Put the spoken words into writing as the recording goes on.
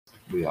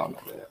We all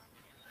know that.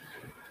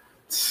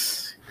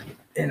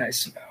 And I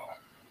smell.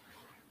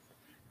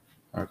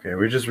 Okay,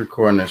 we're just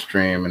recording a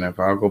stream, and if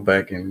I'll go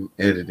back and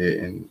edit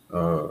it, and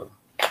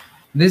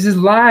this is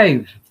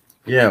live.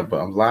 Yeah, but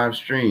I'm live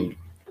stream.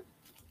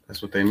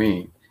 That's what they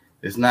mean.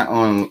 It's not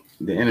on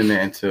the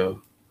internet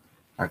until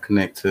I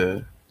connect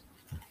to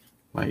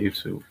my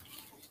YouTube.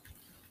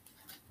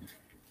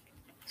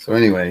 So,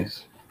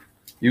 anyways,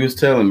 you was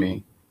telling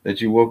me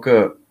that you woke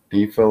up and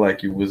you felt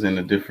like you was in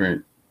a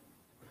different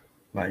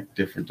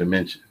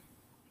dimension,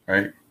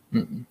 right?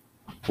 Mm-mm.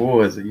 What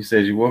was it? You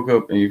said you woke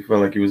up and you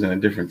felt like you was in a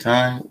different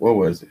time. What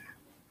was it?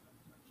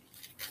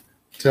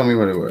 Tell me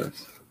what it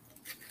was.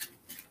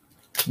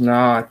 No,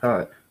 I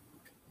thought,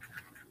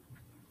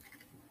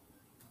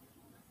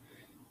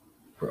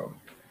 bro,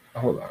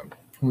 hold on.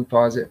 Can we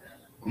pause it?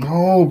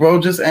 No,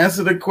 bro, just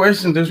answer the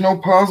question. There's no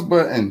pause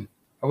button.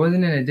 I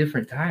wasn't in a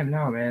different time.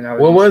 No, man.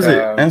 What was it?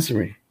 Answer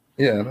me.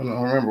 Yeah, I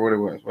don't remember what it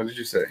was. What did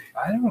you say?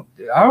 I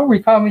don't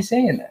recall me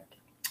saying that.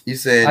 You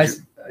said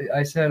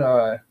I said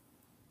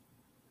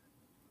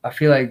I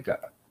feel like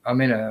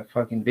I'm in a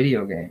fucking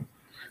video game.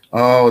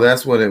 Oh,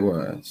 that's what it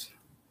was.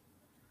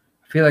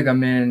 I feel like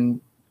I'm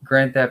in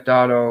Grand Theft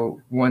Auto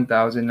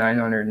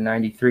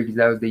 1993 because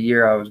that was the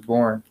year I was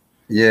born.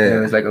 Yeah. And it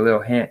was like a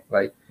little hint,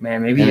 like,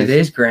 man, maybe it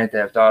is Grand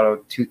Theft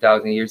Auto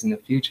 2,000 years in the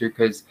future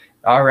because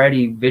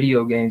already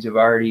video games have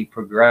already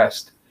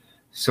progressed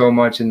so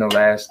much in the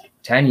last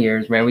 10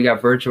 years, man. We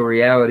got virtual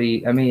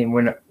reality. I mean,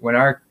 when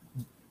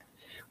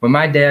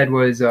my dad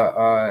was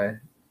a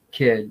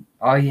kid,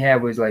 all he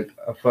had was like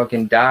a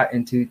fucking dot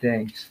and two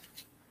things.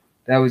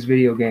 That was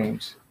video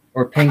games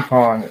or ping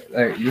pong.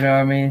 Like, you know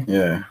what I mean?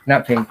 Yeah.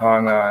 Not ping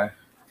pong.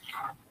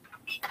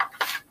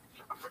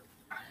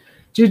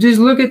 Just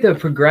look at the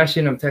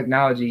progression of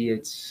technology.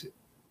 It's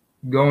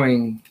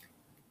going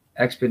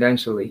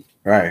exponentially.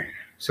 Right.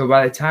 So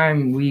by the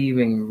time we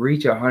even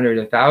reach 100,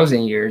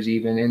 1,000 years,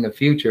 even in the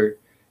future,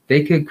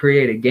 they could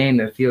create a game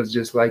that feels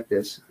just like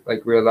this,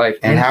 like real life.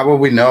 And how would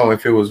we know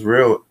if it was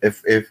real?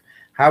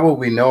 How would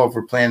we know if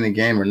we're playing the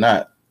game or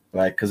not?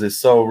 Like, because it's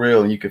so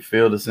real and you can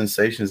feel the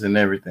sensations and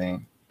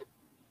everything.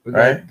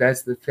 Right?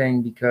 That's the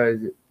thing, because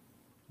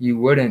you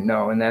wouldn't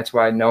know, and that's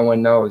why no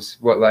one knows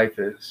what life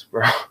is,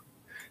 bro.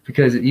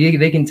 Because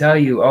they can tell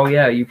you, oh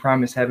yeah, you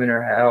promised heaven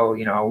or hell.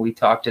 You know, we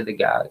talk to the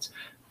gods.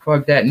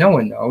 Fuck that. No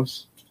one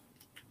knows.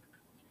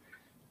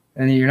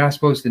 And you're not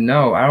supposed to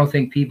know. I don't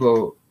think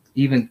people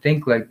even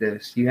think like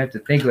this. You have to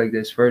think like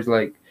this first,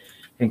 like,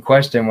 and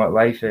question what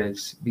life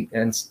is.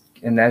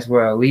 And that's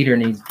where a leader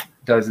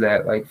does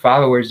that. Like,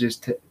 followers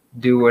just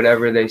do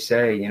whatever they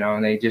say, you know,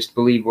 and they just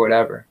believe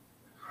whatever.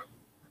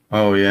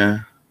 Oh,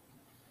 yeah.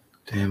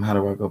 Damn, how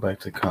do I go back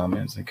to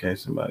comments in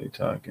case somebody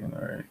talking?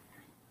 All right.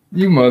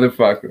 You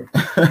motherfucker.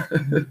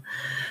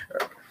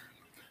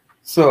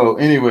 So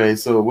anyway,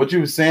 so what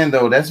you were saying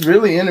though, that's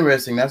really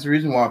interesting. That's the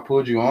reason why I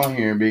pulled you on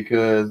here,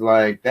 because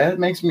like that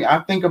makes me, I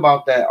think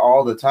about that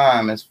all the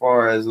time as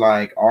far as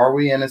like, are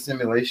we in a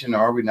simulation or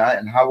are we not?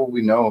 And how will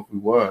we know if we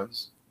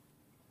was?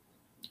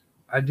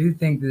 I do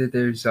think that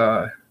there's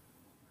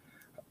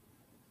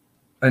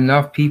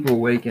enough people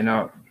waking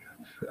up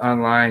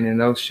online and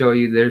they'll show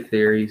you their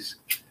theories.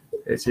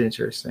 It's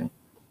interesting.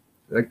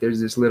 Like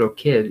there's this little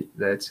kid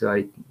that's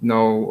like no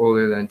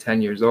older than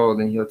 10 years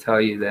old, and he'll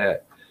tell you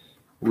that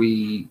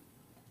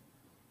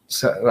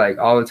like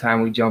all the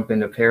time we jump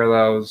into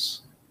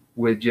parallels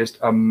with just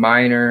a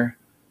minor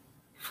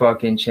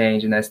fucking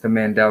change, and that's the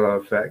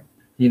Mandela effect.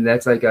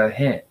 That's like a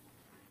hint.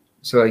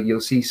 So like you'll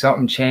see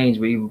something change,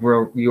 but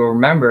you'll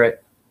remember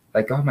it.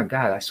 Like, oh my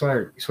God, I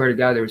swear to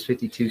God, there was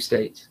 52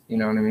 states. You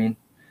know what I mean?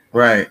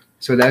 Right.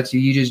 So that's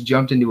you just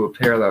jumped into a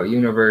parallel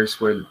universe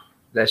where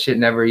that shit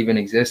never even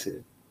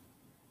existed.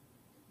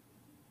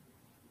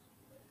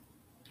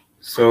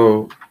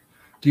 So,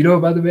 do you know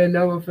about the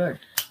Mandela effect?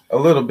 A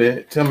little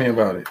bit. Tell me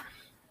about it.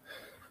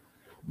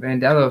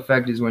 Mandela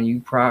effect is when you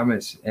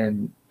promise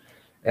and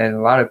a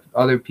lot of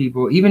other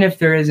people, even if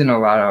there isn't a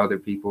lot of other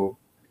people,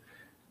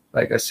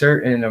 like a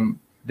certain,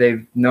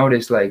 they've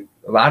noticed like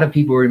a lot of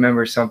people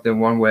remember something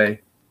one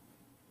way,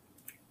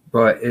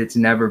 but it's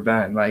never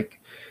been. Like,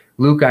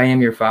 Luke, I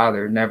am your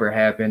father never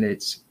happened.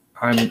 It's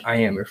I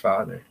am your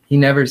father. He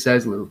never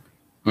says Luke.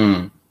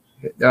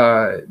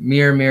 Mirror,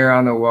 mirror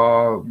on the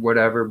wall,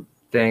 whatever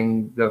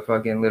thing the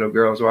fucking little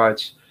girls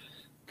watch,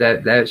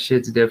 that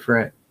shit's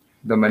different.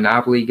 The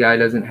Monopoly guy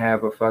doesn't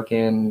have a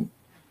fucking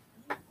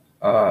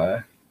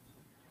what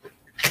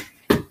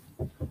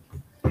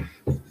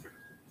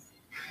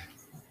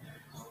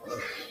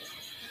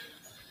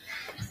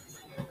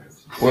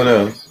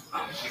else?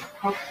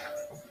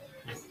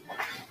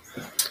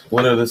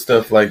 What other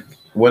stuff, like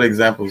what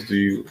examples have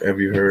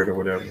you heard or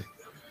whatever?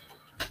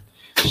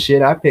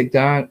 Shit I picked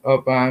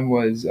up on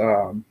was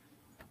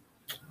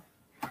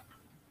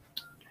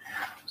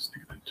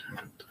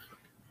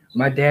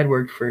my dad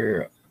worked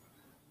for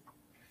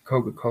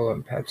Coca-Cola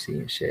and Pepsi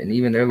and shit, and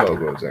even their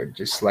logos are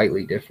just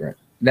slightly different.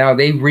 Now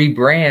they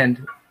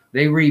rebrand.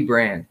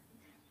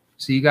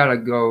 So you gotta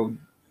go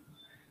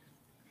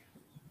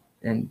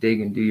and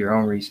dig and do your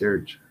own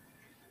research.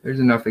 There's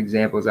enough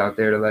examples out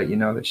there to let you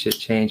know that shit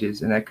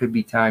changes, and that could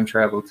be time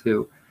travel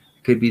too.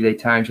 It could be they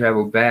time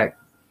travel back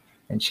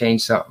and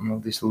change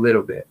something just a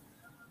little bit,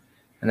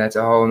 and that's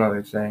a whole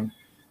nother thing.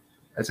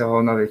 That's a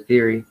whole nother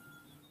theory.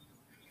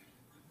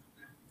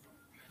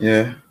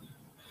 Yeah.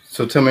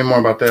 So tell me more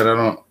about that.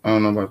 I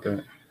don't know about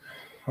that.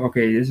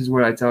 Okay, this is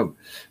what I tell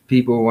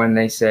people when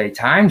they say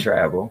time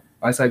travel.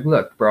 I was like,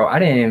 look, bro, I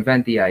didn't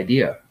invent the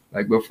idea.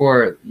 Like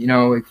before, you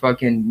know, like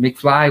fucking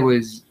McFly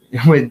was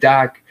with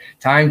Doc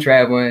time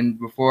traveling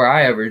before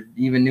I ever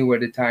even knew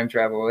what a time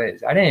travel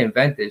is. I didn't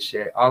invent this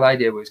shit. All I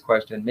did was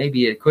question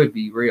maybe it could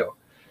be real.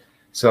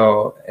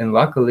 So, and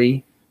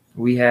luckily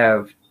we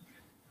have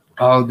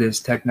all this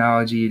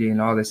technology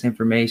and all this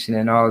information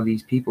and all of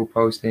these people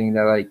posting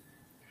that, like,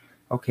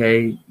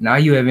 okay, now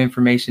you have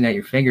information at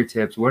your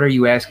fingertips. What are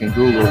you asking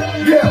Google?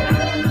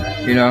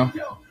 You know,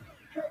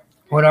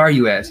 what are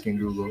you asking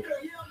Google?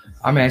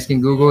 I'm asking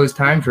Google, is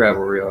time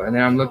travel real? And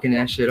then I'm looking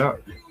that shit up.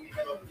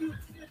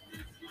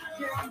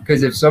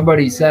 Because if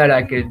somebody said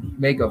I could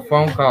make a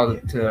phone call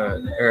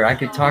to, or I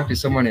could talk to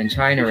someone in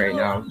China right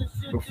now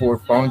before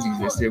phones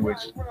existed, which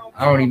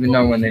I don't even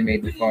know when they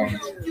made the phones,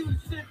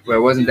 but it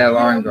wasn't that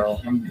long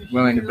ago. I'm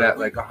willing to bet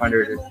like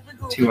 100 or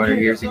 200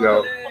 years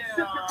ago,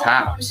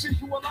 tops,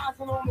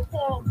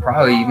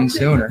 probably even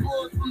sooner.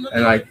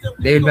 And like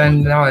they've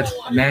been, no, it's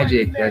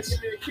magic, that's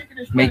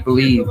make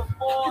believe.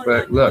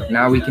 But look,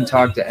 now we can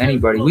talk to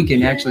anybody. We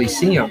can actually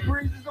see them.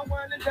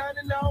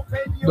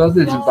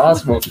 Nothing's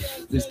impossible.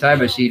 This time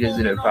machine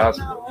isn't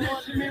impossible.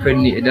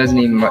 It doesn't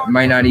even,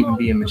 might not even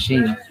be a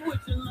machine.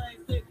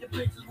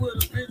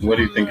 What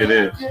do you think it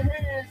is?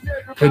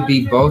 Could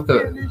be both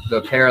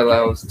the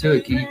parallels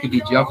too. You could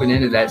be jumping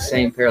into that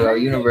same parallel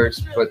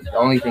universe, but the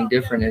only thing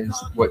different is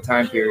what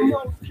time period.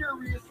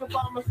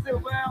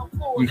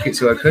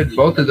 So it could,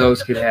 both of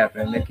those could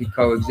happen. They could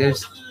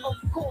coexist.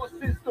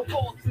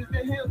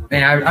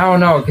 Man, I don't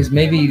know, because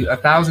maybe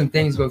 1,000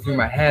 things go through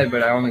my head,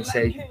 but I only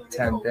say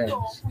 10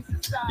 things.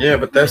 Yeah,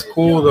 but that's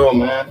cool though,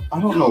 man. I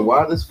don't know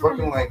why this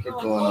fucking light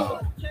kept going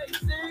on.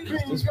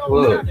 This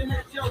plug.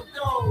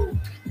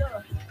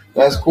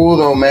 That's cool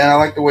though, man. I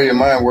like the way your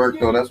mind works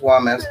though. That's why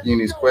I'm asking you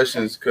these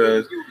questions,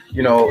 because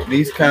you know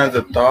these kinds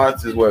of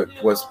thoughts is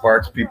what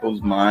sparks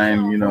people's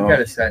mind. You know, we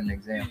gotta set an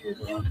example,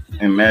 bro.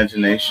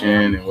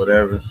 Imagination and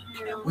whatever.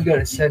 We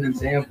gotta set an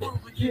example.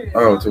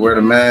 Oh, to wear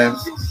the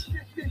masks.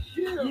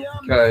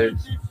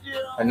 Because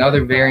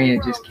another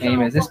variant just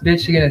came. Is this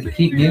bitch gonna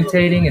keep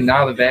mutating, and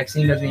now the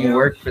vaccine doesn't even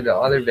work for the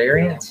other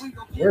variants?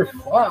 We're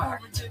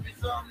fucked.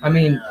 I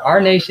mean, our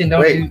nation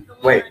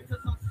wait.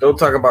 Don't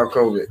talk about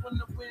COVID.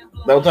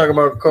 Don't talk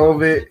about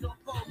COVID,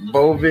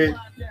 Bovid,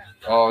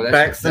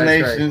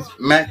 vaccinations,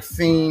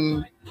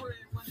 vaccine,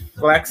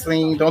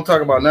 vaccine. Don't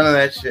talk about none of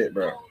that shit,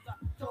 bro.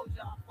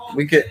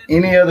 We could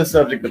any other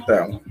subject but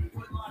that one,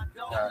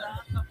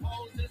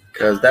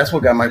 because that's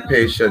what got my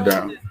page shut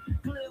down.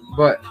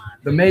 But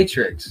the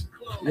Matrix,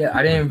 yeah,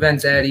 I didn't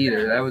invent that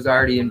either. That was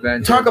already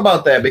invented. Talk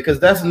about that, because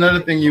that's another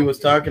thing you was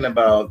talking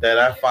about that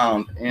I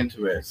found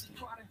interesting.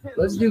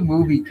 Let's do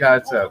movie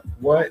concept.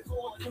 What?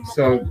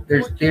 So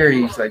there's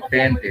theories, like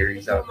fan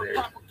theories out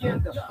there.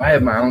 I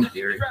have my own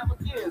theory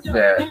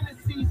that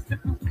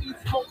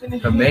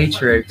the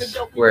Matrix,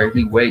 where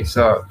he wakes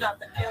up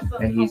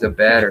and he's a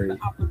battery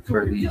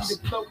for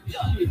these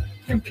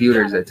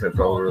computers that took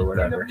over or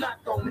whatever,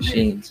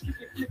 machines.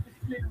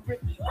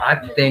 I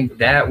think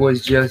that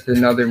was just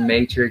another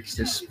Matrix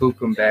to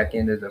spook him back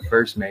into the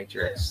first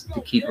Matrix,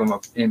 to keep him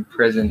in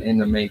prison in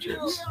the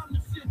Matrix.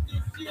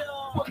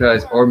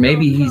 Because, or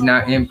maybe he's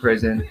not in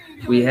prison.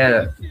 We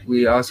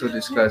also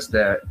discussed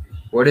that.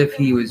 What if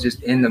he was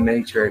just in the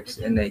Matrix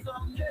and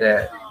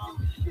that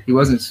he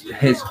wasn't,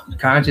 his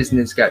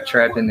consciousness got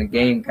trapped in the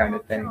game kind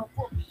of thing.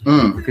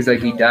 Because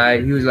like he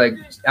died, he was like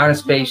on a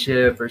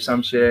spaceship or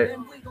some shit.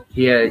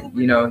 He had,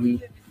 you know,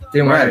 he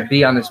didn't want to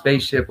be on the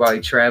spaceship while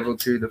he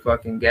traveled through the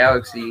fucking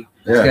galaxy.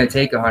 It's gonna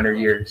take 100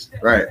 years.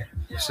 Right.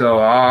 So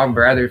I'd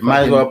rather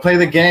might as well play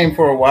the game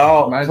for a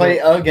while. Play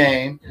a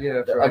game.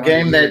 Yeah. A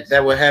game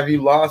that would have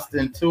you lost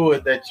into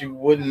it, that you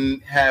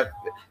wouldn't have.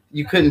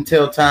 You couldn't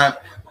tell time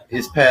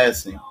is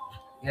passing.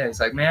 Yeah,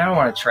 it's like, man, I don't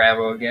want to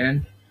travel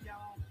again.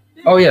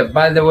 Oh yeah,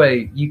 by the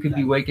way, you could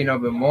be waking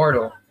up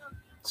immortal,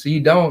 so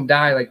you don't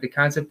die. Like the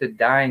concept of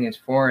dying is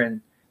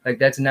foreign. Like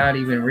that's not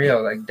even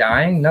real. Like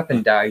dying,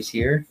 nothing dies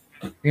here.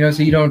 You know,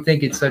 so you don't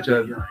think it's such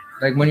a,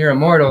 like when you're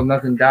immortal,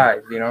 nothing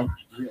dies, you know?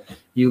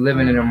 You live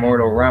in an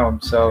immortal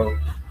realm. So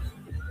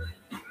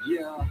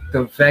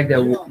the fact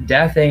that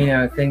death ain't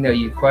a thing that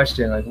you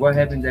question, like what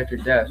happens after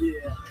death?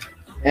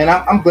 And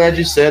I'm glad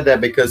you said that,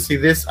 because see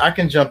this, I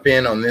can jump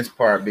in on this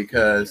part,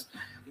 because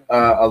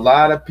a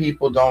lot of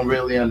people don't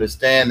really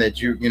understand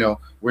that you know,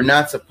 we're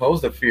not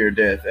supposed to fear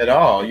death at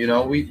all. You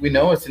know, we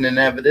know it's an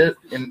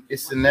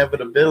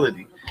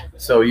inevitability.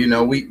 So, you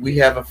know, we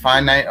have a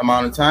finite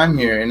amount of time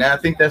here. And I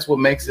think that's what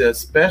makes it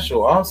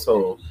special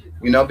also,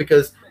 you know,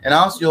 because, and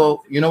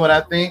also, you know what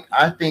I think?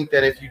 I think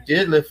that if you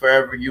did live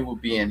forever, you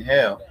would be in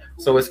hell.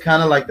 So it's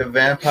kind of like the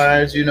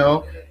vampires, you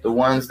know, the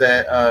ones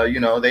that, you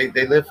know, they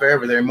live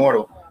forever, they're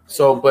immortal.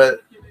 So,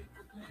 but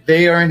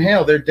they are in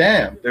hell. They're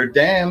damned. They're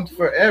damned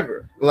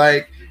forever.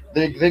 Like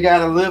they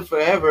gotta live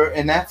forever,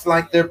 and that's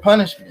like their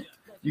punishment.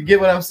 You get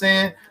what I'm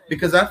saying?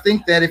 Because I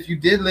think that if you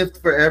did live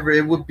forever,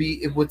 it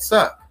would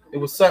suck. It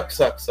would suck.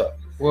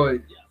 Well,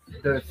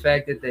 the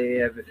fact that they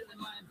have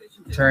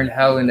turned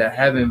hell into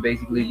heaven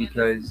basically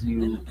because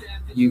you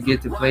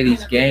get to play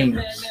these games.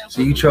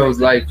 So you chose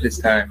life this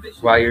time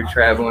while you're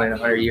traveling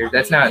 100 years.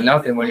 That's not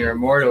nothing. When you're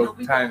immortal,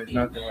 time is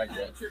nothing like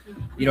that.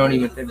 You don't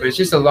even think. But it's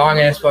just a long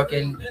ass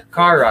fucking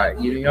car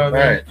ride. You know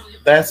what I mean? Right.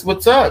 That's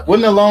what's up.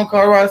 Wouldn't a long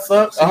car ride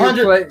suck? So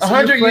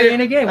 100 years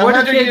in a game.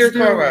 What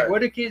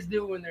do kids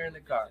do when they're in the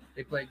car?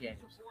 They play games.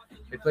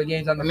 They play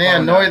games on the phone.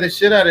 And they annoy the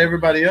shit out of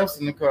everybody else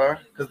in the car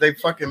because they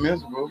fucking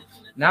miserable.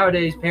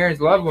 Nowadays, parents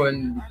love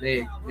when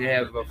they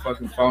have a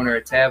fucking phone or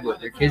a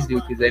tablet. Their kids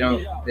do because they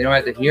don't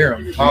have to hear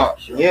them talk.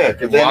 Yeah,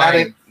 because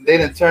they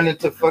didn't turn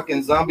into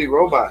fucking zombie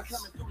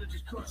robots.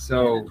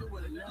 So,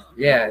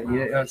 yeah,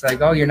 it's like,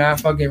 oh, you're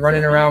not fucking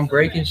running around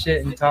breaking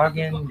shit and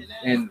talking.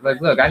 And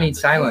like, look, I need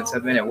silence.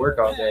 I've been at work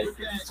all day.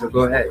 So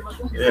go ahead.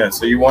 Yeah,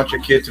 so you want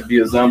your kid to be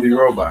a zombie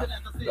robot.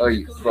 Oh,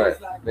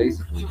 but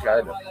basically,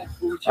 kind of.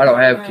 I don't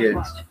have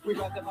kids.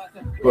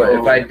 But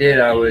if I did,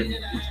 I would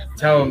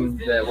tell them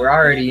that we're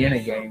already in a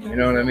game. You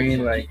know what I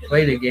mean? Like,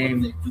 play the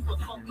game in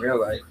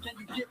real life.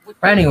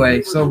 But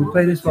anyway, so we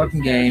play this fucking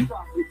game,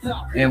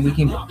 and we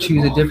can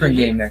choose a different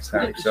game next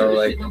time. So,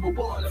 like,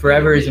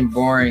 forever isn't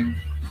boring.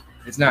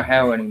 It's not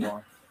hell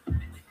anymore.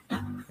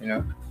 You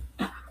know?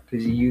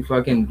 Because you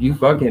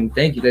fucking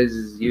think this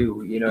is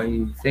you. You know,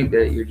 you think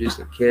that you're just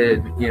a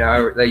kid. You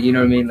know, like, you know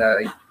what I mean?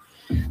 Like,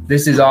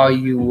 this is all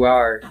you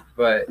are,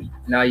 but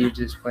now you're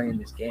just playing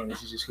this game.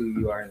 This is just who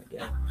you are in the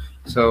game.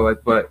 So,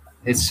 like, but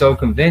it's so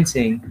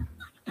convincing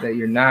that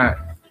you're not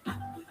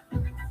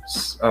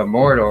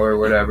immortal or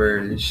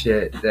whatever this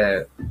shit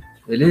that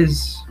it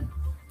is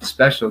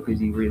special because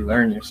you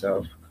relearn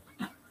yourself.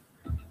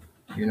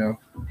 You know,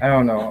 I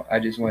don't know. I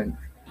just went.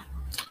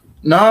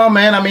 No,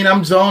 man. I mean,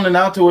 I'm zoning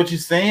out to what you're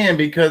saying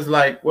because,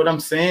 like, what I'm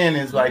saying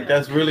is like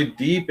that's really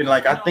deep, and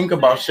like I think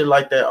about shit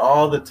like that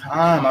all the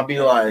time. I'll be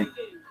like,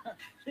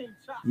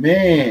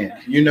 man,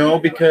 you know,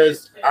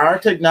 because our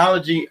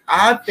technology,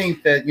 I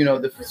think that, you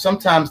know,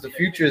 sometimes the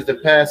future is the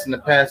past and the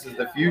past is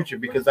the future,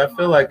 because I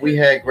feel like we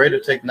had greater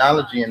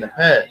technology in the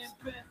past.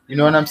 You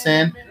know what I'm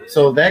saying?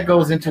 So that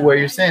goes into where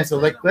you're saying. So,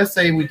 like, let's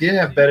say we did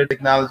have better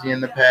technology in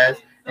the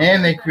past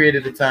and they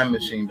created a time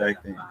machine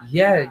back then.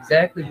 Yeah,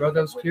 exactly, bro.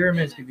 Those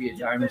pyramids could be a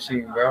time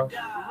machine, bro.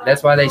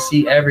 That's why they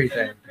see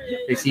everything.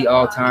 They see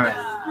all time.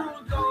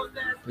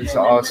 It's an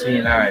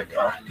all-seeing eye,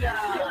 bro.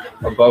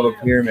 Above a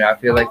pyramid, I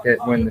feel like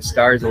that when the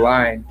stars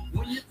align,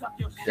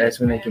 that's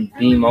when they can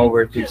beam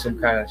over through some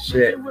kind of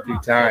shit through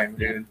time,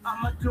 dude.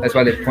 That's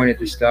why they point at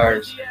the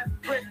stars.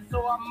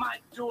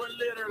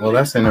 Well,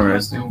 that's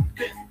interesting.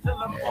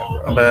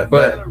 Yeah,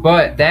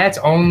 but that's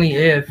only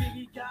if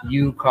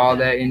you call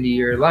that into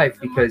your life,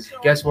 because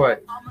guess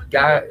what?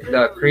 God,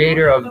 the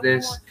creator of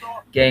this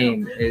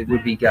game, it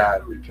would be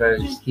God,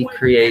 because he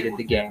created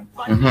the game.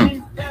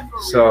 Mm-hmm.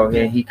 So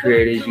he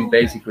created you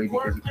basically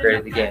because he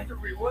created the game,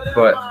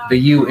 but the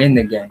you in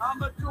the game.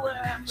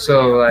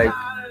 So like,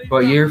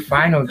 but your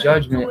final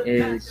judgment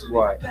is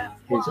what?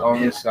 His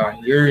only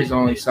son. You're his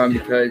only son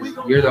because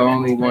you're the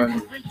only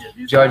one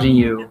judging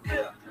you.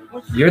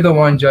 You're the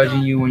one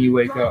judging you when you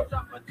wake up.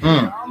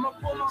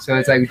 So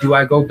it's like, do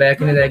I go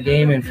back into that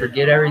game and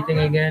forget everything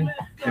again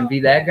and be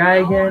that guy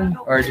again?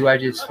 Or do I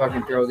just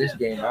fucking throw this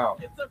game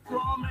out?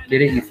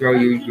 Get it? You throw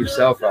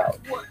yourself out.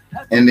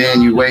 And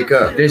then you wake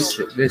up. This.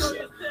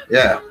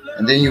 Yeah.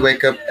 And then you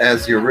wake up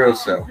as your real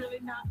self.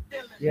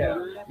 Yeah.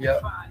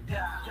 Yep.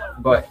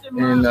 But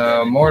in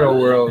the mortal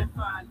world,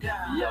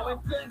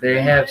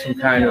 they have some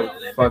kind of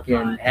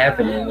fucking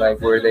happening, like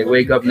where they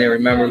wake up and they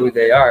remember who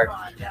they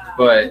are.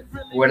 But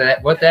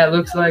what that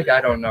looks like,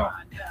 I don't know.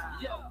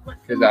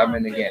 Because I'm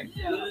in the game.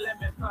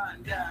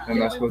 I'm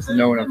not supposed to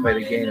know when I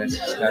play the game. That's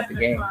just not the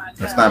game.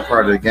 That's not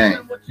part of the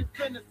game.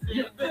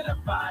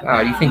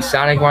 Oh, you think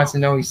Sonic wants to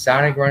know he's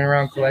Sonic running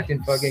around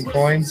collecting fucking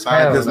coins?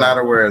 Sonic is not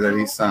aware that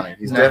he's Sonic.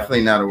 He's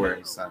definitely not aware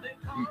he's Sonic.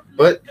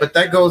 But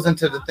that goes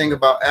into the thing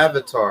about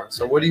Avatar.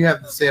 So what do you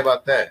have to say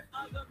about that?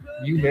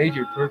 You made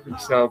your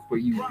perfect self, but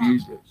you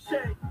abused it.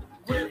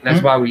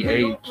 That's why we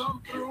age.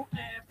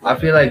 I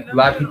feel like a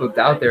lot of people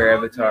doubt their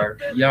avatar.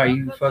 Yeah,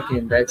 you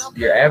fucking, that's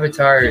your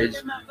avatar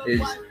is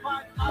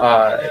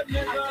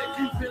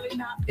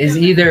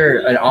either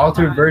an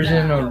altered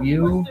version of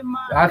you.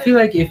 I feel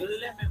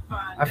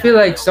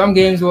like some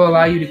games will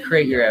allow you to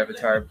create your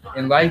avatar.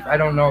 In life, I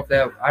don't know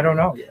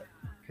yet.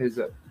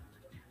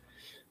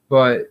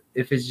 But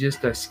if it's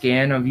just a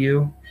scan of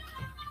you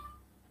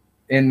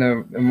in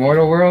the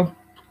immortal world.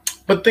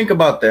 But think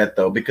about that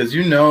though, because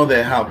you know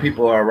that how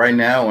people are right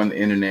now on the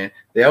internet,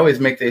 they always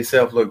make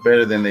themselves look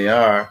better than they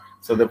are.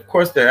 So of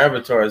course their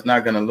avatar is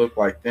not going to look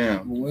like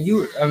them. When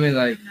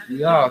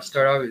we all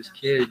start off as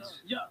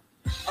kids,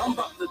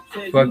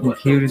 fucking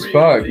cute as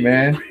fuck,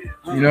 man.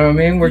 You know what I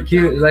mean? We're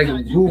cute. Like,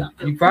 you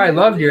probably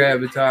loved your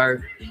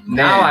avatar.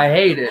 Now I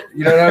hate it.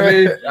 You know what I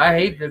mean? I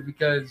hate it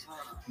because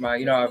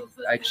my,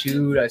 I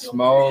chewed, I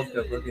smoked,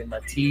 my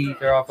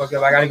teeth are all fucked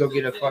up. I gotta go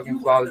get a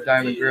fucking flawless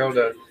diamond grill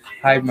to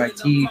hide my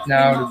teeth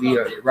now to be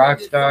a rock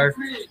star.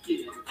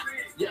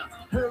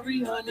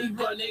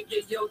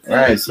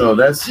 Right, so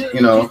that's I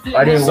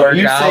didn't so work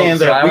you're out, saying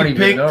so I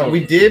that don't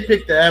we did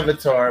pick the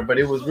avatar, but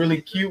it was really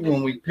cute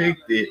when we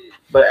picked it.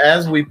 But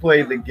as we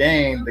played the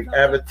game, the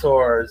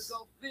avatar's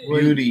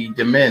beauty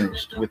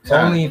diminished with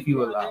time. Only if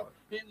you allow it.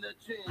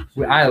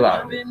 I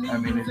allow it. I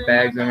mean, there's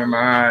bags under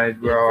my eyes,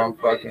 bro. I'm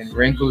fucking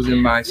wrinkles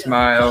in my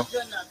smile.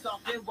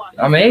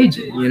 I'm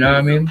aging, you know what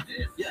I mean?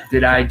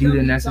 Did I do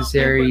the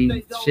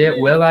necessary shit?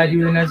 Will I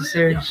do the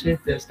necessary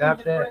shit to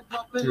stop that?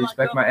 To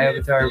respect my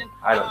avatar?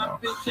 I don't know.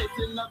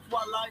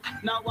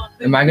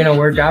 Am I gonna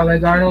work out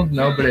like Arnold?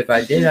 No, but if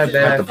I did, I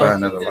bet I'd buy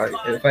another light.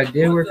 If I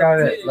did work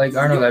out like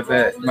Arnold, I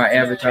bet my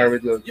avatar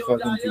would look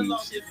fucking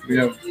beast. You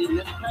know,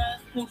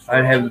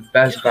 I'd have the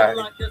best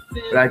body,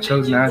 but I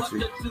chose not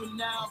to.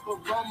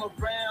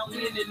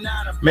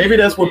 Maybe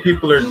that's what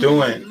people are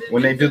doing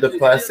when they do the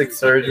plastic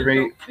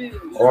surgery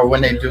or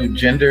when they do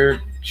transgender.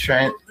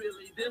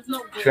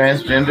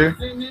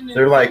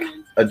 They're like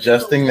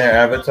adjusting their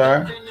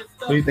avatar.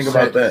 What do you think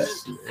about that?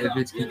 If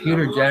it's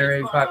computer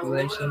generated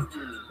population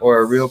or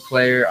a real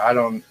player, I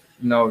don't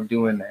know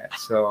doing that.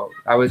 So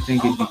I would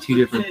think it'd be two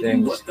different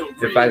things.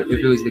 If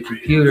it was the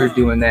computer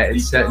doing that,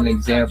 it set an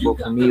example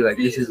for me, like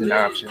this is an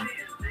option.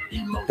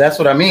 That's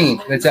what I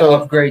mean. It's an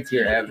upgrade to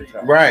your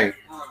avatar. Right.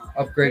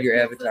 Upgrade your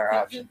avatar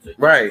option.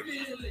 Right.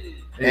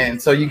 And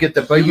so you get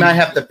you might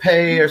have to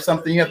pay or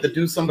something. You have to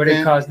do something. But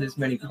it costs this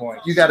many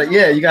points. You gotta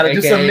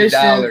do some mission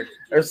 $1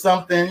 or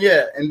something.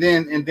 Yeah. And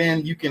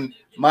then you can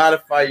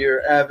modify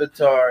your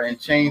avatar and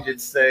change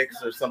its sex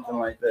or something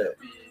like that.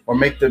 Or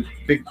make the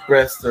big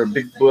breast or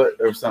big butt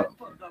or something.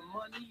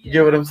 You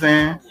get what I'm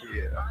saying?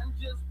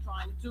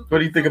 Yeah. What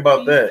do you think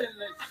about that?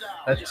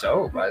 That's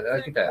dope. I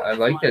like that. I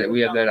like that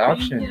we have that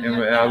option,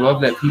 and I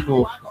love that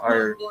people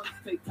are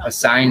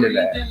assigned to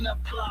that.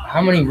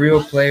 How many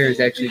real players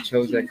actually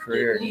chose that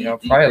career? You know,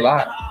 probably a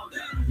lot.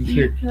 You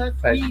hear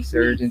plastic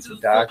surgeons and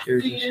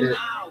doctors and shit.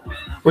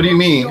 What do you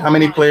mean? How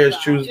many players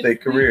choose their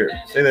career?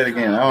 Say that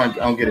again. I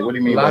don't get it. What do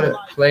you mean? A lot by of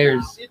that?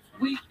 players.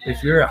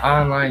 If you're an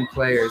online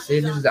player, say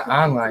this is an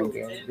online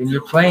game, then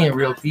you're playing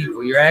real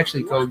people. You're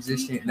actually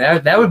coexisting.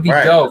 That would be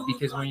dope,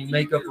 because when you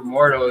make up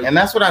Immortal, and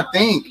that's what I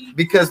think,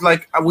 because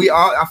like I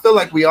feel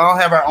like we all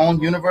have our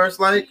own universe,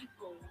 like,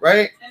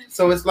 right?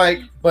 So it's like,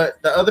 but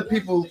the other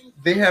people,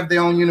 they have their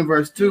own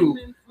universe too.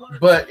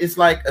 But it's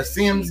like a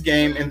Sims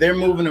game, and they're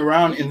moving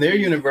around in their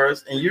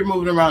universe, and you're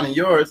moving around in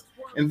yours,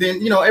 and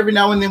then every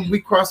now and then we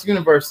cross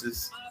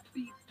universes.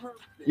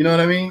 You know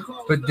what I mean?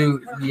 But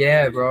dude,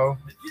 yeah, bro.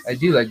 I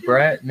do. Like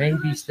Brett, maybe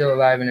he's still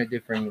alive in a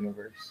different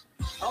universe.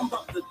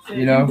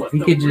 You know, he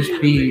could just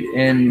be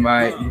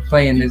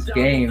playing this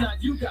game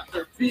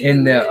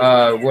in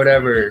the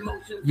whatever.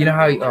 You know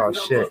how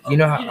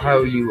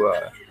how you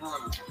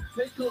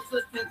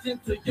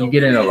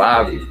get in a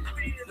lobby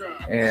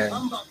and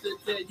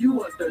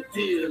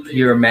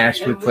you're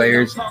matched with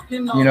players.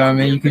 You know what I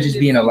mean? You could just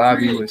be in a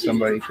lobby with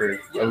somebody for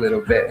a little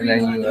bit, and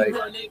then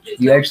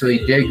you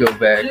actually did go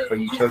back, but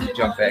you chose to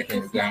jump back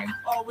in the game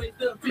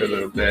for a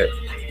little bit.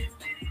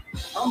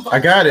 I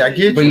got it. I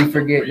get but you. You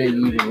forget that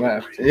you even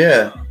left.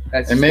 Yeah.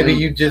 That's and maybe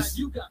you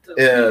just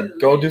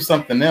go do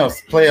something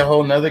else, play a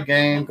whole nother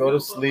game, go to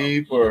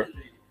sleep, or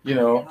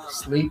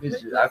sleep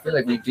is. I feel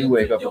like we do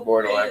wake up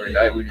Immortal every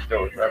night. We just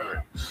don't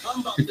remember,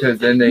 because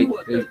then they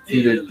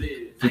do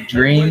the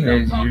dream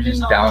is you're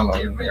just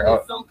downloading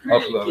or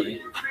uploading.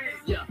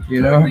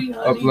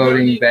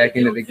 Uploading back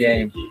into the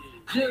game.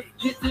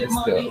 It's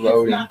the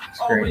loading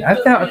screen. I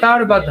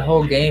thought about the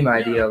whole game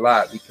idea a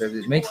lot, because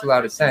it makes a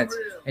lot of sense.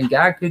 And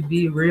God could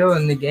be real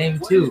in the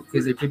game too,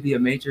 because there could be a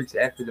Matrix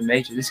after the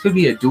Matrix. This could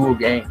be a dual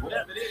game.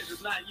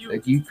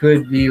 Like you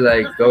could be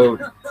go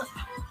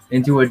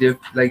into the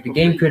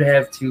game could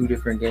have two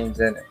different games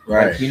in it.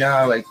 Right. Like, you know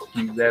how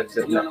you have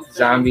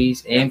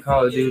zombies and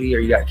Call of Duty, or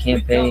you got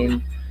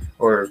campaign,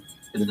 or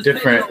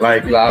different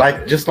like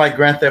just like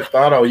Grand Theft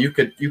Auto, you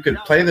could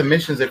play the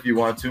missions if you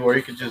want to, or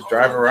you could just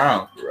drive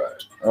around,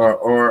 right?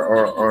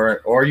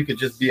 Or you could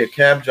just be a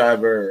cab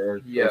driver or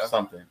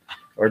something,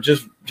 or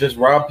just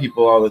rob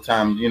people all the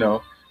time.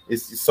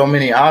 It's so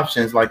many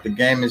options. Like the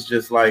game is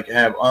just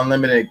have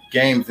unlimited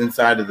games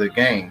inside of the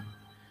game,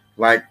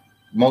 like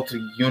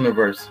multiple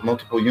universes.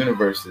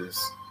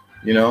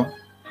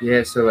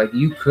 Yeah, so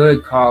you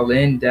could call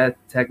in death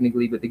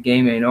technically, but the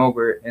game ain't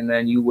over, and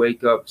then you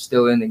wake up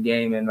still in the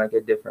game in a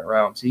different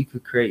realm. So you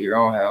could create your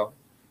own hell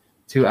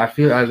too. I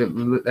feel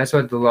that's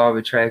what the law of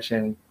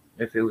attraction,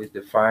 if it was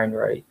defined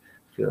right,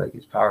 I feel like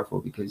it's powerful,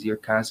 because you're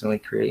constantly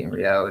creating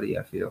reality.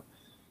 I feel.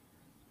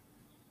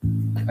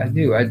 I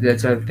do. I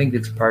think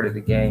that's part of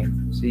the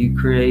game. So you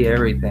create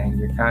everything.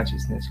 Your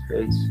consciousness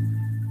creates.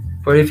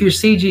 But if you're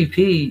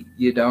CGP,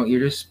 you don't.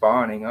 You're just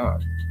spawning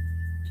up.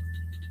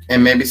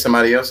 And maybe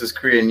somebody else is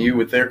creating you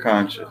with their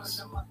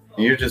conscience,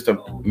 and you're just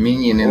a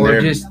minion in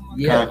their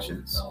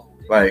conscience.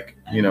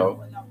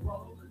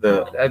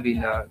 That'd be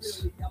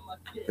nuts.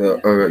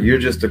 You're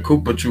just a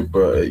Koopa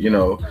Troopa, you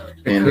know,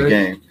 in the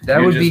game. That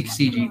You're would be just,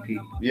 CGP.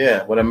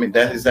 yeah. What I mean,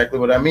 that's exactly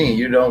what I mean.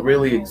 You don't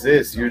really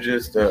exist. You're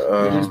just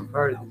You're just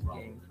part of this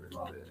game for a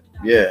little bit.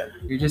 yeah.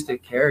 You're just a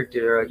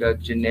character, like a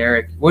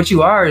generic. What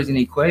you are is an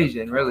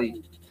equation,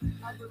 really.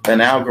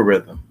 An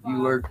algorithm.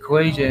 You are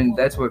equation.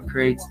 That's what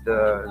creates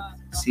the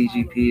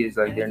CGP. Is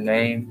like their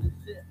name.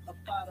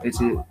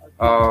 It's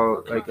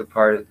all like a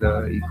part of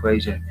the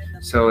equation.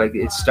 So like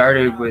it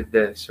started with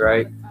this,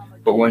 right?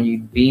 But when you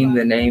beam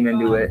the name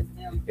into it,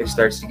 it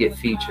starts to get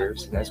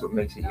features, and that's what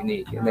makes it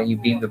unique. And then you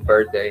beam the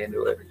birthday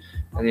into it,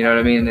 and you know what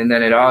I mean. And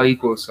then it all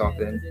equals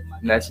something,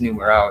 and that's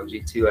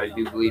numerology too. I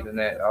do believe in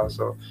that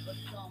also.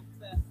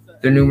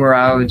 The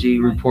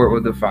numerology report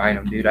will define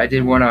them, dude. I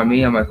did one on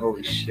me. I'm like,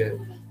 holy shit,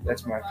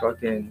 that's my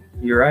fucking.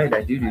 You're right.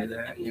 I do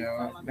that. You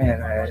know, man,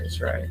 that's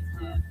right.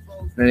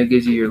 Then it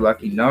gives you your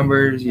lucky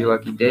numbers, your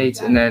lucky dates,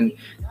 and then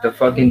the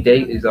fucking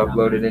date is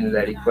uploaded into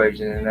that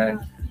equation, and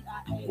then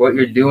what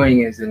you're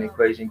doing is an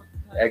equation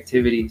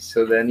activity.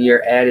 So then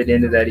you're added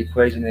into that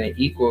equation, and it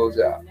equals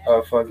a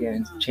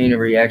fucking chain of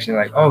reaction.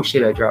 Like, oh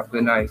shit, I dropped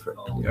the knife. You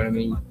know what I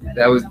mean?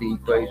 That was the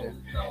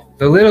equation.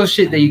 The little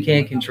shit that you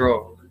can't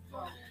control.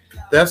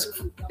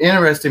 That's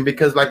interesting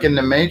because, like in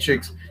the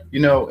Matrix, you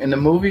know, in the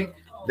movie,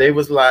 they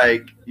was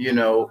like, you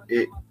know,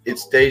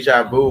 it's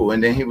deja vu,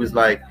 and then he was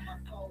like,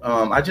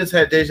 I just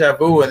had deja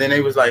vu, and then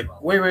they was like,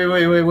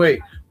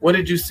 wait. What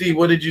did you see?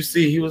 What did you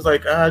see? He was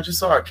like, I just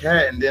saw a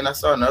cat, and then I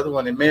saw another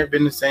one. It may have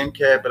been the same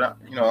cat, but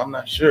I'm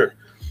not sure.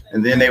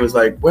 And then they was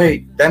like,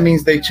 wait, that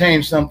means they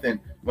changed something.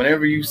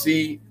 Whenever you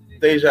see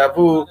deja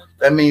vu,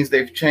 that means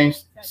they've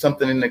changed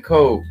something in the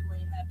code.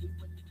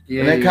 Yeah,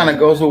 and that kind of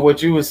goes with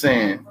what you were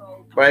saying,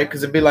 right?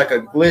 Because it'd be like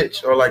a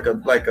glitch or like a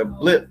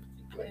blip.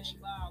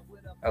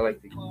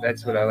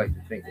 That's what I like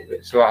to think of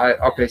it. So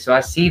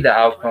I see the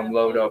outcome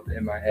load up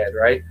in my head,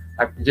 right?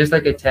 Just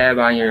like a tab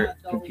on your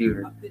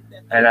computer,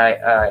 and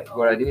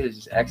what I do is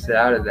just exit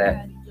out of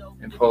that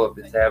and pull up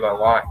the tab I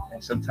want.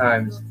 And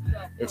sometimes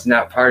it's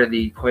not part of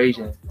the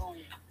equation,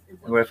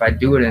 but if I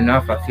do it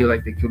enough, I feel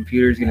like the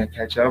computer's gonna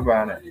catch up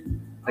on it,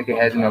 like it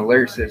has an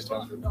alert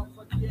system,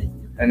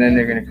 and then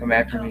they're gonna come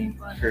after me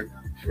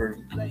for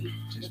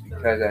just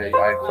because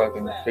I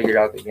fucking figured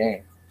out the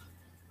game.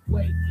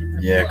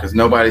 Yeah, because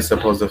nobody's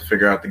supposed to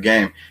figure out the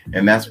game,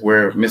 and that's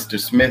where Mr.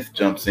 Smith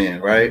jumps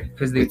in, right?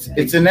 Because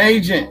it's an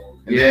agent.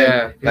 And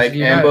yeah.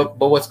 Then,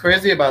 but what's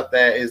crazy about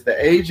that is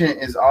the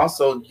agent is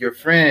also your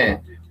friend,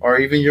 or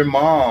even your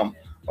mom,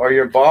 or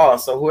your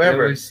boss, or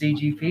whoever. It was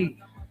CGP.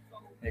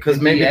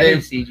 Because maybe they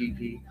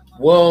CGP.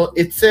 Well,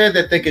 it said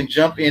that they can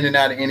jump in and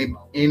out of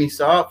any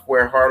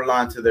software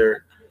hardline to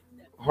their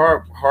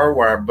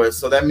hardwire, but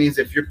so that means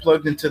if you're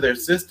plugged into their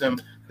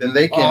system, then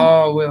they can.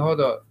 Oh wait,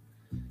 hold up.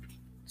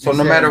 So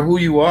no matter who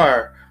you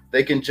are,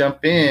 they can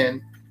jump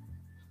in.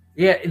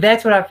 Yeah,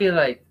 that's what I feel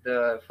like.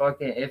 The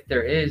fucking, if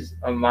there is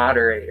a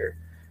moderator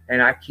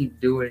and I keep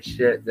doing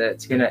shit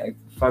that's gonna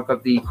fuck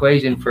up the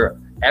equation for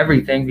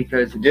everything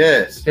because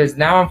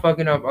now I'm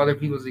fucking up other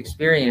people's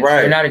experience.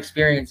 Right. They're not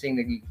experiencing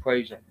the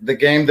equation. The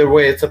game the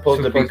way it's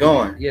supposed to be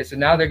going. Yeah, so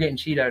now they're getting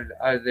cheated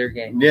out of their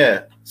game.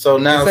 Yeah. So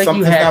now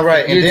something's not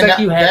right. And it's like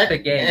you hacked the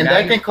game. And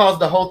that can cause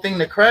the whole thing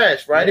to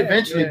crash, right?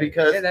 Eventually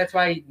because that's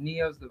why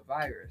Neo's the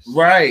virus.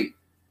 Right.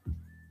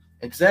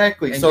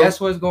 Exactly. And guess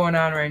what's going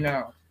on right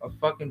now? A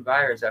fucking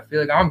virus. I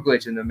feel like I'm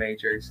glitching the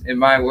Matrix in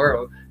my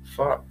world.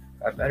 Fuck.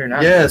 I better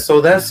not. Yeah,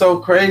 so that's so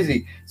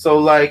crazy. So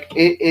like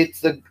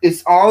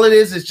it's all it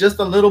is just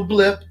a little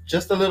blip,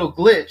 just a little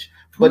glitch.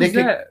 But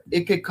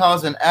it could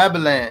cause an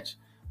avalanche.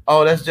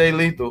 Oh, that's Jay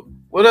Lethal.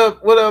 What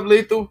up,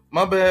 Lethal?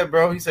 My bad,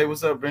 bro. He say,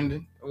 what's up,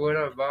 Brendan? What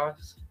up,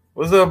 boss?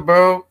 What's up,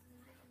 bro?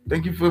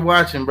 Thank you for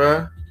watching,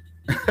 bro.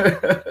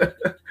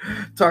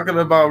 Talking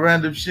about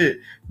random shit.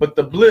 But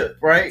the blip,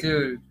 right?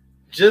 Dude.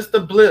 Just the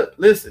blip.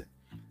 Listen.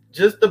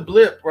 Just the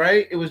blip,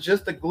 right? It was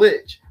just a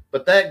glitch.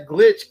 But that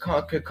glitch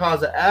could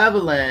cause an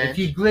avalanche. If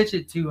you glitch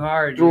it too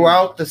hard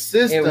throughout the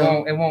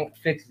system, it won't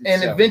fix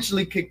itself. And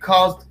eventually could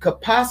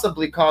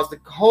possibly cause the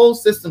whole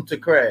system to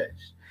crash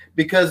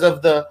because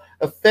of the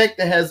effect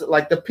it has.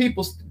 Like the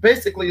people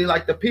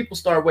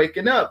start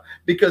waking up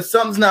because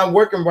something's not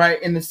working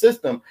right in the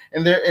system,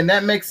 and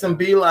that makes them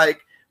be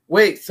like,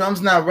 wait,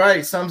 something's not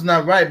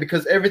right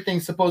because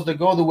everything's supposed to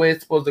go the way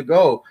it's supposed to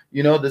go.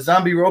 You know, the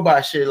zombie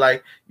robot shit,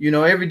 like, you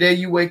know, every day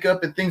you wake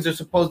up and things are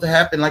supposed to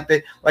happen like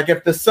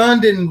if the sun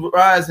didn't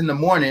rise in the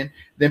morning,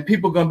 then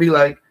people gonna be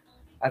like,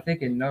 I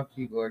think enough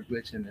people are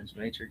glitching this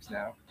Matrix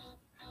now.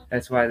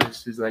 That's why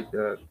this is like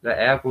the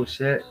Apple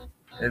shit.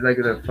 It's like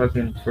the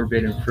fucking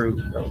forbidden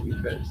fruit, bro,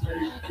 because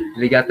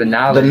they got the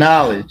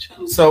knowledge.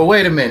 So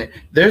wait a minute.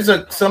 There's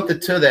something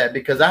to that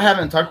because I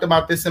haven't talked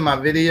about this in my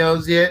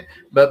videos yet,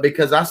 but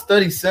because I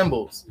study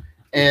symbols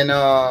and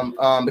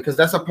because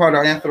that's a part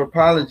of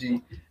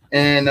anthropology,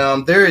 and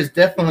there is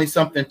definitely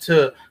something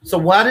to. So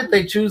why did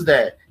they choose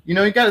that? You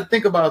know, you got to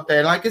think about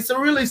that. Like, it's a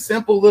really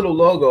simple little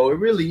logo. It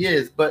really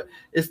is, but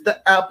it's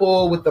the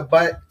apple with the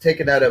bite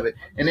taken out of it,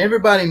 and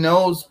everybody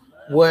knows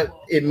what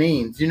it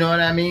means. You know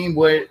what I mean?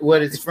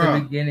 What it's from.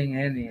 The beginning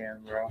and the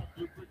end, bro.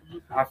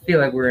 I feel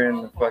like we're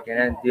in the fucking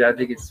end, dude. I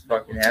think it's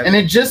fucking heavy. And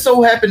it just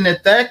so happened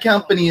that that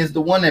company is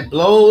the one that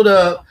blowed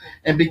up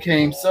and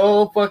became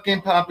so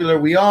fucking popular.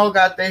 We all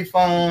got their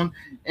phone,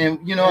 and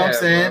you know what I'm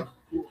saying?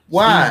 Bro.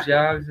 Why? Steve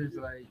Jobs is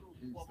like,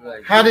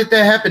 how did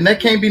that happen? That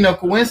can't be no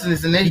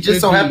coincidence. And they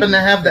just so happen to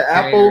have the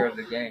Apple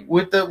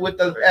with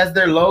the as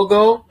their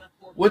logo.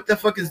 What the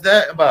fuck is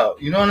that about?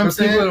 You know what I'm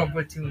saying? People don't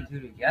put two and two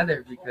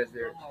together because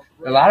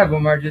a lot of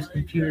them are just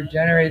computer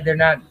generated. They're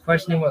not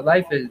questioning what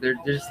life is. They're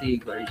just the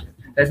equation.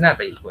 That's not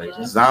the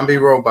equation. Zombie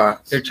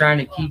robots. They're trying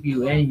to keep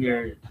you in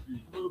here.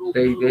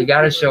 They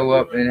got to show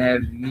up and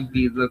have you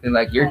be looking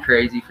like you're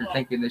crazy for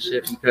thinking this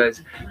shit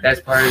because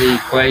that's part of the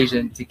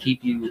equation to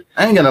keep you.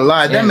 I ain't gonna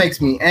lie, that makes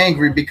me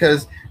angry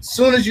because as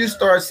soon as you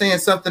start saying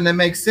something that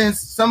makes sense,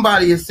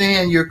 somebody is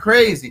saying you're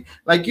crazy.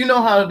 Like, you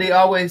know how they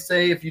always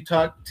say if you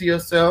talk to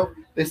yourself,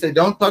 they say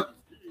don't talk,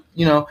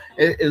 you know,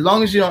 as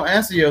long as you don't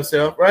answer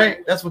yourself,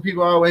 right? That's what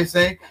people always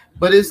say.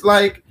 But it's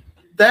like,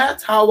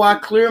 that's how I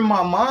clear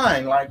my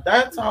mind. Like,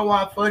 that's how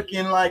I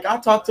fucking, like, I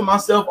talk to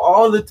myself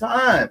all the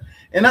time.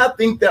 And I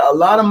think that a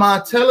lot of my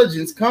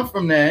intelligence come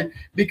from that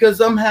because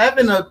I'm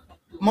having a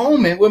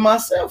moment with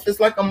myself.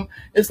 It's like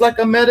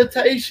a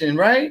meditation,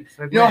 right?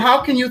 You know,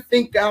 how can you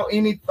think out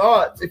any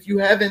thoughts if you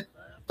haven't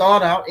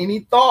thought out any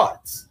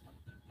thoughts?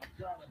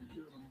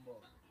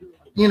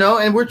 You know,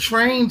 and we're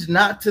trained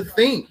not to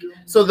think.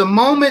 So the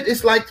moment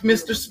it's like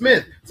Mr.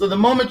 Smith. So the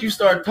moment you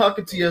start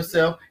talking to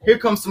yourself, here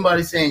comes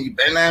somebody saying, you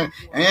better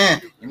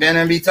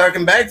not be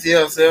talking back to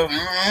yourself.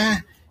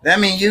 That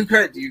means you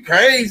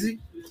crazy.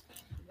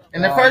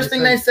 And the first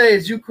thing they say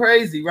is you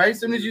crazy, right? As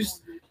soon as you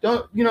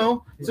don't, you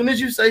know, as soon as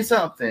you say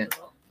something,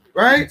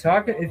 right? If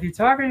you're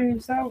talking to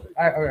yourself,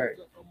 all right.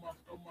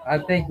 I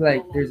think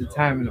like there's a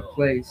time and a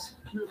place.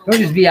 Don't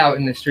just be out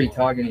in the street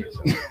talking to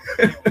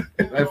yourself.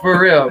 Like, for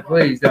real,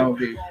 please don't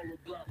be.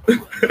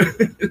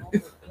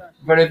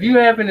 But if you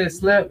happen to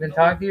slip and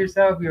talk to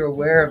yourself, you're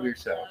aware of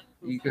yourself.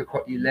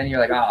 Then you're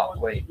like, oh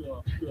wait,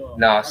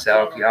 no,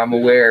 self. Yeah, I'm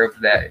aware of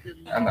that.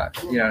 I'm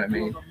not. You know what I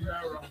mean?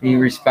 You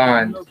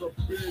respond.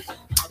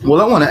 Well,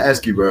 I want to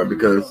ask you, bro,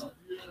 because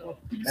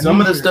some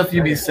of the stuff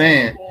you be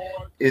saying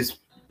is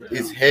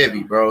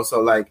heavy, bro. So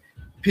like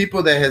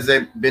people that has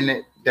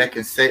been that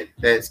can say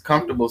that's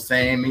comfortable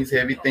saying these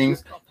heavy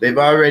things, they've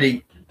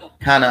already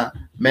kind of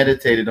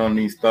meditated on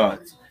these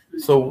thoughts.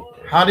 So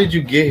how did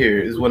you get here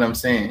is what I'm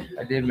saying.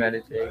 I did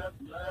meditate.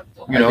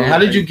 You know, how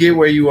did you get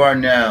where you are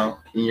now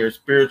in your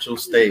spiritual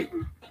state?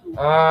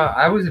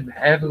 I was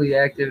heavily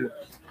active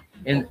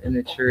in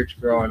the church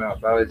growing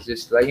up. I was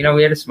just like, you know,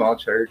 we had a small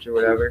church or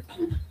whatever.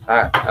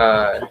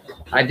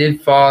 I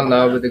did fall in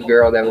love with a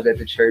girl that was at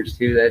the church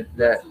too.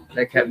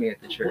 That kept me at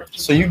the church.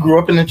 So you grew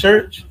up in the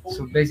church?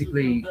 So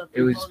basically,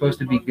 it was supposed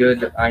to be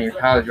good on your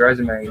college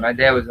resume. My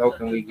dad was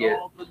hoping we get,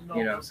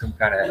 you know, some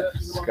kind of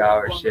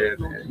scholarship,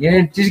 and, you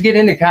know, just get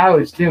into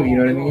college too. You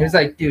know what I mean? It was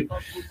like, dude,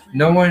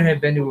 no one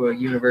had been to a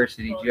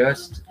university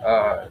just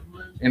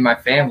in my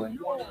family.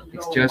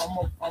 It's just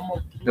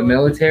the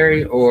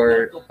military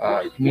or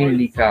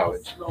community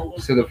college.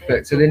 So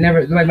they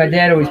never, like, my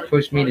dad always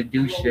pushed me to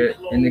do shit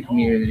in the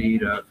community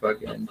to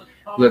fucking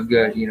live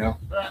good, you know,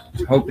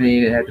 hoping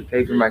he didn't have to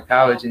pay for my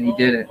college, and he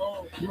didn't.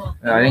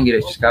 I didn't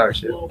get a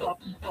scholarship.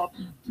 I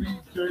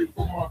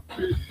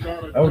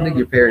don't think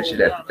your parents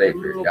should have to pay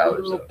for your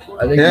college, though.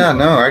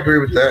 I agree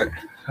with that.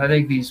 I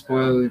think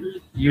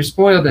you're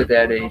spoiled at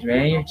that age,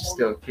 man. You're just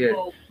still a kid.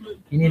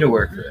 You need to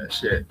work for that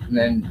shit. And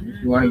then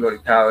if you want to go to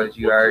college,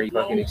 you already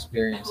fucking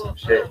experienced some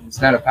shit.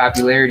 It's not a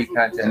popularity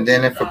contest. And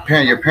then if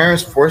your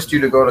parents forced you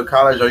to go to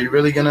college, are you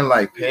really gonna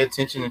like pay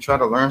attention and try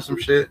to learn some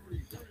shit?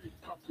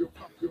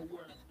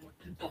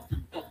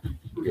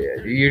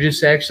 Yeah,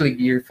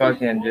 you're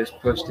fucking just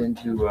pushed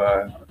into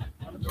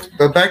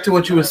But back to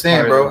what you were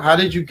saying, bro. How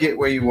did you get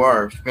where you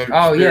are?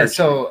 Oh yeah,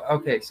 so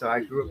I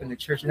grew up in the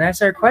church and I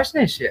started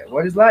questioning shit.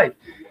 What is life?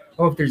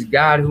 Oh, if there's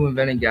God, who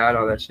invented God,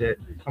 all that shit.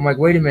 I'm like,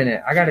 wait a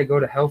minute, I gotta go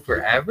to hell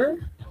forever?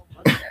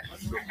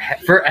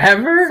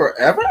 Forever?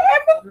 Forever?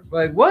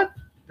 Like what?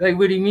 Like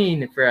what do you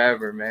mean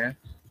forever, man?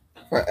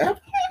 Forever?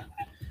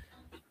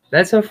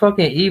 That's a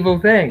fucking evil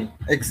thing.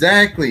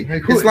 Exactly.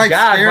 Like, it's like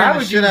God, scaring why the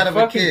would shit you out of a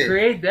fucking kid.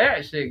 create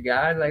that shit,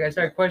 God? Like I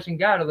started questioning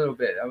God a little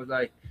bit. I was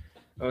like,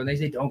 oh, and they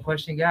say don't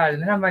question God,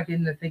 and then I'm like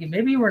into thinking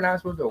maybe we're not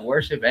supposed to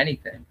worship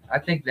anything. I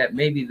think that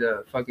maybe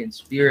the fucking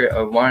spirit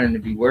of wanting to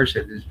be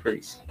worshipped is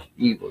pretty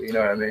evil. You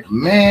know what I mean?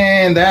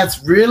 Man,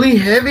 that's really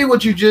heavy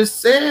what you just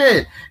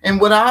said.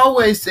 And what I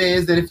always say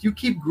is that if you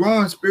keep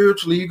growing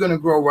spiritually, you're gonna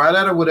grow right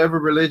out of whatever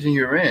religion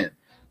you're in,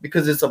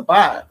 because it's a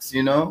box,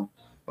 you know.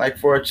 Like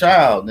for a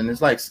child, and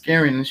it's like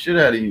scaring the shit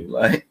out of you.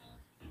 Like,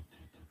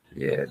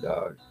 yeah,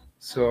 dog.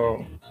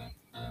 So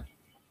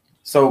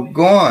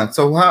go on.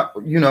 So how,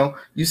 you know,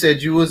 you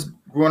said you was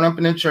growing up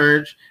in the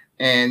church,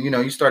 and you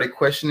know you started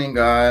questioning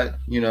God,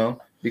 you know,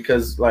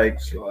 because like.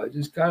 So I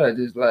just kind of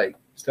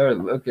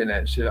started looking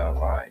at shit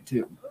online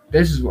too.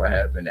 This is what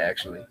happened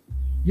actually.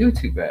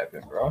 YouTube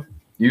happened, bro.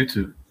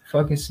 YouTube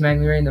fucking smacked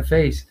me right in the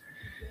face.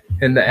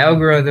 And the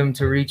algorithm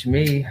to reach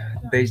me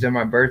based on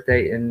my birth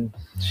date and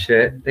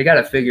shit, they got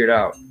to figure it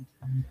out.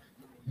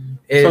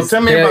 is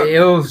tell me about.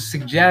 it'll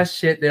suggest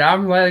shit that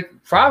I'm like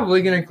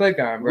probably gonna click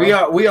on,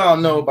 bro. We all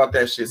know about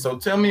that shit. So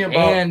tell me about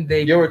and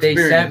your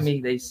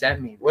experience. They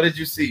sent me. What did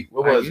you see?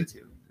 What on was it?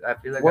 YouTube. I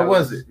feel like What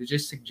was it? It was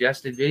just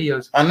suggested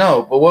videos. I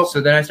know, but what?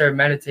 So then I started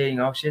meditating.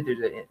 Oh shit,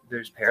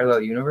 there's parallel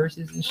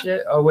universes and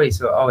shit. Oh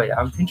wait,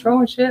 I'm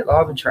controlling shit.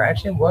 Law of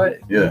attraction. What?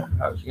 Yeah.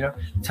 You know,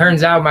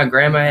 turns out my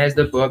grandma has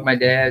the book. My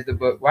dad has the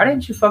book. Why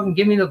didn't you fucking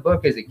give me the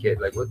book as a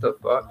kid? Like, what the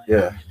fuck?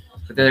 Yeah.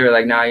 But they were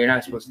like, nah, you're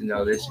not supposed to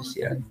know this just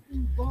yet.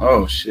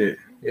 Oh shit.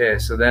 Yeah.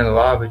 So then the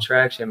Law of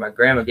Attraction. My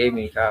grandma gave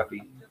me a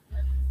copy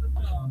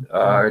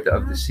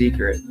of The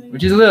Secret,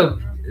 which is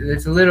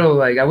it's a little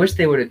like I wish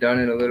they would have done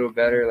it a little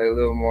better, like a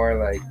little more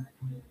like.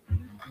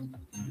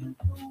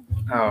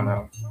 I don't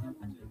know.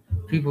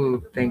 People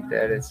think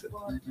that it's a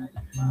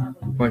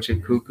bunch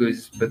of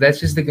cuckoos, but that's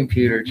just the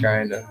computer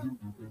trying to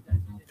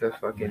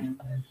fucking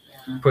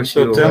push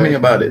you away. So tell me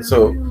about it.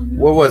 So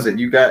what was it?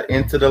 You got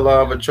into the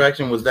law of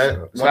attraction? Was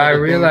that? So I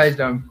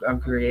realized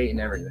I'm creating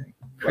everything.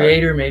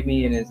 Creator made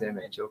me in his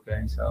image.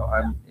 Okay, so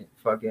I'm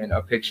fucking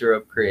a picture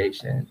of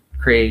creating.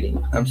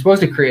 I'm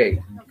supposed to create.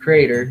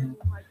 Creator.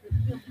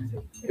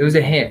 It was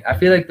a hint. I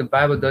feel like the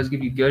Bible does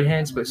give you good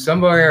hints, but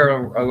somewhere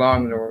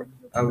along the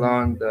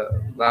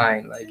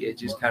line, like it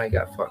just kind of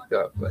got fucked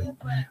up. Like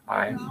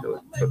I'm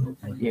the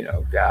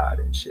God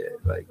and shit.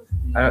 Like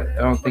I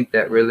don't think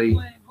that really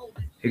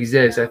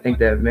exists. I think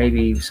that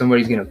maybe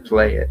somebody's gonna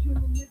play it,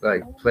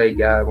 like play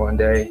God one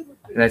day,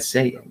 and that's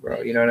Satan,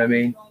 bro. You know what I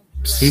mean?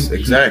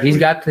 Exactly. He's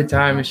got the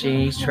time machine.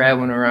 He's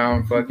traveling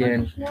around,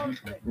 fucking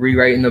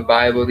rewriting the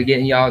Bible to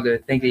getting y'all to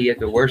think that you have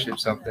to worship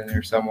something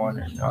or someone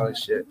and all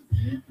this shit.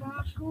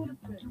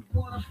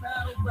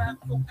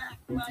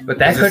 But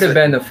that could have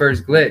been the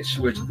first glitch,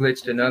 which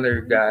glitched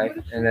another guy,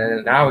 and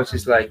then now it's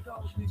just like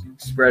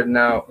spreading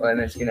out, and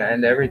it's gonna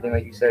end everything.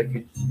 Like you said,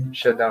 could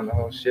shut down the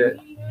whole shit.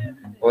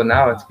 Well,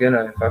 now it's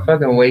gonna. If I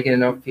fucking awaken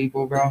enough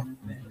people, bro.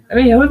 I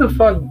mean, who the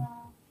fuck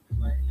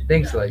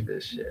thinks like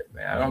this shit,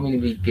 man? I don't mean to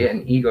be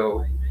getting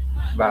ego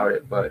about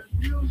it, but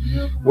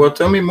well,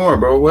 tell me more,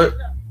 bro. What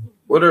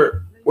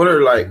are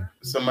like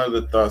some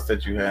other thoughts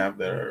that you have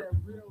that are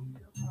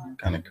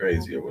kind of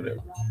crazy or whatever?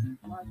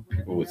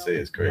 People would say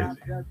it's crazy.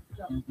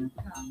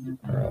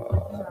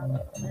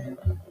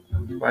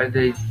 Why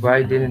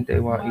didn't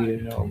they want you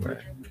to know,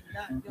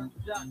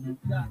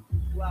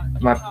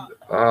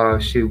 bro?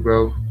 Shoot,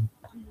 bro.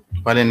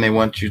 Why didn't they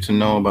want you to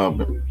know about?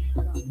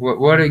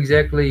 What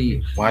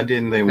exactly? Why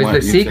didn't they want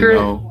you secret? To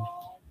know?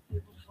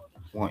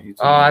 Want you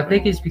to know, I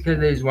think it's because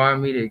they just wanted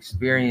me to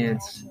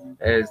experience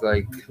as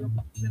like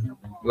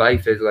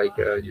life is like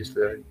just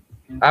a.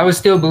 I was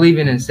still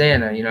believing in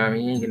Santa, you know what I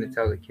mean? You ain't gonna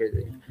tell the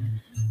kid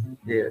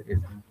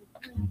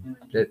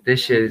that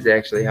this shit is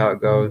actually how it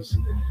goes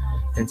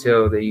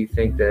until that you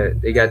think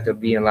that they got to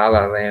be in La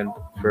La Land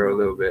for a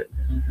little bit.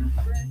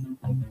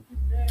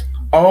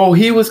 Oh,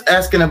 he was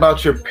asking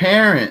about your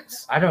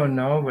parents. I don't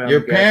know. But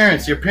your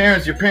parents.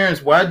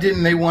 Why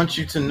didn't they want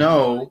you to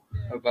know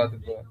about the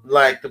book?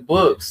 Like the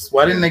books.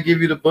 Why didn't they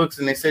give you the books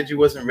and they said you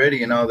wasn't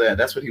ready and all that?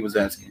 That's what he was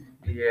asking.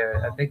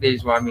 Yeah, I think they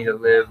just want me to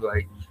live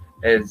like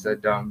as a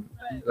dumb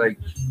like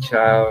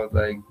child,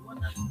 like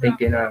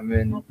thinking I'm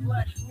in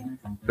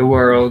the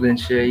world and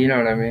shit. You know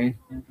what I mean?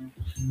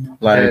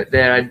 Like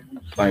that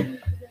I'm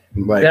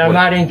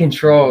not in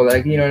control.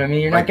 Like you know what I mean?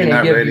 You're like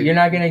not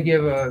gonna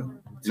give a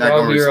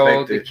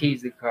 12-year-old the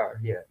keys to the car.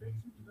 Yeah,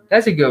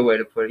 that's a good way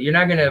to put it. You're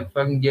not gonna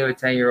fucking give a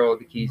 10-year-old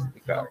the keys to the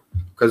car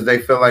because they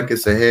feel like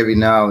it's a heavy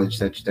knowledge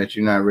that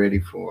you're not ready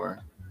for.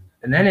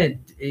 And then at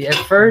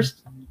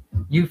first,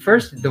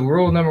 the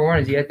rule number one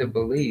is you have to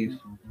believe.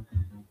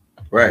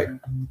 Right.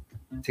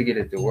 To get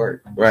it to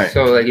work. Right.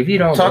 So like if you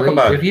don't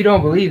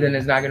believe, then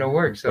it's not gonna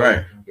work. So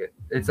right.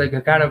 It's like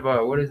a kind of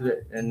what is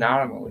it?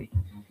 Anomaly.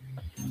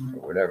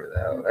 Or whatever the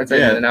hell. That's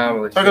like an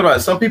anomaly. Talk about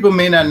it. Some people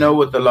may not know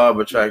what the law of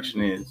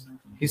attraction is.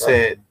 He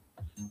said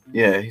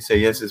yes,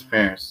 his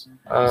parents.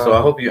 So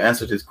I hope you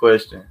answered his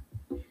question.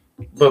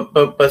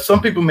 But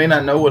some people may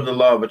not know what the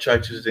law of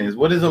attraction is.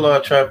 What is the law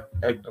of attraction?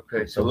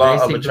 Okay, so the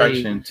law of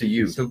attraction to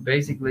you. So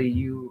basically,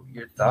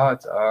 your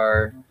thoughts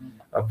are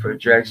a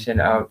projection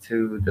out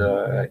to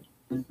the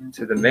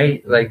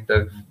mate, like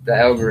the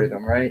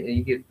algorithm, right?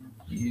 And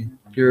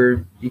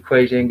your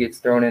equation gets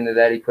thrown into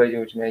that equation,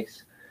 which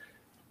makes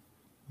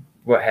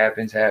what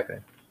happens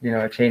happen. You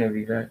know, a chain of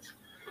events.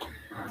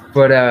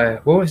 But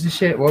what was the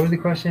shit? What was the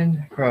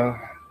question? What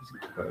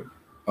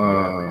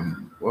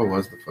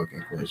was the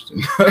fucking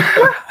question?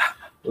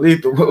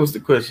 Lethal, what was the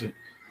question?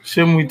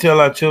 Shouldn't we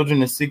tell our children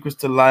the secrets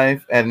to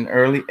life at an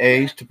early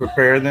age to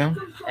prepare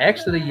them?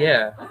 Actually,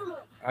 yeah.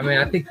 I mean,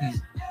 I think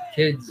these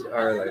kids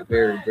are like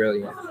very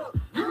brilliant.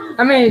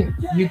 I mean,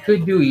 you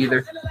could do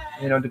either,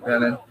 you know,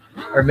 depending.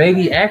 Or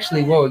maybe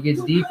actually, whoa, it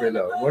gets deeper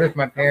though. What if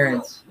my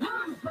parents,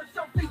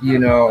 you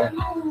know,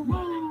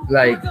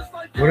 like,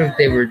 what if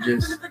they were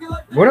just,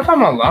 what if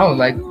I'm alone?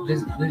 Like,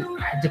 this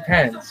it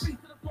depends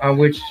on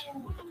which.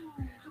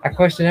 I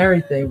question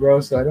everything,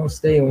 bro, so I don't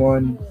stay in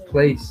one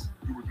place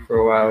for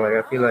a while.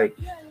 Like, I feel like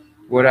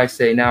what I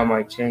say now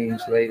might change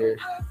later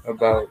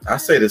about. I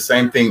say the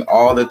same thing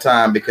all the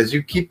time because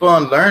you keep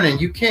on learning.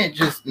 You can't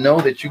just know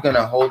that you're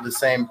gonna hold the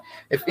same.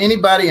 If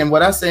anybody, and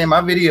what I say in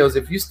my videos,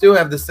 if you still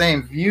have the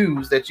same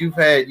views that you've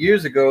had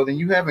years ago, then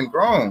you haven't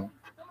grown.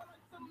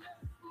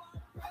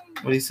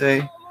 What do you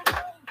say?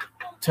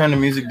 Turn the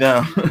music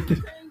down.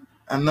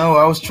 I know.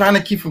 I was trying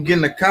to keep from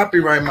getting the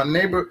copyright.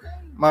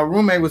 My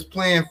roommate was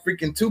playing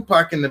freaking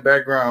Tupac in the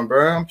background,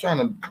 bro. I'm trying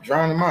to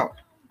drown him out.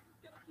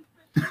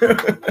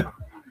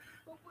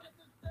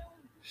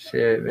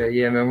 Shit, man.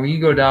 Yeah, man. When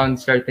you go down and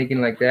start thinking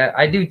like that,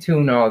 I do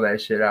tune all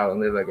that shit out and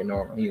live like a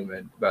normal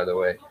human. By the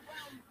way,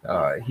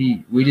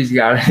 we just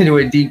got into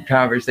a deep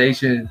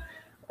conversation,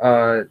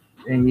 and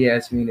he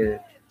asked me to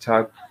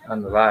talk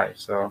on the live.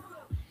 So,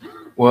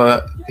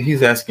 well,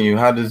 he's asking you,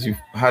 how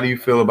do you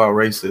feel about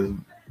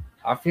racism?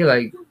 I feel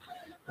like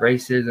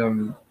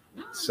racism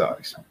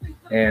sucks,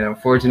 and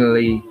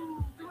unfortunately,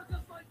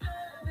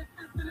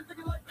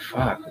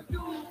 fuck,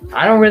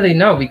 I don't really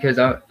know because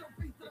I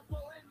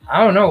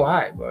don't know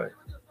why, but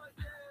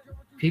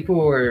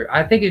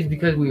I think it's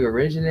because we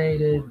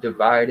originated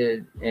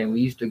divided and we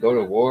used to go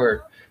to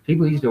war.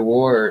 People used to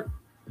war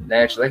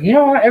naturally. Like, you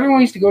know what? Everyone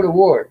used to go to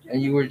war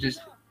and you were just,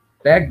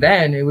 back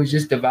then it was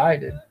just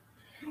divided.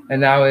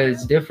 And now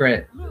it's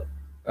different.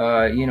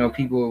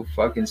 People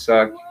fucking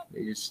suck.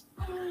 They just,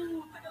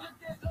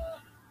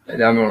 I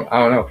don't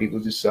know. People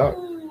just suck.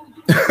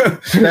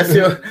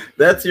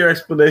 That's your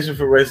explanation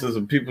for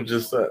racism. People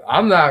just suck.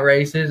 I'm not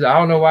racist. I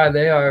don't know why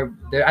they are.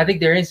 I think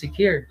they're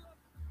insecure.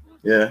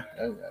 Yeah.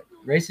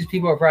 Racist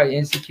people are probably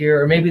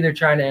insecure, or maybe they're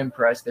trying to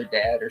impress their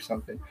dad or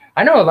something.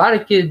 I know a lot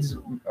of kids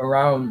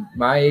around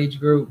my age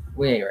group,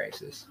 we ain't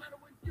racist.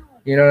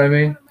 You know what I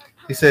mean?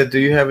 He said, do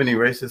you have any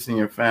racists in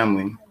your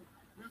family?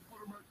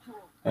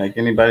 Like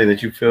anybody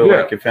that you feel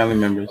like your family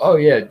members? Oh,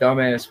 yeah.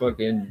 Dumbass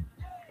fucking,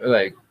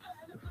 like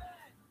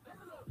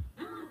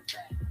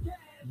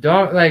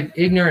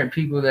ignorant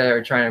people that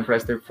are trying to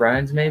impress their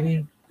friends,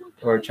 maybe,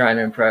 or trying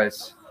to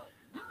impress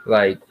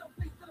like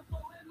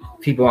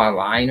people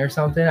online or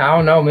something. I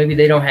don't know. Maybe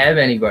they don't have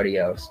anybody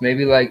else.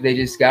 Maybe like they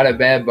just got a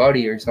bad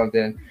buddy or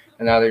something,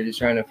 and now they're just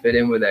trying to fit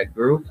in with that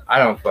group. I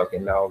don't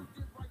fucking know,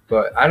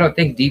 but I don't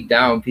think deep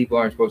down people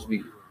aren't supposed to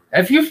be.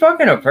 If you're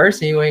fucking a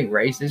person, you ain't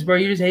racist, bro.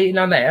 You're just hating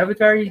on the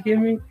avatar. You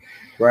kidding me?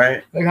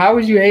 Right. Like, how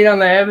would you hate on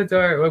the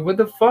avatar? Like, what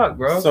the fuck,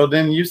 bro? So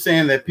then you're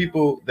saying that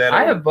people that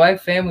I have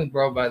black family,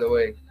 bro, by the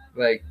way.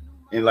 Like,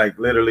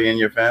 literally in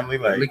your family?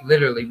 Like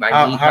literally.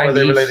 How are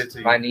they related to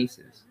you? My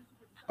nieces.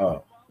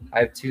 Oh. I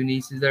have 2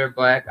 nieces that are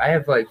black. I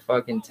have like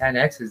fucking 10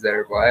 exes that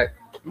are black.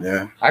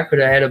 Yeah. I could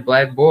have had a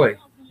black boy,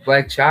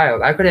 black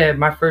child. I could have had,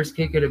 my first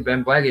kid could have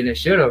been black, and it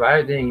should have.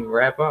 I didn't even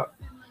wrap up.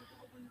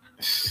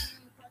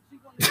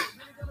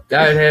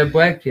 That would have a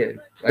black kid.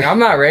 Like, I'm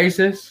not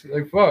racist.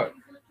 Like, fuck.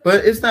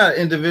 But it's not an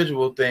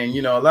individual thing.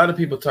 You know, a lot of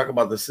people talk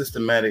about the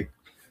systematic.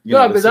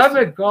 No, because I've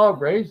been called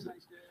racist.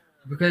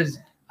 Because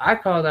I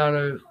called out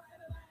a.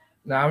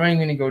 Now, I'm not even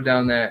going to go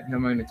down that. I'm not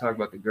going to talk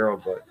about the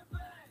girl, but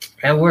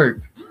at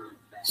work.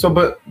 So,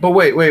 but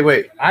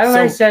wait. All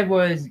I said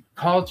was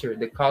culture,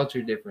 the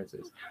culture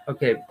differences.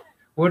 Okay,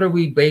 what are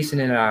we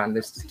basing it on?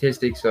 The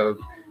statistics of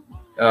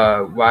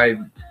why,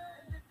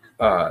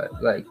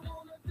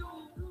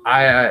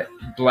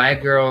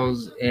 black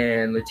girls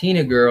and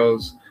Latina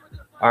girls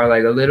are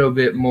like a little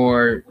bit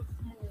more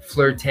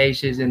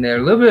flirtatious, and they're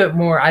a little bit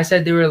more. I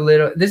said they were a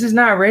little. This is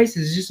not racist.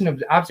 It's just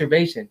an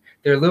observation.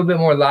 They're a little bit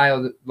more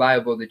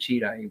liable to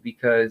cheat on you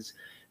because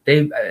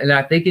and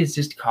I think it's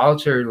just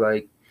culture,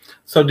 like.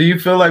 So do you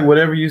feel like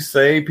whatever you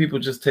say, people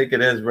just take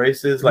it as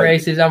racist? Like,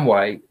 racist, I'm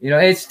white. You know,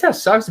 it still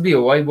sucks to be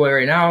a white boy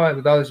right now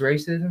with all this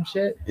racism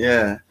shit.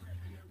 Yeah.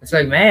 It's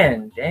like,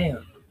 man,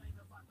 damn.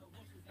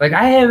 Like,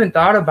 I haven't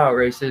thought about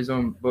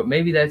racism, but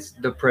maybe that's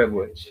the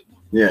privilege.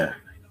 Yeah.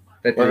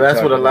 Well,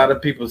 that's what a lot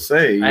of people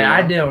say.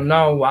 I don't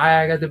know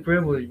why I got the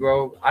privilege,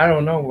 bro. I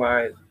don't know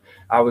why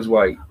I was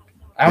white.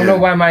 I don't know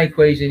why my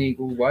equation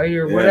equals white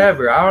or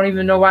whatever. I don't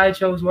even know why I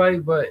chose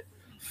white, but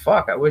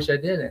fuck, I wish I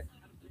didn't.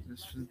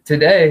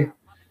 Today.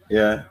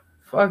 Yeah.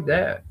 Fuck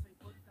that.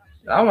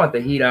 I want the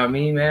heat on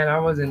me, man. I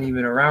wasn't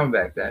even around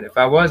back then. If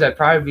I was, I'd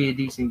probably be a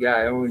decent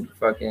guy. I wouldn't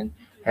fucking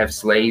have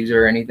slaves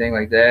or anything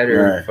like that.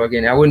 Or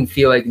fucking, I wouldn't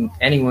feel like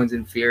anyone's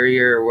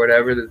inferior or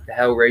whatever the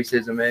hell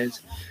racism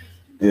is.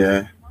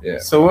 Yeah. Yeah.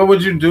 So what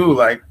would you do?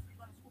 Like,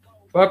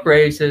 fuck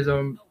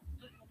racism.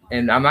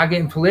 And I'm not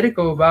getting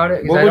political about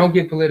it because I don't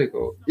get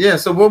political. Yeah.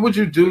 So what would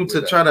you do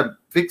to try to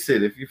fix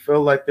it if you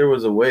felt like there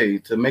was a way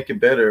to make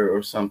it better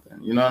or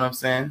something? You know what I'm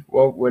saying?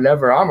 Well,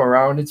 whenever I'm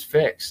around, it's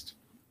fixed.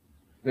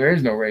 There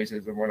is no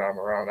racism when I'm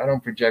around. I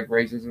don't project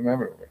racism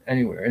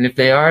anywhere. And if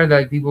they are,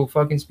 like, people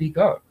fucking speak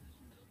up.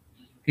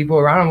 People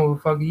around them will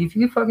fucking, if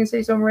you fucking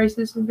say something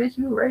racist, and bitch,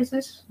 you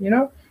racist, you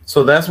know?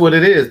 So that's what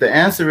it is. The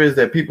answer is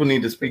that people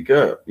need to speak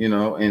up, you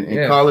know,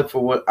 and call it for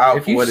what out.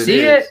 If you see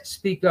it,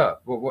 speak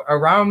up. But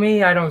around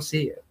me, I don't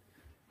see it.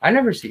 I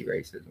never see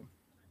racism.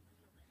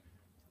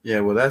 Yeah,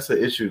 well, that's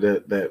an issue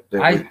that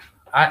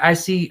I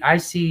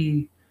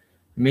see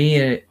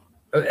me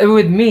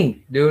With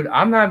me, dude,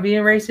 I'm not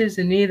being racist,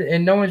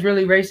 and no one's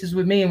really racist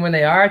with me. And when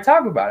they are, I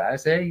talk about it. I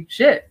say,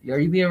 shit, are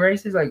you being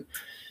racist? Like,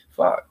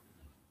 fuck.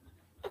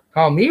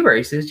 Call me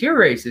racist. You're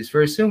racist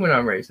for assuming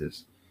I'm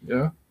racist. You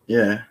know?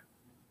 Yeah.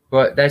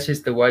 But that's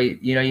just the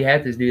white, you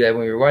have to do that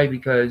when you're white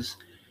because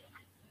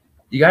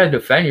you got to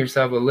defend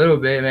yourself a little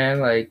bit,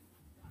 man. Like,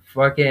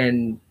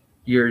 fucking,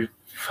 your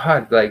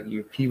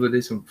people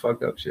did some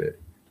fucked up shit.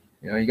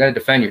 You got to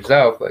defend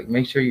yourself. Like,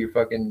 make sure you're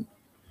fucking.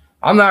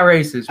 I'm not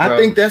racist, bro. I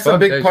think that's a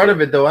big part shit.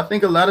 of it, though. I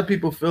think a lot of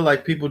people feel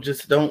like people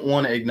just don't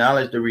want to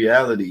acknowledge the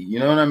reality. You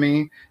know what I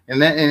mean? And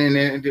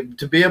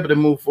to be able to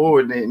move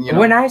forward, and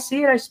when I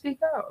see it, I speak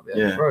out.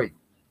 Yeah, bro.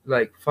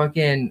 Like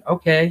fucking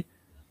okay.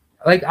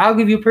 Like I'll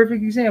give you a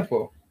perfect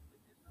example.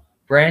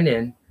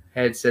 Brandon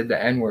had said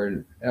the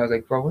N-word, and I was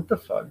like, bro, what the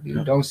fuck,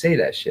 dude? Don't say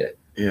that shit.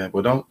 Yeah,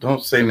 well,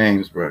 don't say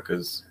names, bro,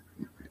 because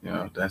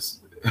that's.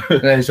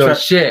 So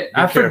shit,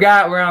 I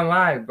forgot we're on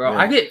live, bro. Yeah.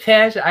 I get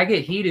passionate, I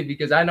get heated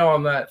because I know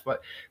I'm not,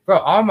 bro.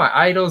 All my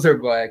idols are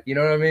black. You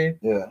know what I mean?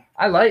 Yeah.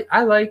 I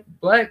like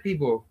black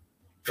people,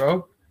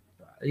 bro.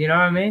 You know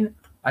what I mean?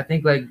 I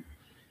think like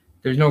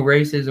there's no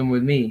racism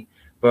with me,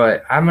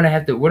 but I'm gonna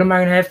have to. What am I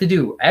gonna have to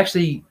do?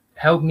 Actually,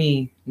 help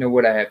me know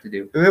what I have to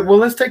do. Well,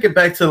 let's take it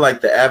back to like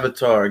the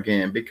Avatar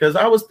again, because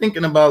I was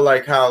thinking about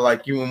like how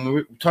like when we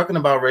were talking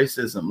about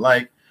racism,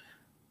 like.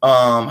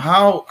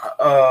 How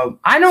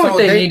I know what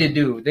they need to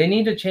do. They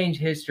need to change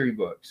history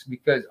books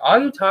because all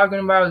you're talking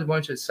about is a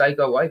bunch of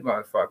psycho white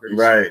motherfuckers.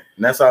 Right.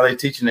 And that's all they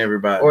teaching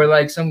everybody. Or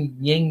like some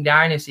Ying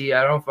dynasty.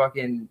 I don't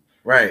fucking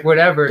right.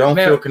 Whatever. Don't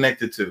feel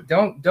connected to.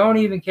 Don't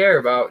even care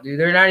about, dude.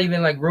 They're not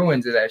even like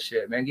ruins of that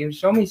shit, man.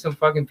 Show me some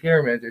fucking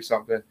pyramids or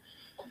something.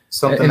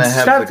 Something that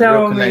has like a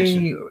real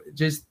connection. Me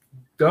just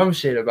dumb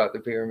shit about the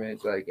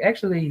pyramids. Like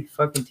actually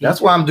fucking teach.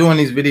 That's why I'm doing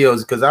these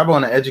videos, because I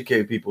want to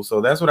educate people. So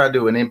that's what I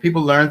do. And then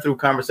people learn through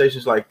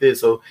conversations like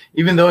this. So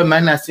even though it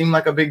might not seem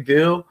like a big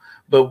deal,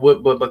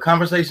 but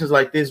conversations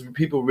like this,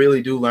 people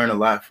really do learn a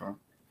lot from.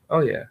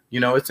 Oh yeah.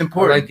 It's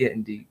important. I like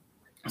getting deep.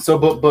 So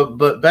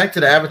but back to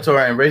the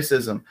Avatar and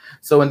racism.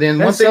 So and then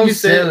that's one thing so you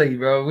said, silly,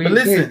 bro. But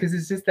listen, because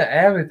it's just the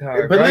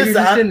Avatar. But bro. listen,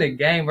 You're just in the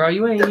game, bro.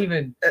 You ain't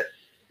even.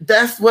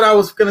 That's what I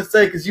was gonna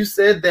say, because you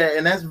said that,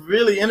 and that's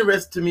really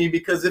interesting to me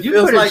because it you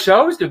feels like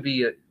chose to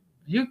be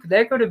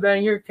that could have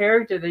been your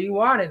character that you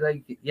wanted.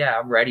 Like, yeah,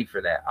 I'm ready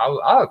for that.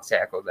 I'll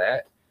tackle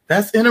that.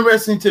 That's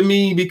interesting to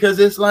me because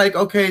it's like,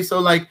 okay, so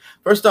like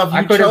first off,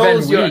 I could have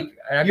been weak.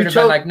 I could have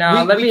been like,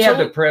 nah, let me have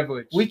the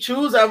privilege. We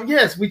choose our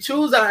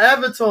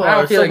avatar. I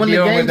don't feel like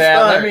dealing with that.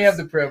 Starts, let me have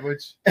the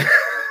privilege.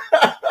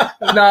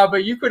 Nah,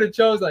 but you could have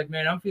chose like,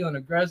 man, I'm feeling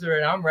aggressor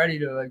and I'm ready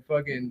to like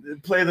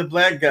fucking play the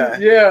black guy.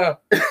 Yeah.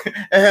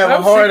 And have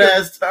a hard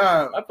ass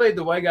time. I played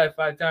the white guy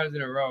 5 times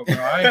in a row, bro.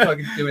 I ain't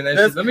fucking doing that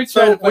shit. Let me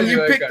try. So when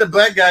you pick the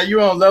black guy,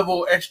 you're on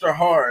level extra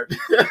hard.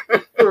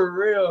 For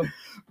real.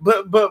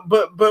 But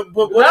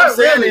what I'm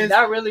saying is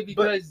not really,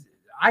 because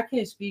I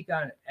can't speak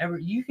on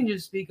you can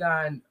just speak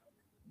on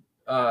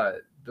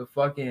the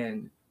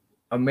fucking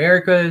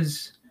America.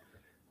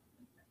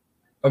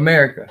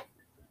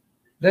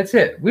 That's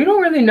it. We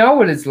don't really know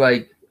what it's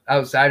like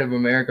outside of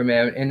America,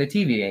 man, and the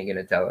TV ain't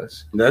gonna tell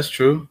us. That's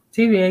true.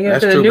 TV ain't gonna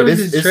tell. The news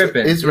is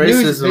tripping. It's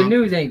racism. The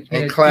news ain't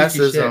and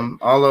classism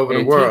all over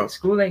the world.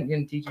 School ain't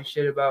gonna teach you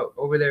shit about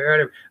over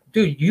there.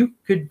 Dude, you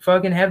could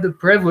fucking have the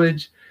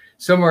privilege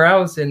somewhere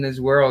else in this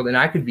world, and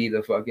I could be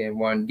the fucking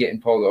one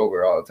getting pulled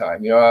over all the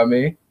time. You know what I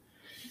mean?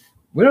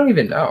 We don't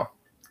even know.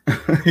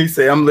 He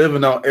say I'm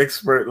living on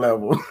expert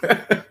level.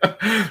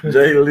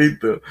 Jay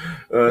Lethal,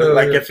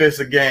 like if it's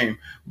a game.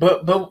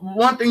 But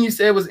one thing you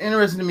said was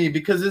interesting to me,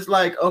 because it's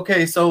like,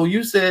 okay, so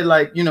you said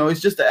like,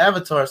 it's just the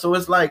Avatar. So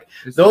it's like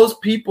those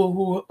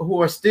people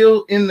who are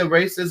still in the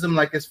racism,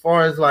 like as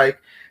far as like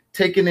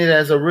taking it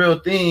as a real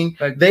thing,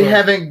 like, they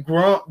haven't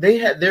grown.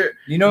 They're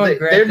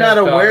not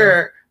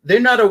aware. They're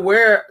not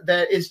aware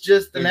that it's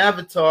just an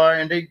avatar,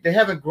 and they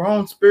haven't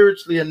grown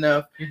spiritually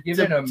enough. You're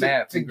given a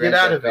map to get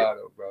out of it,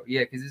 bro. Yeah,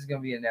 because this is gonna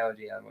be an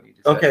analogy on what you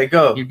just said. Okay,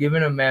 go. You're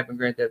given a map in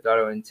Grand Theft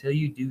Auto. Until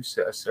you do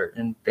a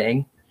certain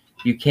thing,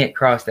 you can't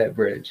cross that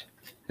bridge.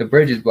 The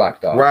bridge is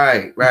blocked off.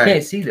 Right. You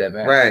can't see that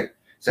map. Right.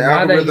 So the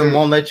algorithm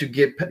won't let you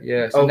get.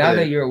 Yeah. So now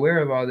that you're aware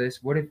of all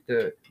this, what if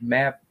the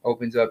map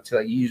opens up to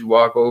like you just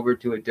walk over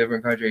to a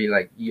different country?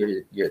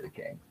 You're the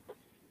king.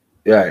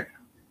 Right.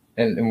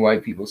 And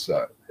white people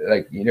suck.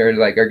 Like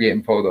like are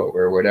getting pulled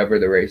over or whatever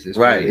the race is.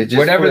 Right. It just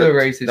whatever flipped. the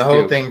race is. The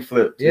whole thing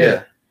flipped.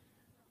 Yeah.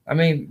 I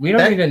mean, we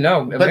don't even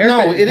know. But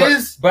no, it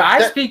is. But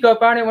I speak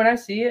up on it when I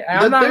see it. And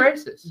I'm not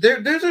racist.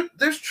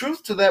 There's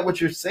truth to that,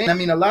 what you're saying. I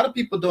mean, a lot of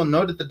people don't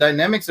know that the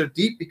dynamics are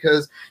deep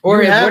because.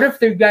 What if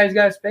the guys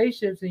got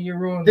spaceships and you're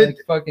ruining like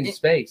fucking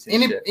space?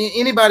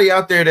 Anybody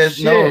out there that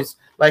knows.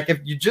 Like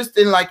if you just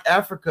in like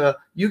Africa,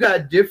 you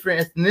got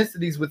different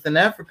ethnicities within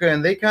Africa,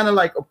 and they kind of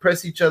like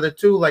oppress each other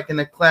too, like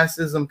in a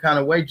classism kind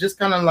of way, just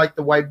kind of like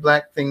the white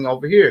black thing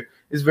over here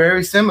is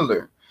very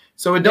similar.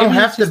 So it don't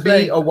have to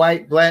be a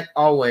white black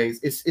always.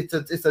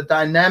 It's a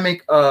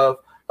dynamic of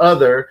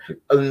other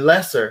and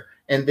lesser,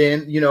 And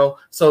then, you know,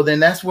 so then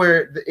that's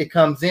where it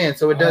comes in.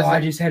 So it doesn't. I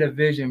just had a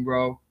vision,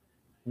 bro.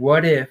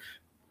 What if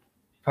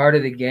part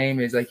of the game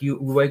is like you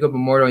wake up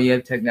immortal and you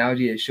have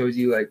technology that shows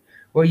you like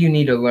what you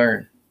need to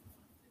learn.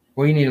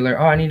 What you need to learn?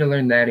 Oh, I need to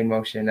learn that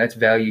emotion. That's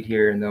valued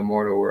here in the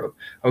immortal world.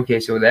 Okay,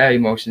 so that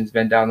emotion's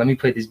been down. Let me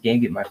play this game,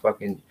 get my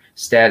fucking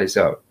status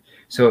up.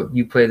 So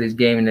you play this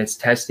game and it's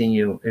testing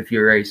you if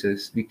you're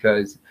racist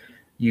because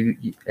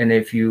and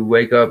if you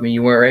wake up and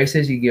you weren't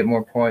racist, you get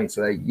more points.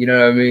 Like, you know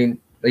what I mean?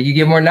 Like you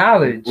get more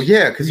knowledge. Well,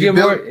 yeah, because you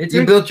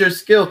built your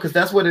skill, because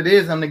that's what it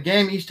is on the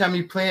game. Each time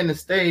you play in the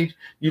stage,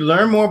 you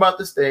learn more about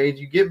the stage,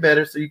 you get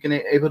better, so you can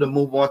able to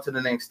move on to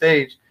the next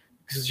stage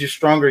because you're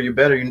stronger, you're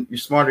better, you're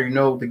smarter, you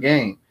know the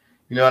game.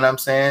 You know what I'm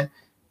saying?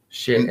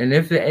 Shit. And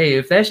if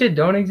that shit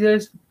don't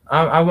exist,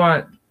 I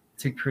want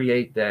to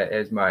create that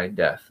as my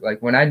death.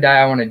 Like when I die,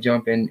 I want to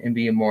jump in and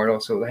be immortal.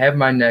 So have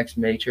my next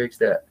Matrix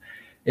that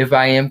if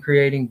I am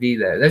creating, be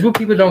that. That's what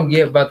people don't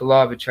get about the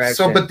law of attraction.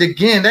 So, but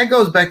again, that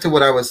goes back to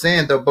what I was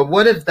saying, though. But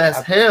what if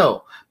that's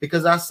hell?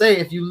 Because I say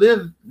if you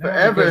live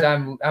forever, because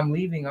I'm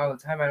leaving all the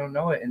time. I don't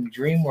know it. And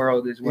dream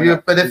world is when.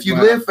 Yeah, but if you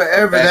live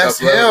forever, that's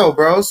hell,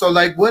 bro. So,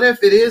 like, what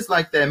if it is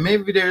like that?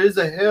 Maybe there is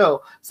a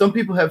hell. Some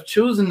people have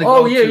chosen to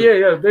go.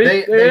 Yeah.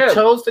 They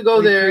chose to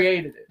go there.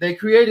 Created it. They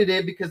created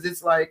it because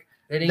it's like.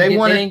 They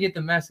didn't get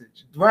the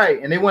message.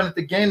 Right, and they wanted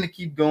the game to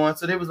keep going,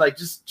 so they was like,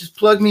 just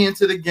plug me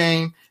into the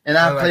game, and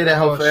I'll play that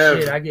whole forever.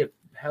 Shit, I get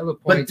hella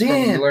points from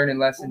learning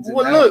lessons.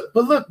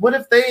 Look, what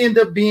if they end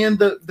up being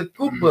the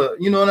Koopa?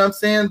 You know what I'm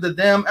saying? The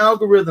damn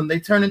algorithm. They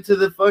turn into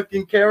the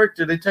fucking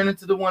character. They turn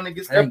into the one that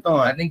gets stepped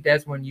on. I think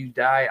that's when you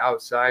die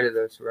outside of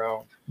this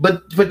realm.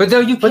 But though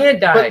you can't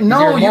die. But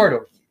no, you're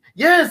immortal.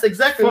 Yes,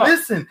 exactly. Fuck.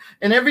 Listen,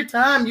 and every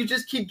time you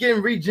just keep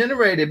getting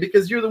regenerated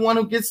because you're the one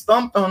who gets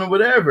stomped on or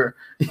whatever.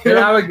 You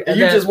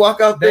just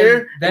walk out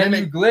there. Then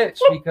you glitch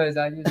because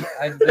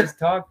this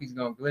talk is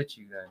gonna glitch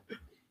you then,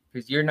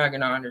 because you're not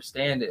gonna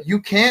understand it. You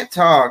can't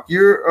talk.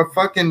 You're a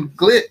fucking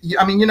glitch.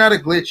 I mean, you're not a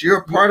glitch. You're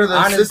a part of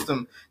the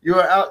system. You're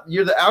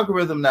the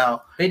algorithm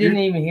now. They didn't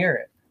even hear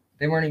it.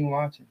 They weren't even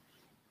watching.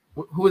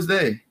 Who is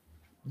they?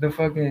 The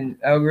fucking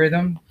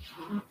algorithm.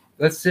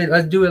 Let's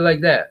do it like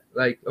that.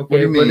 Like,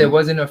 okay, but it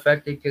wasn't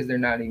affected because they're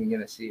not even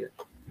gonna see it.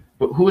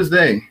 But who is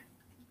they?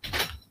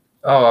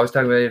 Oh, I was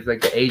talking about if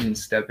like the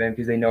agents step in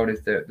because they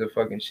noticed the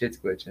fucking shit's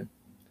glitching.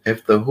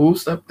 If the who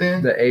stepped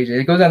in? The agent.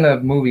 It goes on the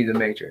movie The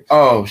Matrix.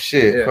 Oh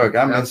shit! Yeah, fuck,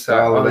 I missed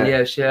all of that.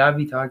 Yeah, shit. I'll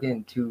be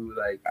talking to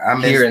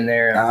here and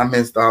there. I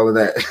missed all of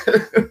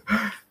that.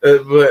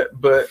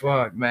 but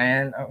fuck,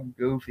 man, I'm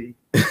goofy.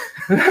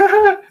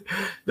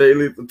 They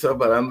leave to talk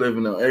about I'm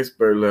living on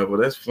expert level.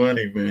 That's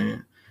funny,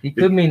 man. He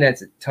could mean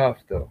that's tough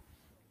though.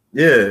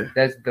 Yeah.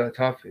 That's the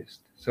toughest.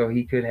 So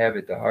he could have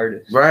it the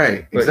hardest.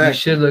 Right. But you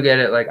should look at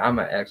it like I'm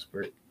an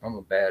expert. I'm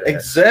a badass.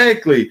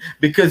 Exactly.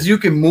 Because you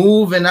can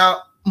move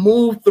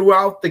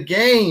throughout the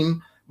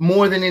game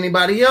more than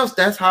anybody else.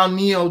 That's how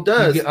Neo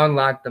does. You can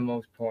unlock the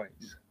most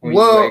points when you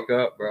wake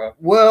up, bro.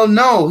 Well,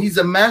 no, he's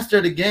a master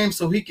of the game,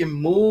 so he can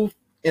move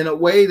in a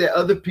way that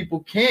other people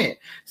can't.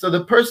 So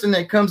the person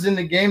that comes in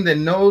the game that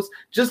knows,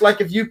 just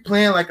like if you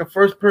playing like a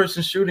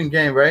first-person shooting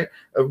game, right?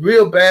 A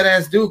real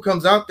badass dude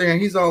comes out there and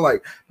he's all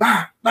like,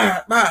 bah,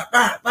 bah, bah,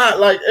 bah, bah,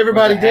 like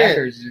everybody dead.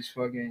 Hackers just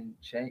fucking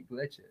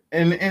glitch it.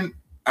 And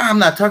I'm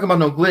not talking about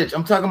no glitch.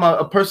 I'm talking about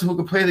a person who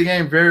can play the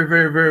game very,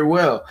 very, very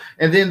well.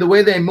 And then the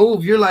way they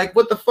move, you're like,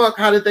 what the fuck?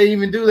 How did they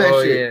even do that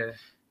shit? Yeah.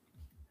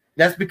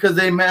 That's because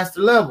they master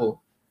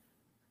level.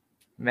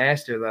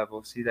 Master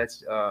level. See,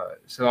 that's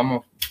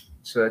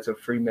so that's a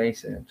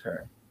Freemason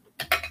term.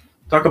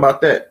 Talk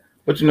about that.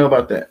 What you know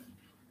about that?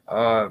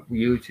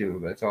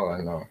 YouTube. That's all I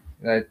know.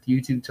 That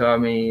YouTube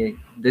taught me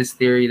this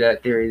theory,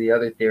 that theory, the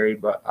other theory,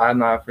 but I'm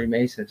not a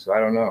Freemason, so I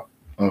don't know.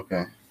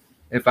 Okay.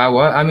 If I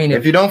was, I mean,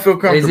 if you don't feel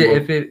comfortable,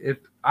 if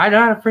I'm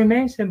not a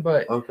Freemason,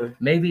 but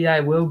maybe I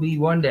will be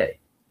one day.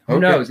 Who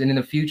knows? And in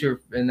the future,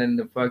 I'm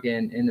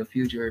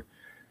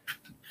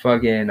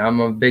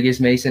the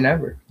biggest Mason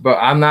ever. But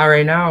I'm not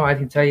right now. I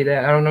can tell you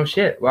that. I don't know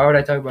shit. Why would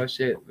I talk about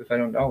shit if I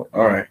don't know it?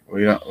 All right.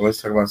 Well,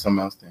 let's talk about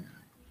something else then.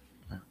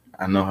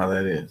 I know how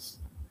that is.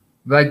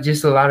 Like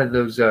just a lot of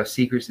those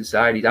secret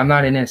societies. I'm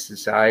not in a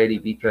society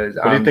because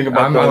what do you think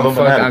about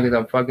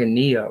I'm fucking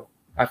Neo.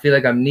 I feel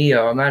like I'm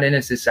Neo. I'm not in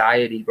a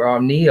society, bro.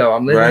 I'm Neo.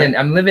 I'm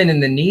living in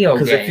the Neo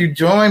game. Because if you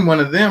join one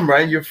of them,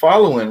 right, you're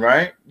following,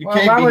 right?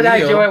 Why would I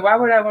join? Why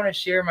would I want to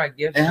share my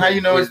gifts? And how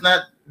you know it's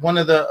not one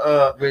of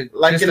the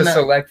like just a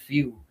select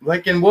few?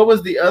 Like in what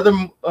was the other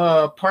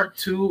part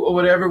 2 or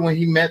whatever when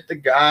he met the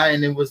guy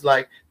and it was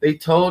like they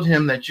told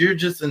him that you're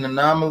just an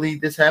anomaly.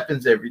 This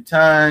happens every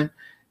time,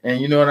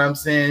 and you know what I'm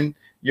saying.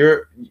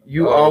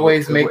 You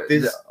always make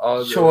this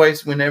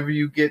choice whenever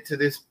you get to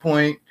this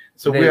point.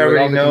 So we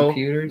already know,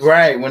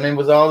 right? When it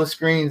was all the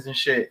screens and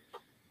shit.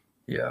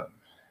 Yeah.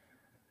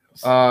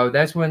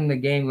 That's when the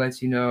game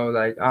lets you know,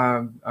 like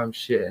I'm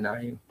shitting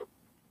on you.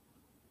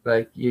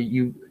 Like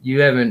you're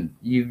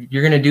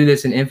gonna do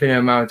this an infinite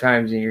amount of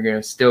times and you're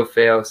gonna still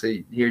fail. So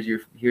here's your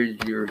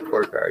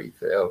report card. You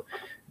fail.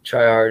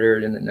 Try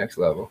harder than the next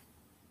level.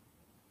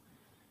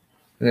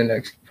 in the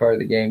next part of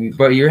the game.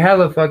 But you're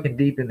hella fucking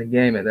deep in the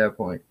game at that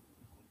point.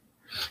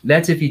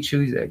 That's if you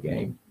choose that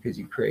game, because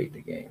you create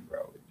the game,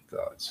 bro, with your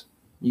thoughts.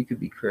 You could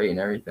be creating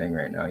everything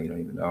right now. You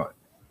don't even know it.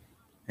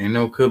 Ain't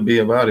no could be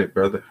about it,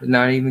 brother.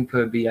 Not even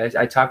could be.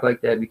 I talk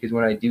like that because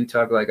when I do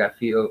talk like I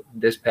feel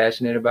this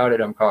passionate about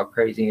it, I'm called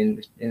crazy,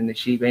 and the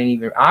sheep ain't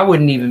even. I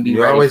wouldn't even be.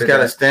 You ready always for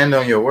gotta that. stand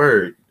on your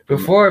word.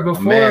 Before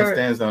a man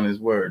stands on his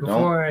word.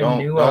 Before Don't I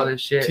knew all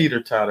this shit,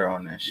 teeter totter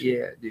on that shit.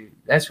 Yeah, dude,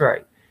 that's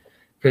right.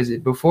 Because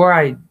before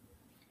I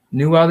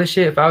knew all this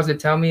shit, if I was to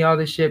tell me all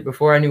this shit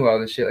before I knew all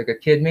this shit, like a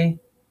kid me,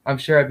 I'm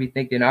sure I'd be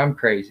thinking I'm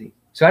crazy.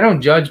 So I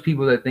don't judge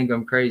people that think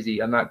I'm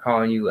crazy. I'm not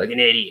calling you like an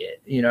idiot.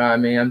 You know what I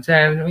mean? I'm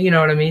saying, you know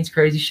what I mean? It's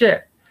crazy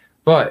shit.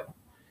 But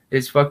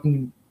it's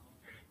fucking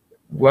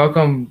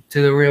welcome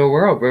to the real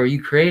world, bro.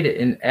 You create it.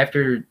 And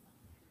after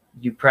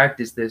you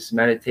practice this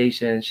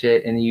meditation and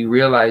shit and you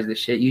realize the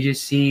shit, you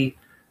just see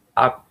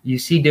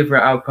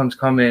different outcomes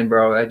come in,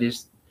 bro.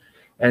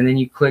 And then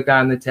you click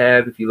on the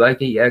tab. If you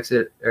like it, you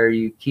exit, or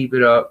you keep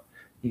it up.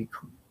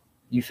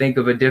 You think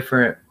of a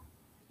different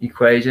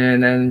equation,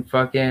 and then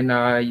fucking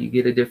you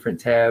get a different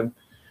tab.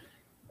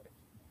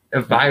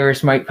 A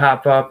virus might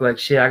pop up, like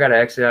shit, I gotta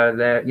exit out of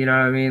that. You know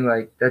what I mean?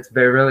 Like that's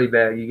really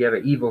bad. You have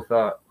an evil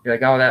thought. You're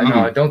like, oh,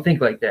 no, don't think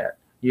like that.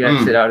 You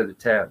exit out of the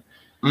tab.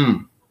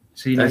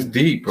 So that's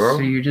deep, bro.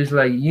 So you're just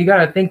like, you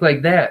gotta think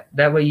like that.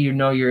 That way you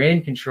know you're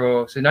in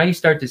control. So now you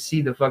start to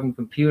see the fucking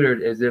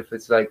computer as if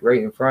it's like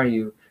right in front of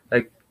you.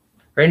 Like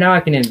right now I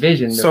can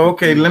envision. So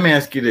okay, let me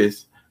ask you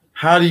this: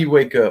 how do you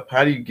wake up?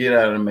 How do you get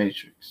out of the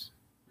matrix?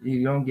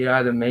 You don't get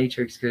out of the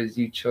matrix because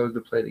you chose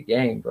to play the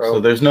game, bro. So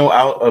there's no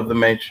out of the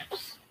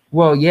matrix.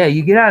 Well, yeah,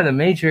 you get out of the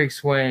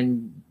matrix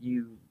when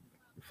you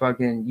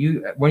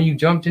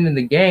jumped into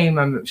the game.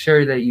 I'm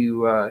sure that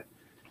you.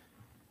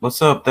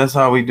 What's up? That's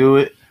how we do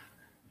it.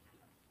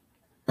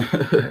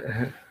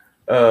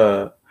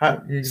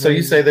 So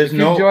you say there's if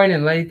no. You're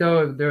joining late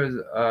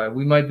though.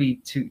 We might be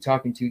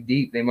talking too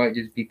deep. They might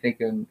just be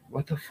thinking,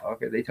 "What the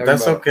fuck are they talking about?"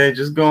 That's okay.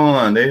 Just go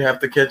on. They have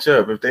to catch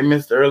up. If they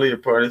missed the earlier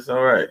part, it's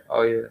all right.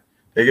 Oh yeah.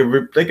 They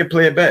could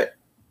play it back.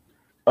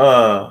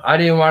 I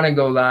didn't want to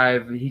go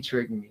live. He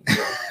tricked me.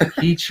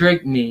 He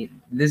tricked me.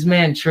 This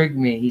man tricked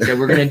me. He said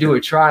we're gonna do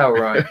a trial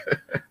run.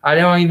 I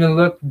don't even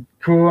look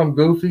cool. I'm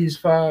goofy as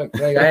fuck.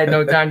 Like I had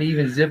no time to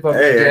even zip up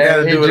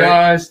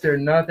adjust or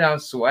nothing. I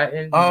was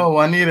sweating. Oh,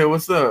 Juanita,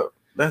 what's up?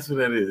 That's what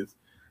that is.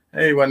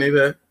 Hey,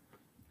 Juanita.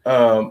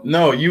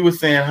 No, you were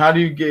saying how do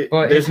you get?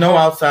 There's no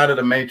outside of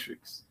the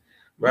matrix,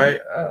 right?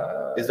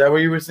 Is that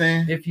what you were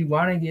saying? If you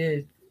want to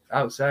get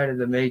outside of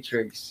the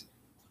matrix,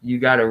 you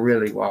gotta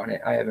really want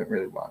it. I haven't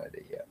really wanted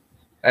it yet.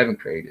 I haven't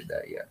created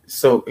that yet.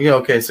 So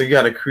okay. So you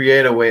gotta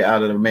create a way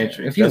out of the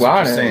matrix. If you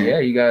want it, yeah,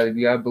 you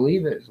gotta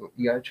believe it.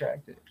 You gotta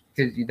attract it,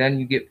 because then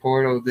you get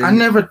portals. I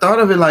never thought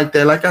of it like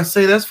that. Like I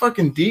say, that's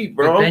fucking deep,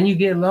 bro. But then you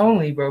get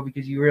lonely, bro,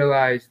 because you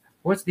realize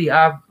what's the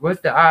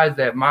odds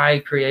that my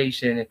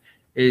creation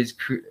is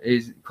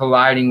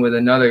colliding with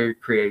another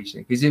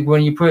creation? Because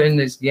when you put in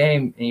this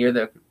game and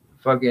you're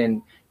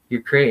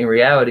creating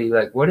reality,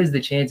 like what is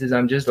the chances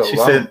I'm just alone? She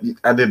said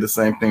I did the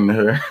same thing to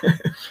her.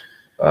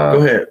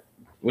 Go ahead.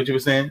 What you were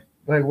saying?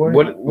 Like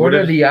what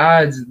are the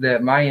odds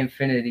that my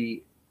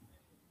infinity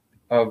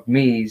of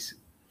me's,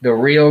 the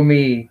real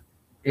me,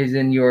 is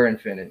in your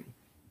infinity?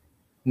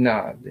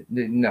 Nah,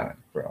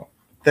 bro.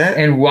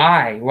 And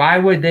why? Why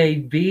would they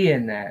be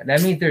in that?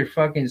 That means they're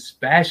fucking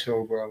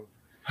special, bro.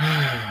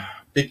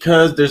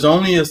 Because there's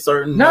only a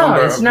certain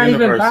number of universes. No, it's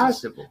not even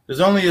possible. There's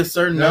only a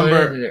certain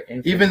number,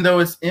 even though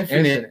it's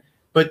infinite,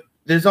 but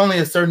there's only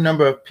a certain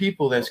number of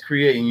people that's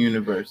creating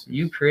universes.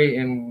 You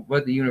creating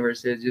what the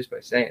universe is just by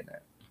saying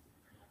that.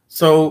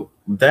 So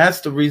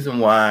that's the reason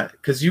why,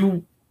 because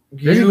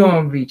this is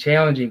going to be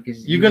challenging,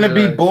 because you're going to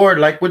be bored.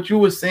 Like what you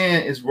were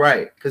saying is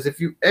right. Because if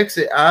you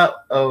exit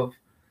out of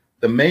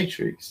the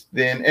matrix,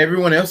 then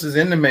everyone else is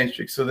in the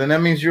matrix. So then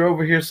that means you're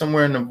over here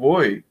somewhere in the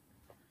void.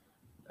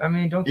 I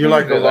mean, don't you're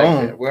like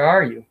alone. Like where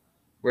are you?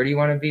 Where do you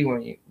want to be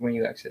when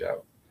you exit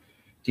out?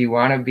 Do you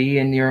want to be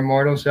in your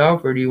immortal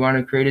self, or do you want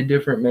to create a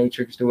different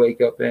matrix to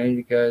wake up in?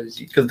 Because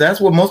that's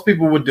what most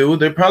people would do.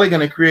 They're probably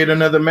going to create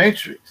another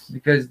matrix.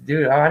 Because,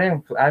 dude, I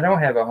don't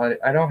have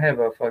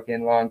a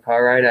fucking long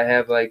car ride. I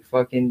have like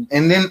fucking.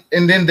 And then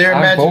their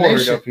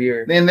imagination up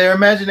here. Then their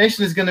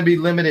imagination is going to be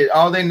limited.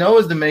 All they know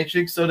is the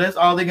matrix, so that's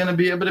all they're going to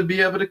be able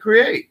to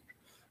create.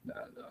 No.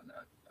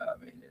 I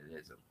mean, it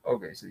is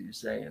okay. So you're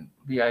saying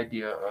the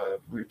idea of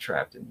we're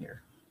trapped in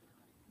here.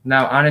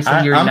 Now, honestly,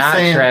 you're not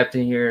trapped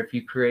in here if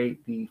you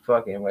create the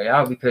fucking way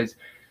out, because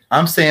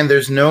I'm saying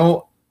there's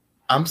no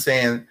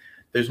outside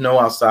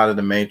of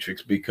the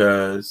matrix,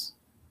 because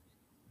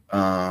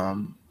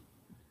everyone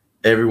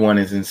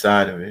is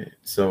inside of it.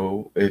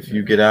 So if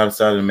you get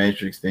outside of the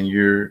matrix, then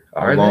you're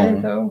alone.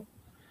 They, though?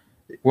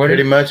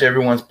 Pretty much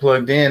everyone's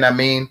plugged in. I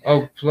mean,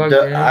 plugged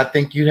in. I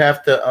think you'd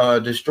have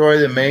to destroy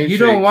the matrix. You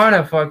don't want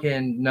to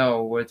fucking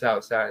know what's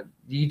outside.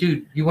 You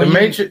do.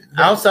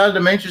 Outside of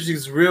the matrix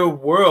is real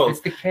world.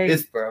 It's the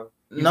cave, bro.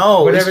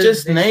 It's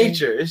just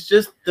nature. It's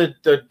just the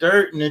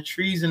dirt and the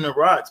trees and the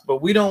rocks.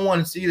 But we don't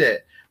want to see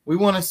that. We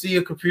want to see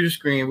a computer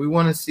screen. We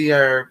want to see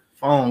our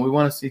phone. We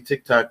want to see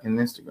TikTok and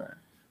Instagram.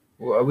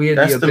 Well, we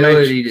have the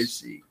ability to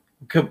see.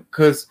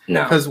 Because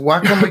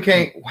why come we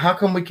can't? How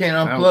come we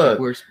can't unplug?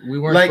 We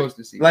weren't supposed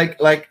to see. And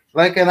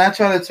I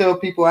try to tell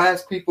people, I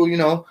ask people, you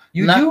know,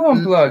 you do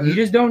unplug. You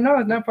just don't know.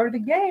 It's not part of the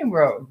game,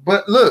 bro.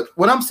 But look,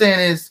 what I'm saying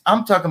is,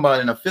 I'm talking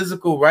about in a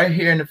physical, right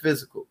here in the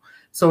physical.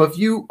 So if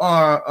you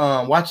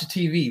are watching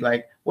TV,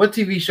 like what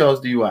TV shows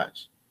do you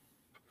watch?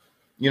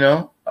 You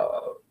know,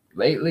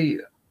 lately,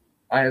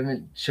 I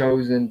haven't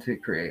chosen to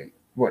create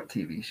what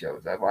TV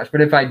shows I watch.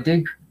 But if I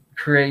did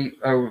create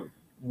a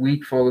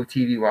week full of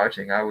TV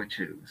watching, I would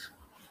choose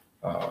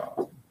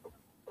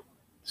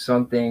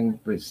something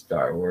with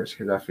Star Wars,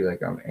 because I feel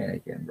like I'm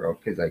Anakin, bro.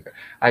 Because like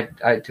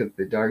I took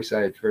the dark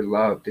side for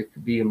love to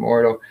be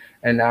immortal,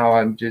 and now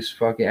I'm just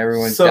fucking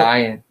everyone's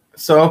dying.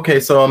 So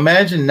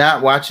imagine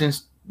not watching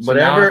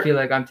whatever. Now I feel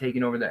like I'm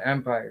taking over the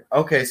empire.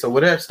 Okay, so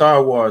whatever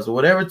Star Wars or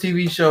whatever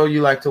TV show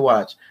you like to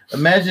watch,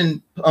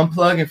 imagine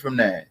unplugging from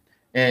that,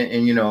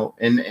 and you know,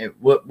 and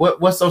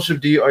what social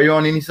are you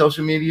on any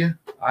social media?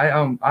 I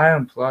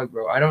unplug,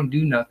 bro. I don't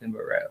do nothing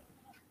but rap.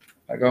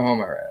 I go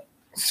home, I rap.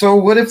 So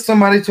what if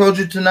somebody told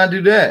you to not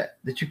do that?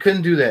 That you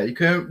couldn't do that? You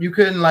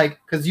couldn't like,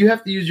 because you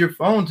have to use your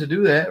phone to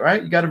do that,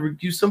 right? You got to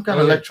use some kind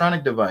of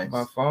electronic device.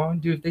 My phone,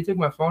 dude. If they took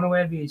my phone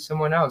away, I'd be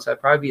someone else. I'd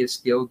probably be a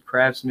skilled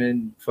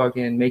craftsman,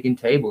 fucking making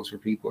tables for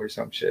people or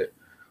some shit.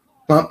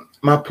 But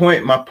my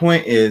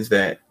point is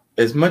that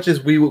as much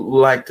as we would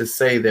like to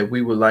say that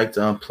we would like to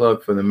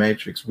unplug for the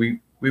Matrix,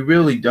 we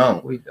really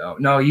don't. We don't.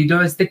 No, you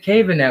don't. It's the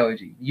cave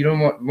analogy. You don't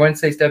want.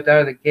 Once they stepped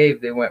out of the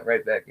cave, they went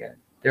right back in.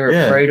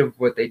 They're afraid of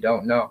what they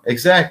don't know.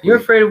 Exactly. You're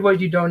afraid of what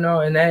you don't know,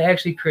 and that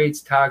actually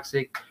creates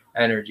toxic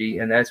energy.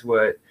 And that's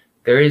what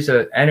there is.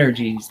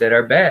 Energies that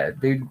are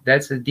bad, dude.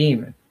 That's a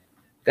demon.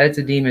 That's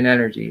a demon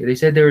energy. They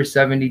said there were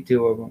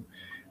 72 of them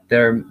that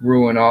are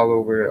ruin all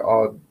over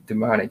all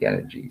demonic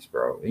energies,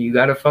 bro. And you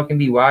gotta fucking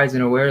be wise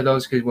and aware of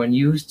those, because when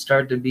you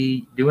start to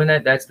be doing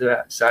that, that's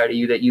the side of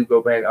you that you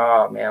go back.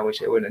 Oh man, I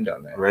wish I wouldn't have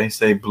done that. Ray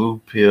say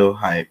blue pill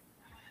hype.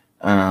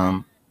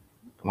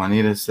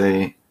 Juanita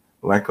say,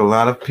 like a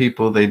lot of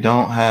people, they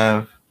don't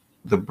have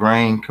the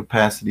brain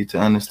capacity to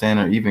understand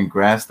or even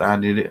grasp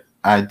the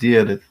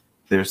idea that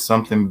there's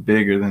something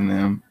bigger than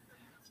them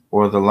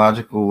or the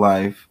logical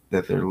life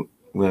that they're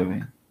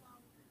living.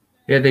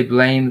 Yeah, they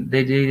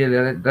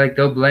do, like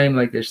they'll blame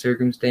like their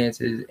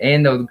circumstances,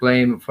 and they'll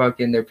blame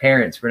fucking their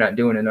parents for not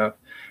doing enough,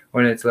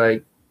 when it's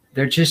like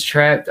they're just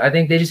trapped. I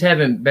think they just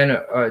haven't been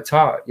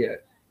taught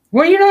yet.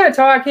 When you're not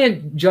taught, I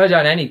can't judge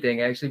on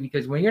anything, actually,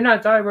 because when you're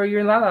not taught, bro, you're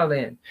in la la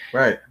land.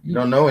 Right. You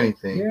don't know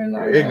anything.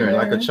 You're ignorant,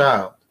 like a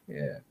child.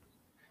 Yeah.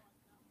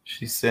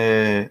 She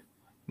said,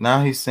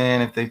 now he's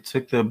saying if they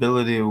took the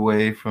ability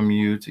away from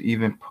you to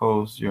even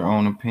post your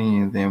own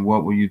opinion, then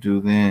what will you do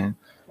then?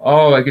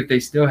 Oh, like if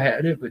they still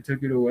had it but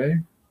took it away?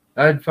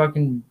 I'd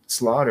fucking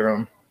slaughter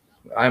them.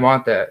 I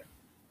want that.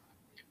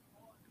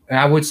 And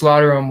I would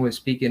slaughter them with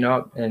speaking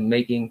up and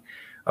making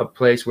a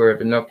place where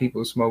if enough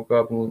people smoke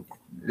up, and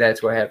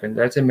that's what happened.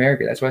 That's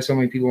America. That's why so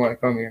many people want to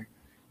come here.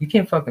 You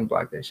can't fucking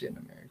block that shit in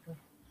America.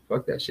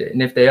 Fuck that shit.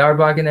 And if they are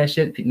blocking that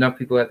shit, enough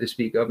people have to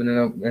speak up,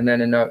 and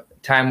then enough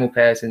time will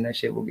pass, and that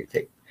shit will get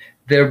taken.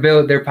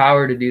 Their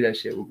power to do that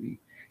shit will be.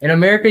 In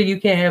America,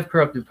 you can't have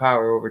corrupted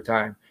power over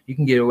time. You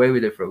can get away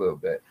with it for a little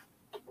bit.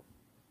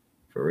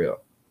 For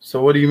real.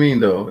 So what do you mean,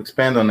 though?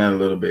 Expand on that a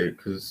little bit,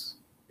 because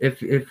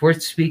if we're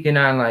speaking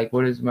on like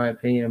what is my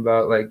opinion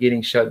about like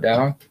getting shut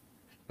down,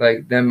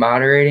 like them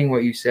moderating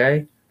what you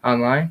say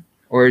online,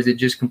 or is it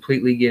just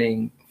completely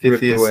getting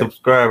 50th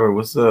subscriber?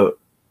 What's up?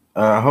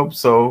 I hope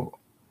so.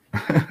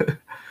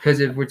 Because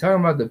if we're talking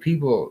about the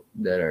people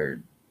that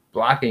are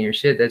blocking your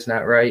shit, that's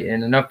not right,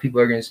 and enough people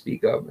are going to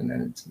speak up, and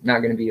then it's not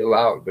going to be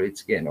allowed, but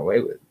it's getting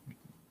away with.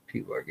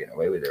 People are getting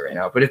away with it right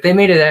now. But if they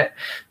made it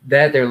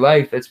that their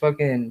life, that's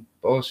fucking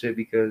bullshit,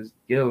 because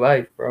get a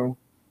life, bro.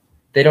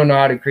 They don't know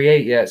how to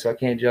create yet, so I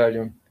can't judge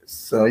them.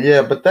 So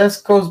yeah, but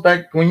that goes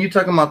back when you're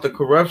talking about the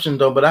corruption,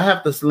 though. But I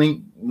have to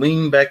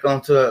lean back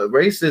onto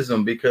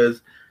racism,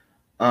 because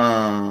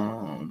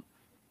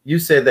you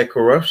said that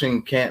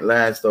corruption can't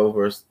last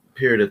over a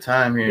period of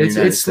time here in the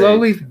United States. It's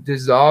slowly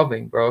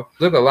dissolving, bro.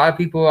 Look, a lot of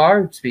people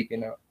are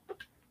speaking up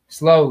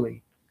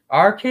slowly.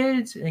 Our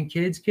kids and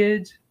kids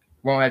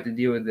won't have to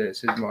deal with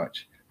this as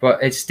much,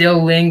 but it's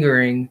still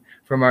lingering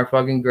from our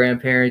fucking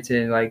grandparents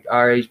and like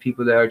our age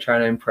people that are trying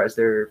to impress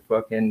their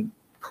fucking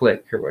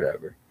clique or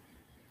whatever.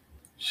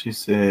 She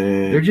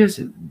said, they're just.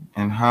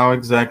 And how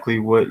exactly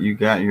what you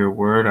got your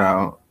word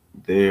out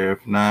there,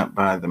 if not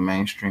by the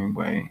mainstream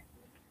way?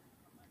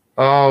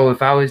 Oh,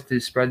 if I was to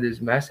spread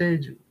this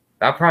message,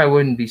 I probably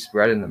wouldn't be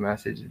spreading the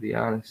message, to be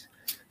honest,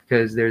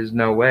 because there's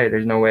no way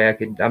I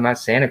could. I'm not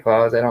Santa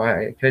Claus.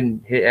 I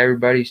couldn't hit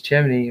everybody's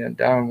chimney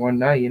down one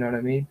night. You know what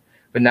I mean?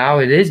 But now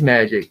it is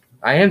magic.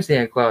 I am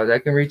Santa Claus. I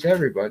can reach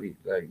everybody.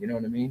 Like, you know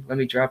what I mean? Let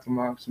me drop them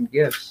off some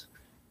gifts.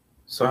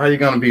 So how you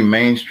gonna be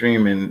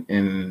mainstream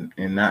and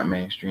not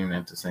mainstream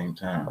at the same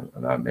time?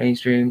 I'm not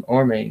mainstream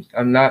or main.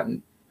 I'm not.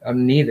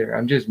 I'm neither.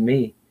 I'm just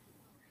me.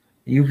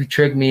 You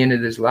tricked me into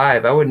this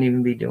life. I wouldn't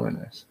even be doing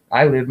this.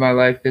 I live my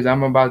life because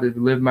I'm about to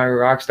live my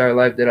rock star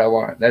life that I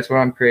want. That's what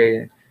I'm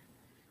creating.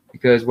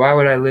 Because why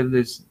would I live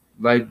this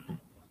life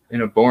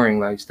in a boring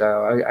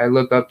lifestyle? I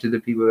look up to the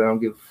people that don't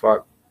give a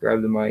fuck,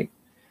 grab the mic,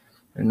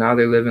 and now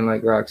they're living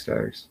like rock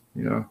stars.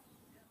 You know,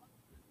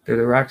 they're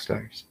the rock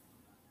stars.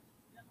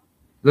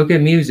 Look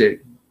at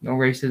music. No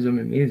racism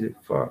in music.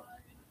 Fuck.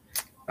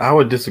 I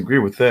would disagree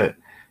with that.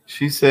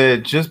 She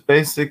said just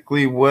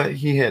basically what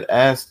he had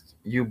asked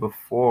you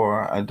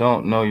before. I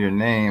don't know your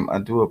name. I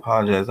do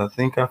apologize. I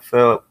think I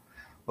felt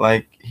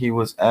like he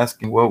was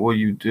asking what will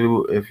you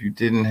do if you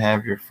didn't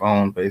have your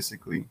phone,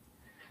 basically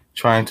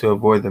trying to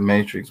avoid the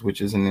matrix,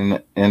 which is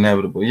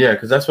inevitable. Yeah,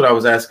 because that's what I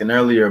was asking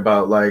earlier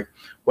about. Like,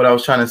 what I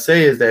was trying to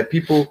say is that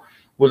people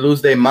would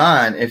lose their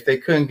mind if they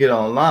couldn't get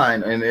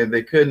online and if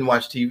they couldn't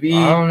watch TV.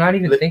 I'm not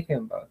even thinking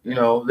about that. You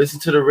know, listen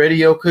to the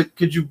radio.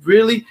 Could you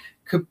really,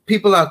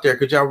 people out there,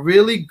 could y'all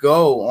really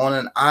go on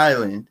an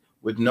island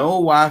with no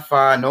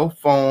Wi-Fi, no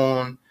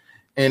phone,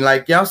 and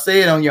like y'all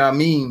say it on y'all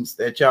memes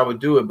that y'all would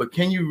do it, but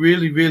can you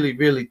really, really,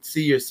 really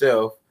see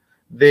yourself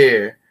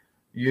there?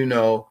 You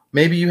know,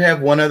 maybe you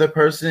have one other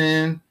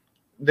person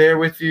there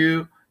with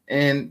you,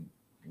 and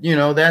you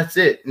know that's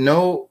it.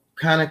 No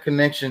kind of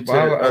connection to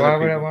other people. Why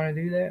would I want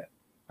to do that?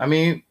 I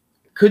mean,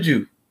 could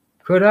you?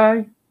 Could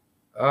I?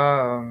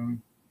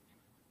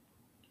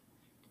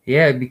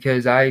 Yeah,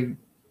 because I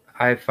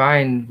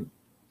find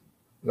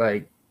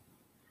like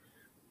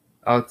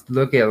I'll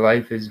look at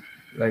life as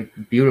like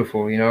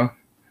beautiful, you know.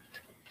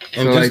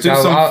 And so just like,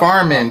 do some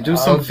farming, do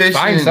some fishing,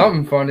 find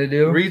something fun to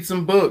do, read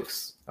some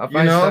books. I'll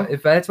find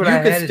if that's what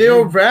I could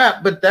still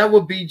rap, but that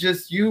would be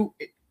just you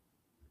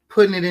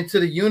putting it into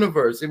the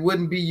universe. It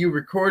wouldn't be you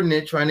recording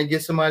it trying to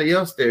get somebody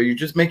else there. You're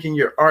just making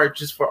your art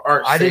just for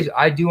art's sake.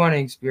 I do want to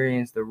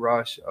experience the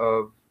rush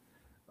of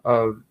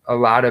a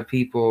lot of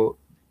people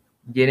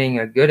getting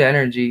a good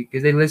energy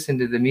because they listen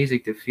to the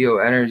music to feel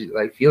energy,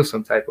 like feel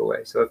some type of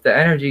way. So if the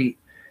energy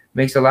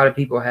makes a lot of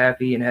people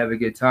happy and have a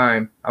good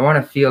time, I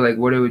want to feel like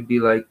what it would be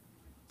like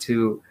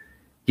to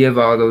give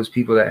all those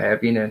people that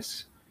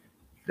happiness.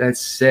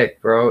 That's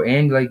sick, bro.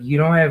 And like you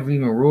don't have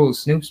even rules.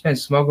 Snoop's been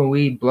smoking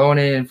weed, blowing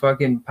it in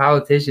fucking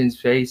politicians'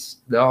 face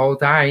the whole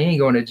time. He ain't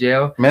going to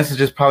jail.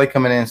 Messages probably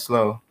coming in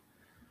slow.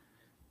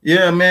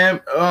 Yeah,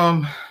 man.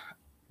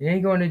 You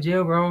ain't going to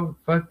jail, bro.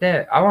 Fuck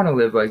that. I want to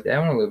live like that. I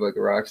want to live like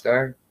a rock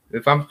star.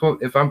 If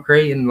I'm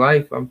creating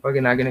life, I'm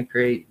fucking not gonna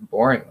create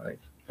boring life.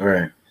 All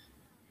right.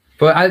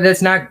 But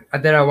that's not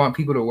that I want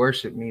people to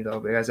worship me, though,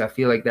 because I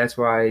feel like that's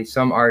why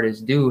some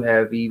artists do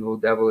have evil,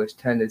 devilish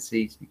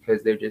tendencies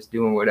because they're just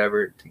doing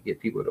whatever to get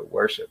people to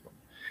worship them.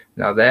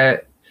 Now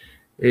that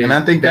is, and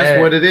I think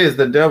that's what it is,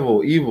 the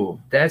devil,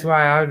 evil. That's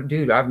why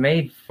I've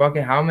made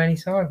fucking how many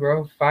songs,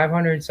 bro?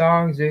 500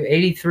 songs,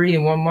 83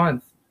 in 1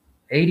 month.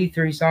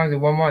 83 songs in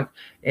 1 month.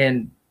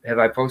 And have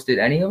I posted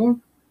any of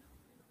them?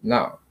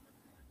 No.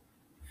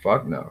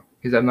 Fuck no.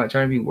 Because I'm not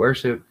trying to be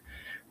worshipped.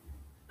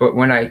 But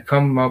when I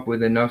come up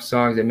with enough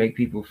songs that make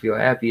people feel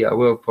happy, I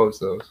will post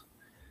those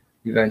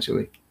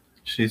eventually.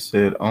 She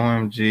said,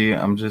 OMG,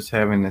 I'm just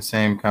having the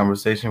same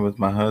conversation with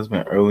my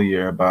husband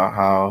earlier about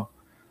how,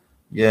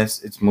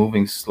 yes, it's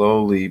moving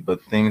slowly,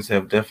 but things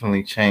have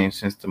definitely changed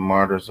since the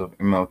martyrs of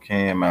MLK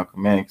and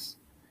Malcolm X.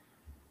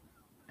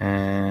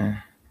 And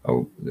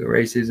oh, the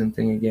racism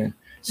thing again.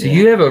 So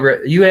yeah.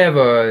 you have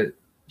a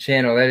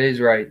channel that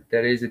is right,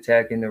 that is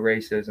attacking the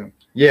racism.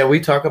 Yeah, we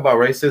talk about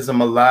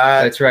racism a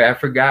lot. That's right. I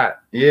forgot.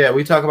 Yeah,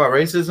 we talk about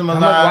racism a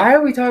lot. Why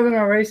are we talking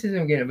about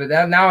racism again? But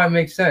that now it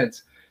makes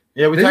sense.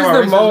 Yeah, we talk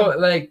about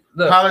racism,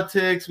 look,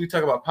 politics. We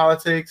talk about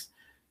politics,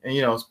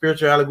 and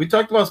spirituality. We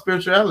talked about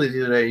spirituality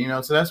today.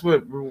 So that's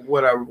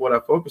what I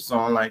focus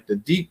on, like the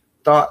deep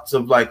thoughts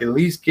of like at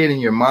least getting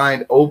your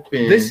mind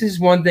open. This is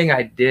one thing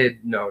I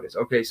did notice.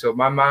 Okay, so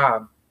my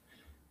mom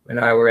and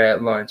I were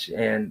at lunch,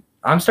 and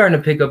I'm starting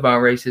to pick up on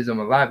racism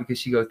a lot because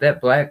she goes, that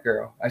black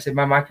girl. I said,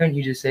 Mom, why couldn't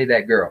you just say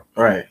that girl?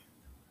 Right.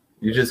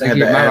 You just had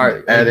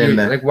to add in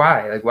that. Like,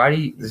 why? Like, why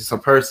do you? It's a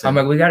person. I'm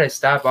like, we got to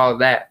stop all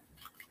that.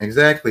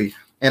 Exactly.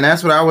 And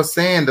that's what I was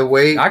saying. The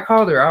way I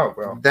called her out,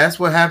 bro. That's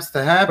what has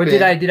to happen. But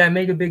did I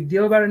make a big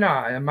deal about it?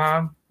 No,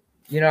 Mom.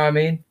 You know what I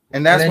mean?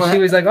 And that's what she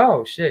was like,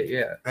 oh shit,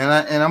 yeah.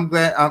 And I'm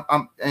glad.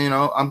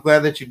 I'm glad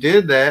that you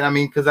did that. I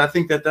mean, because I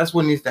think that's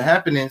what needs to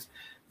happen is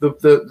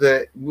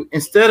the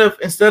instead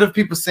of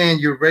people saying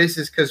you're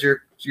racist because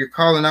you're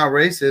calling out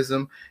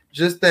racism,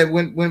 just that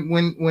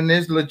when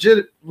there's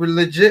legit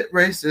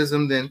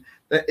racism, then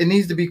that it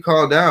needs to be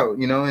called out,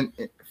 and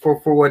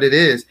for what it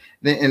is,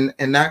 and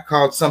not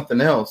called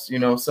something else,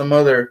 some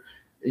other,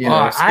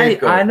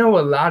 I know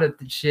a lot of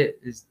the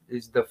shit is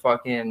the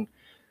fucking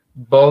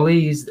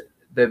bullies,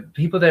 the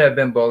people that have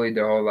been bullied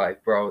their whole life,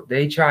 bro.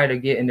 They try to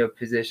get into a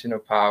position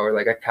of power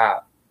like a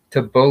cop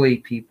to bully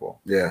people.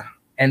 Yeah.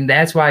 And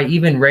that's why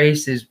even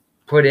race is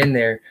put in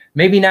there.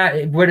 Maybe not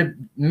even.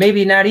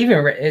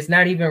 It's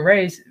not even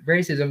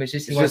racism. It's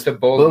just he wants to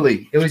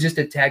bully. It was just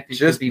a tactic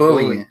just to be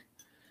bullying. Bullied.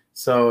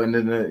 So and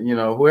then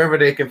whoever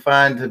they can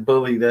find to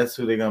bully, that's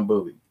who they're gonna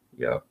bully.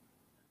 Yep.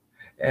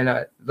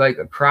 And like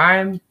a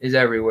crime is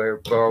everywhere,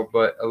 bro.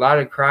 But a lot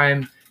of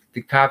crime,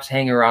 the cops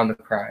hang around the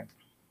crime.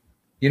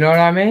 You know what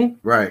I mean?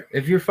 Right.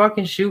 If you're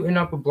fucking shooting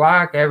up a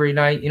block every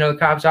night, you know, the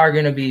cops are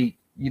gonna be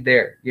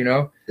there, you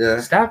know?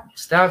 Yeah. Stop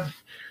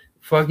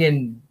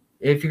fucking,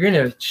 if you're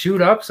gonna shoot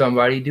up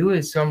somebody, do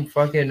it some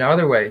fucking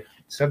other way.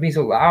 Stop being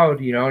so loud,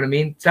 you know what I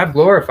mean? Stop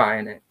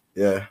glorifying it.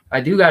 Yeah.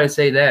 I do gotta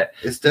say that.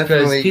 It's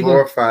definitely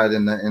glorified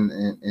in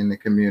the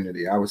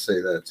community. I would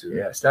say that too.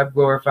 Yeah, stop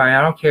glorifying.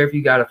 I don't care if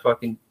you got a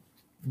fucking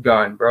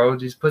gun, bro.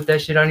 Just put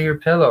that shit under your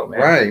pillow,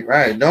 man.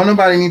 Right. Don't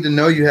nobody need to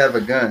know you have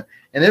a gun.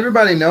 And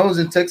everybody knows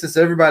in Texas,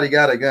 everybody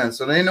got a gun.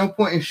 So there ain't no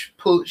point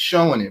in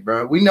showing it,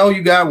 bro. We know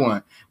you got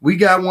one. We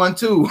got one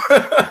too.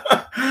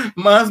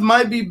 Mine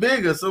might be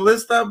bigger. So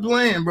let's stop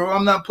playing, bro.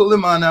 I'm not pulling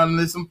mine out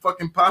unless I'm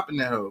fucking popping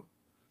that hoe.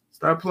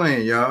 Stop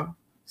playing, y'all.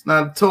 It's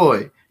not a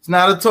toy. It's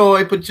not a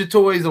toy. Put your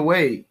toys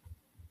away.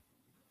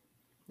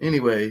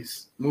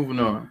 Anyways, moving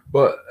on.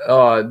 But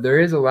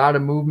there is a lot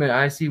of movement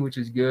I see, which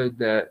is good,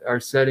 that are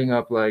setting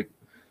up like,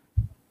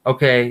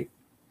 okay,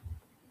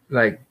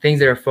 like things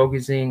that are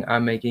focusing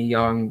on making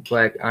young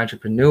Black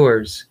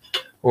entrepreneurs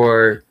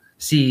or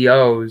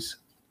CEOs,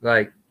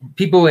 like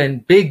people in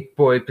big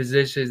boy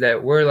positions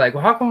that were like,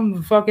 well, how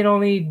come fucking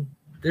only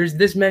there's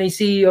this many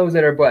CEOs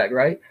that are Black,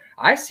 right?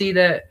 I see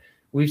that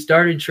we've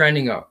started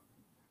trending up.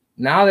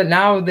 Now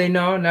they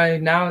know,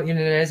 now you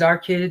know, as our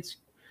kids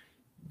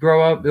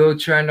grow up, it'll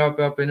trend up,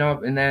 and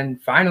up, and then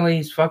finally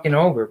it's fucking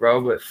over, bro.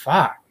 But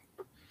fuck.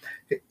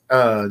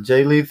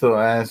 Jay Lethal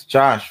asked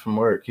Josh from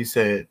work. He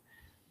said,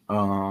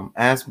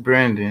 ask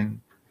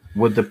Brendan,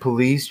 would the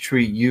police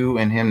treat you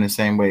and him the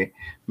same way?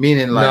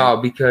 Meaning like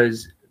no,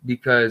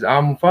 because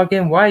I'm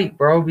fucking white,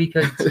 bro.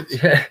 Because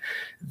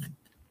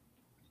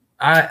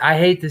I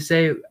hate to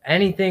say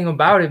anything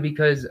about it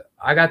because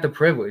I got the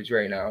privilege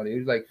right now,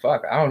 dude. Like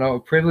fuck, I don't know.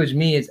 Privilege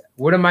me is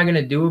what am I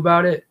gonna do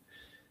about it?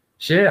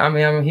 Shit, I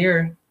mean I'm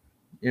here.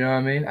 You know what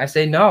I mean? I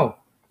say no.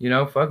 You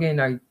know, fucking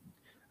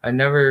I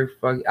never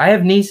I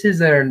have nieces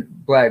that are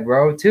Black,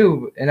 bro,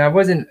 too, and I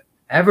wasn't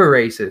ever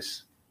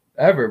racist.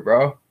 Ever,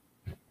 bro.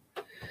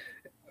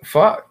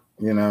 Fuck.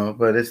 You know,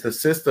 but it's the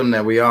system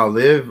that we all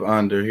live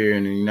under here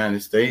in the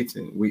United States,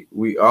 and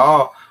we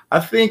all, I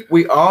think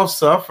we all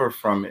suffer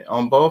from it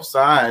on both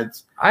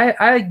sides.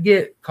 I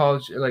get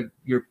culture, like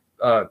your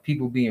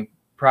people being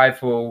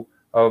prideful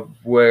of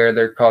where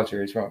their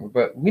culture is from,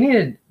 but we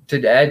need to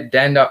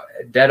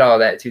dead all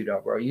that too,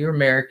 though, bro. You're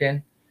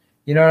American.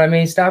 You know what I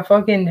mean? Stop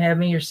fucking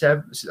having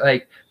yourself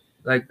like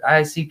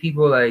I see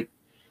people like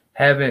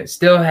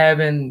still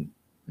having.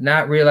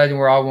 Not realizing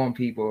we're all one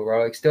people,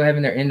 bro. Like still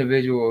having their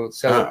individual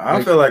self.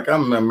 I feel like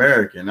I'm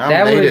American.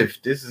 I'm native.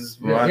 This is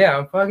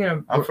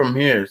I'm from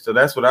here, so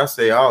that's what I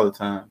say all the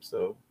time.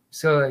 So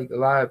like a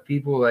lot of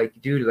people,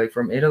 like dude, like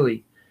from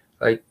Italy,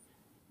 like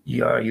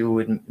you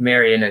would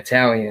marry an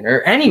Italian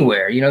or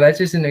anywhere. You know, that's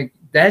just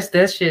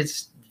that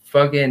shit's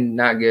fucking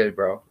not good,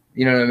 bro.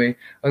 You know what I mean?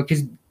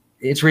 Because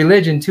it's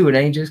religion too. It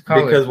ain't just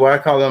color. Because why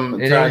call them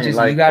Italian? Just,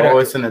 like,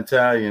 it's an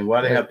Italian. Why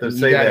they have to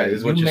say that?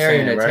 Is what you're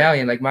saying, right?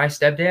 Italian. Like my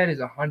stepdad is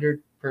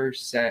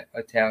 100%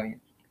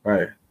 Italian.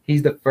 Right.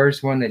 He's the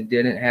first one that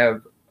didn't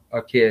have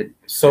a kid.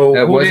 So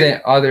that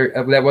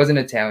wasn't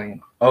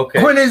Italian.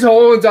 Okay. In his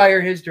whole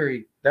entire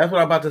history. That's what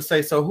I'm about to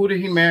say. So who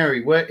did he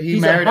marry? What he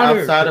married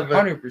outside of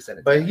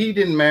 100%, but he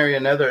didn't marry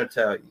another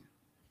Italian.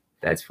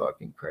 That's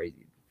fucking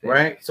crazy.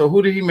 Right. So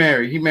who did he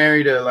marry? He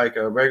married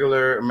a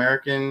regular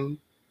American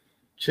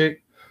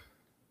chick.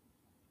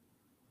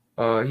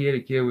 He had a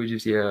kid with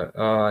just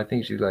I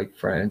think she's like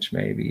French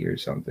maybe or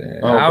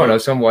something. I don't know,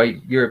 some white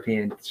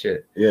European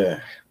shit. Yeah.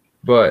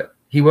 But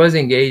he was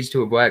engaged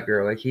to a Black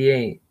girl. Like he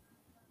ain't.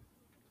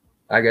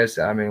 I guess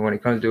I mean when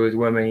it comes to his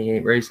women, he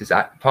ain't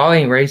racist. Paul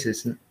ain't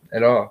racist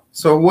at all.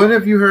 So what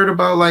have you heard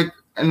about like?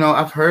 You know,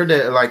 I've heard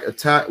that like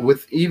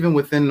even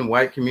within the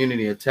white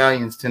community,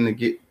 Italians tend to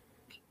get,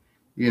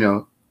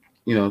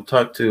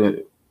 talked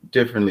to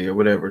differently or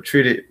whatever,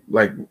 treated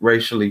like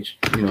racially,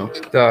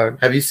 Dog.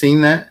 Have you seen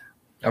that?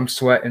 I'm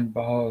sweating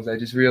balls. I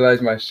just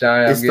realized my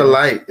shine. It's the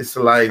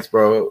lights,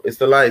 bro. It's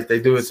the lights. They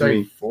do it to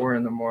me. 4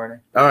 a.m. All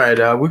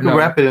right, we can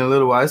wrap it in a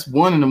little while. It's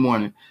 1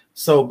 a.m.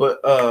 So, but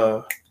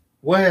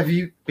what have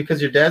you?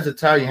 Because your dad's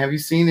Italian. Have you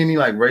seen any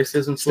like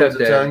racism towards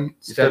Italian?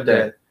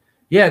 Stepdad.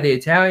 Yeah, the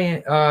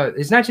Italian.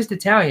 It's not just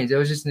Italians. It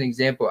was just an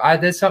example.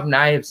 That's something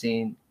I have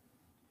seen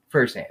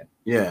firsthand.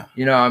 Yeah.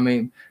 You know, I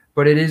mean.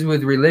 But it is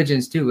with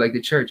religions too, like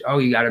the church. Oh,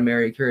 you gotta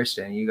marry a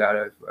Christian. You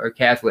gotta or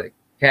Catholic.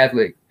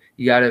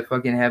 You gotta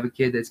fucking have a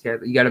kid that's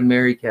Catholic. You gotta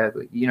marry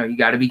Catholic. You know, you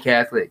gotta be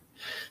Catholic.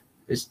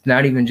 It's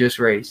not even just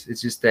race.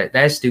 It's just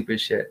that's stupid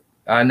shit.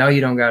 I know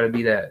you don't gotta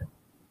be that.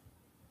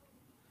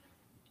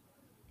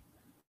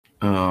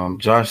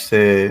 Josh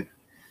said,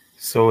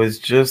 so it's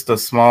just a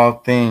small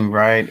thing,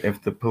 right?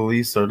 If the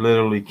police are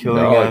literally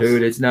killing us. No,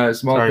 dude, it's not a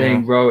small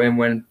thing, bro. And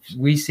when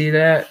we see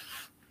that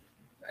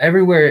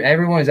everywhere,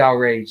 everyone's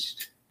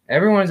outraged.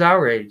 Everyone's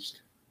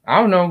outraged. I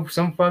don't know,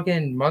 some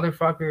fucking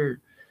motherfucker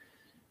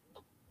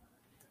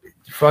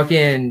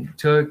fucking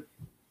took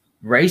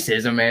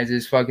racism as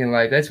his fucking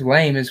life. That's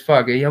lame as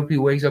fuck. I hope he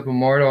wakes up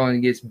immortal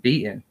and gets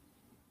beaten.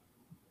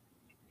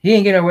 He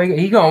ain't gonna wake up.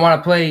 He gonna want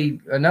to play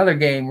another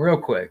game real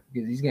quick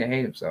because he's gonna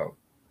hate himself.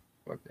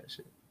 Fuck that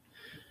shit.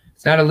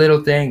 It's not a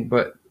little thing,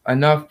 but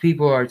enough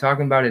people are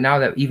talking about it now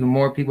that even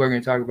more people are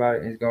gonna talk about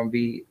it, and it's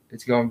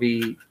gonna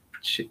be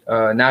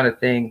not a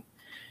thing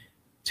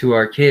to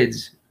our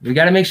kids. We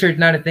got to make sure it's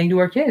not a thing to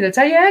our kids. That's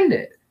how you end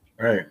it.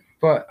 Right.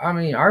 But I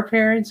mean, our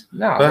parents,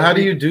 no. But how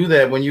do you do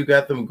that when you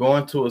got them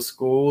going to a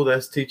school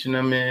that's teaching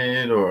them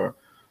it, or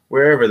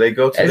wherever they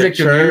go to as the a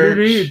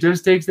community? church? It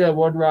just takes that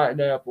one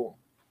rotten apple.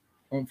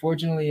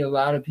 Unfortunately, a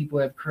lot of people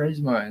have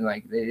charisma and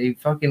like they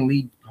fucking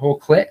lead whole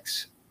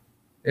cliques.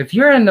 If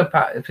you're in the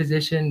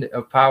position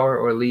of power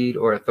or lead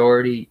or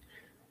authority,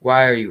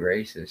 why are you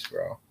racist,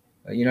 bro?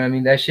 You know what I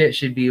mean? That shit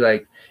should be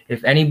like,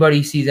 if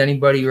anybody sees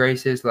anybody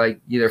racist, like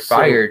either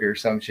fired or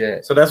some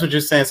shit. So that's what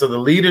you're saying. So the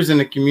leaders in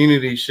the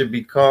community should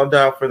be called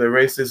out for their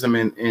racism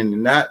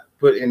and not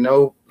put in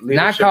no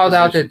leadership not called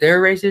out that positions.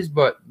 they're racist,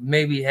 but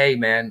maybe, hey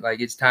man, like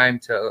it's time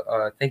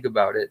to think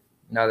about it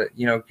now that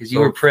you know because you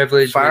were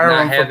privileged. Fire with not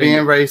them for having,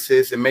 being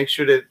racist and make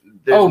sure that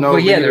there's no.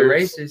 But yeah, they're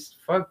leaders. racist.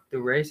 Fuck the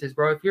racist,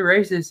 bro. If you're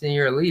racist and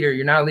you're a leader,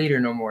 you're not a leader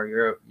no more.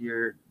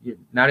 You're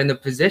not in the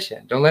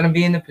position. Don't let him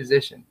be in the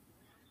position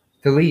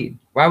to lead.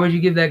 Why would you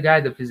give that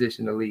guy the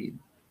position to lead?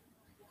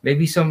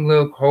 Maybe some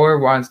little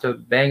whore wants to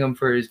bang him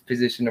for his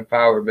position of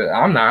power, but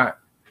I'm not.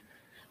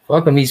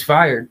 Fuck him. He's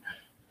fired.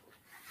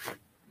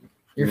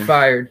 You're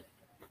fired.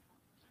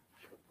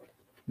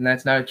 And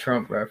that's not a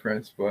Trump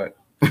reference, but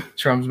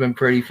Trump's been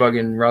pretty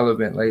fucking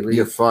relevant lately.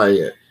 You're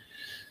fired.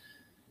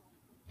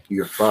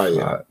 You're fired.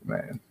 Fuck,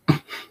 man.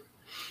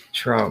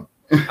 Trump.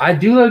 I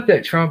do like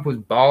that Trump was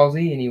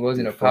ballsy and he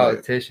wasn't a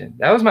politician.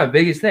 That was my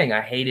biggest thing.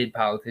 I hated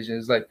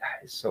politicians. Like,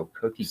 it's so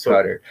cookie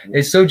cutter.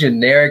 It's so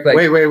generic. Like,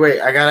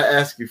 wait. I gotta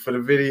ask you for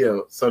the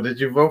video. So did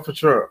you vote for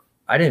Trump?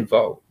 I didn't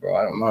vote,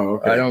 bro.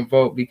 I don't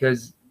vote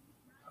because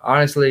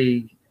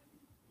honestly,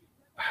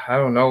 I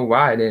don't know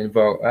why I didn't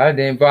vote. I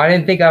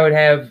didn't think I would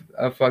have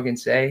a fucking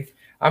say.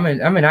 I'm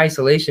in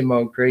isolation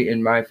mode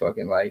creating my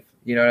fucking life.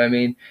 You know what I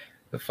mean?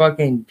 The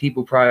fucking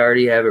people probably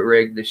already have it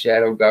rigged, the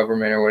shadow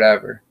government or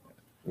whatever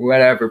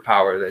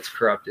power that's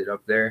corrupted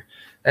up there.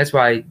 That's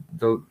why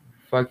the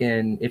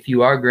fucking, if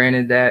you are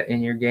granted that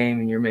in your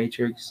game, in your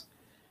matrix,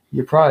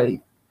 you're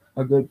probably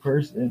a good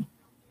person.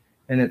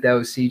 And that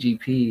was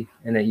CGP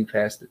and that you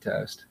passed the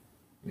test.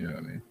 You know what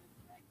I mean?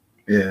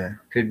 Yeah.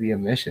 Could be a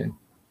mission.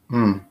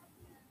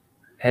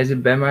 Has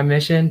it been my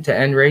mission to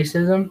end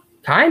racism?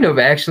 Kind of,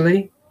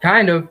 actually.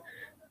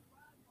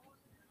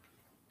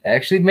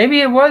 Actually,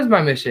 maybe it was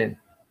my mission.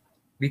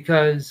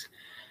 Because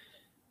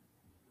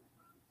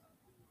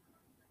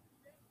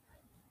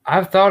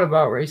I've thought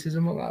about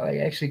racism a lot. Like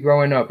actually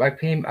growing up,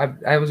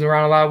 I was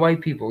around a lot of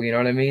white people, you know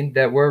what I mean,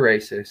 that were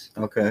racist.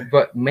 Okay.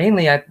 But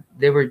mainly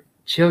they were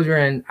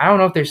children. I don't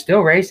know if they're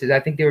still racist. I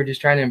think they were just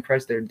trying to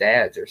impress their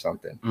dads or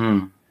something.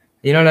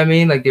 You know what I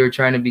mean? Like they were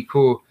trying to be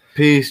cool.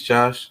 Peace,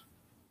 Josh.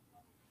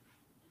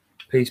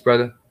 Peace,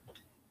 brother.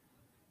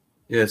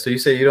 Yeah, so you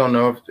say you don't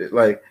know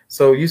if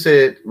so you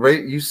said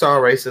you saw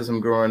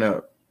racism growing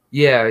up.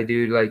 Yeah, I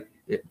do. Like,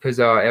 because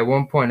at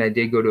one point I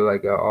did go to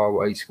like an all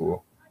white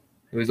school.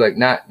 It was like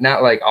not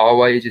like all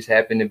white. It just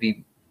happened to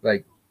be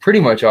like pretty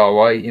much all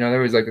white. You know,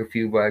 there was like a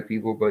few black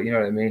people, but you know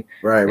what I mean.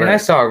 Right. And I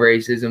saw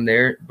racism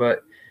there,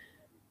 but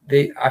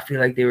I feel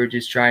like they were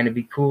just trying to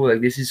be cool. Like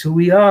this is who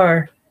we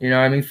are. You know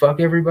what I mean? Fuck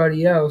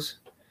everybody else.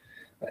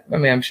 I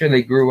mean, I'm sure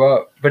they grew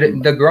up, but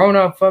the grown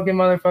up fucking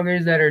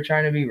motherfuckers that are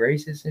trying to be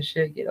racist and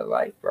shit, get a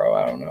life, bro.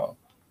 I don't know.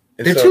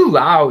 They're too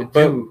loud,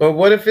 too. But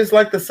what if it's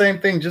like the same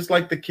thing, just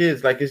like the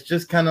kids? Like it's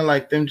just kind of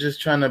like them just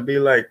trying to be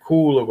like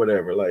cool or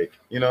whatever. Like,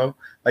 you know,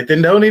 like they're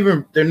not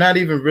even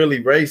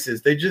really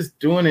racist. They just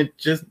doing it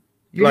just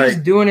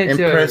doing it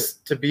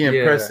to be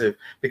impressive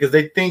because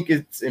they think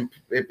it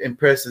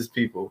impresses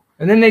people.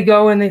 And then they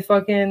go and they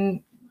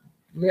fucking,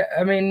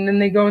 then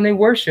they go and they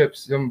worship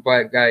some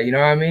black guy. You know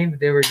what I mean?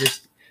 They're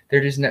just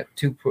not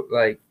too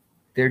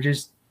they're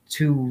just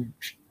too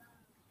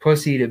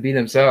pussy to be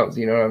themselves.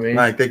 You know what I mean?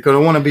 Like they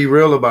don't want to be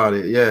real about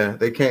it. Yeah,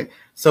 they can't.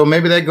 So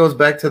maybe that goes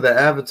back to the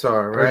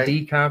avatar, right? Or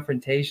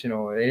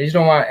deconfrontational. They just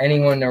don't want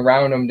anyone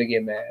around them to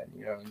get mad.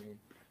 You know what I mean?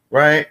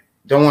 Right.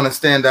 Don't want to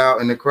stand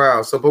out in the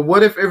crowd. So, but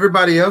what if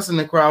everybody else in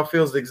the crowd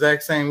feels the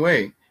exact same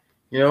way?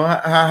 You know,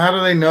 how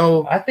do they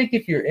know? I think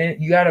if you're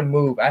in, you got to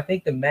move. I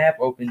think the map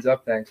opens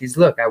up then. Because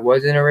look, I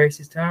was in a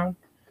racist town,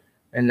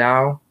 and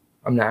now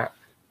I'm not.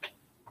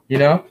 You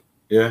know?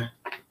 Yeah.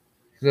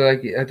 So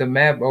like the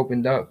map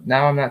opened up.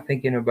 Now I'm not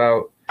thinking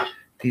about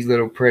these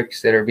little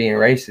pricks that are being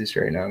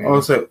racist right now.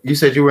 Oh, so you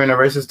said you were in a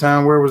racist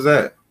town. Where was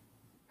that?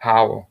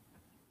 Howell.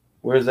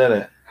 Where's that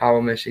at?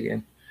 Howell,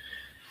 Michigan.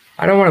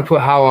 I don't want to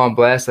put Howell on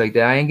blast like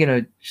that. I ain't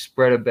gonna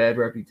spread a bad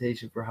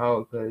reputation for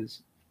Howell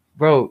because,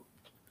 bro.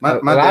 My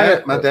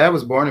dad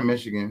was born in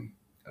Michigan.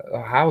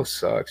 Howell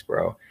sucks,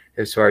 bro,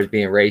 as far as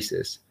being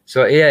racist.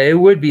 So yeah, it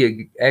would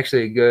be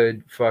actually a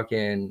good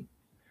fucking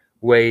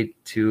way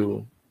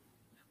to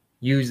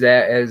use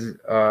that as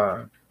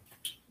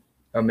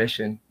a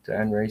mission to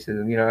end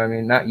racism. You know what I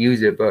mean? Not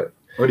use it, but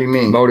What do you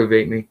mean?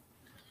 Motivate me.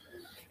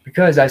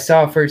 Because I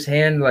saw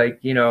firsthand, like,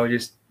 you know,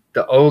 just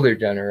the older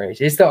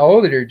generation. It's the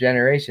older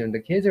generation. The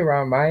kids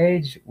around my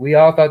age, we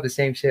all thought the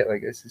same shit.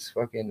 Like, this is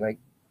fucking, like,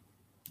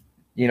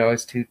 you know,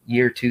 it's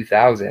year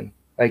 2000.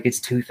 Like,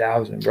 it's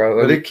 2000,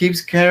 bro. But it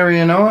keeps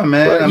carrying on,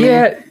 man. I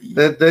yeah. mean,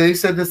 that they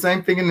said the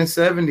same thing in the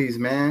 70s,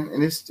 man.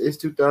 And it's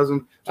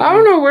 2000. I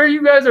don't know where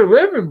you guys are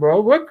living, bro.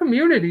 What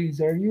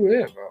communities are you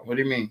in, bro? What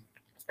do you mean?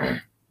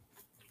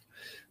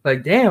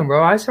 Like, damn,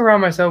 bro. I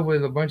surround myself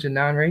with a bunch of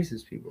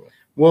non-racist people.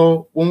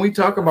 Well, when we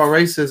talk about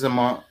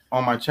racism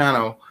on my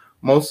channel,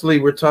 mostly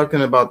we're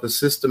talking about the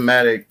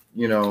systematic,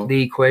 you know.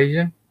 The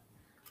equation?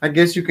 I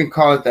guess you can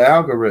call it the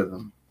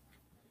algorithm.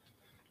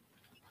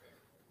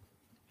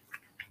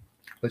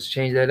 Let's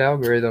change that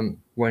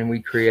algorithm when we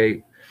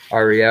create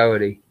our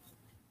reality.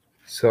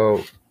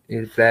 So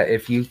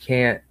if you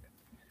can't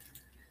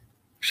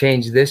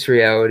change this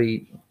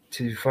reality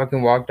to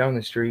fucking walk down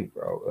the street,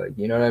 bro, like,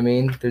 you know what I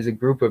mean? There's a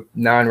group of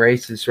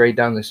non-racists right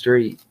down the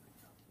street.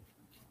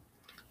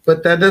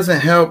 But that doesn't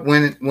help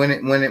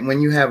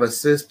when you have a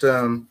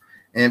system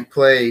in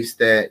place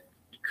that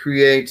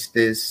creates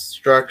this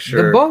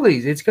structure. The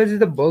bullies. It's because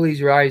the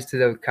bullies rise to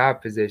the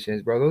cop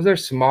positions, bro. Those are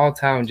small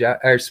time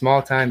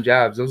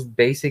jobs. Those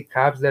basic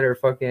cops that are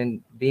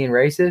fucking being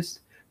racist,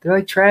 they're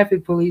like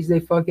traffic police. They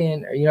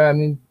fucking, you know what I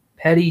mean?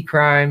 Petty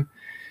crime,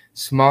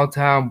 small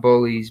town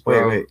bullies,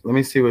 bro. Wait. Let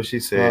me see what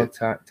she said.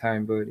 Small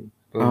time bullies.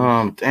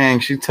 Dang,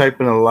 she's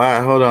typing a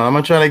lot. Hold on. I'm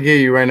going to try to get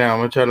you right now. I'm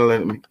going to try to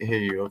let me hear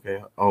you.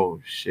 Okay. Oh,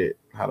 shit.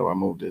 How do I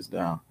move this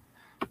down?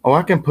 Oh,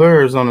 I can put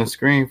hers on the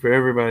screen for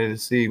everybody to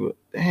see, but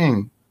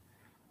dang.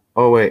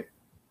 Oh, wait.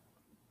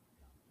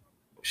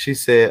 She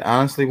said,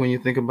 honestly, when you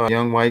think about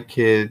young white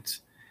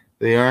kids,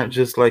 they aren't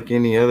just like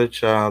any other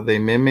child. They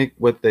mimic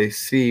what they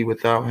see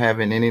without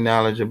having any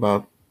knowledge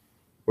about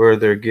where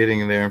they're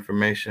getting their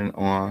information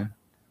on.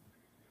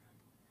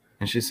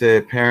 And she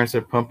said, parents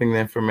are pumping the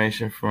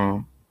information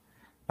from.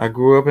 I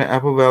grew up in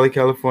Apple Valley,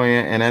 California,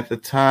 and at the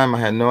time,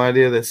 I had no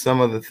idea that some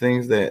of the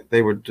things that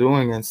they were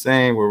doing and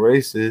saying were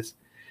racist.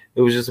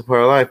 It was just a part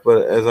of life.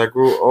 But as I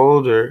grew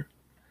older,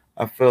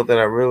 I felt that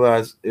I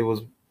realized it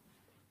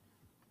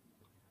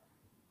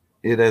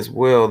as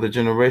well. The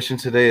generation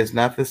today is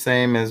not the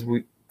same as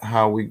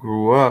how we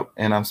grew up,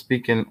 and I'm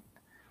speaking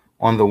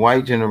on the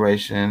white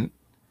generation,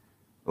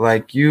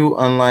 like you,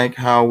 unlike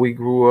how we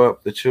grew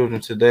up, the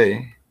children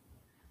today.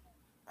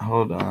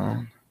 Hold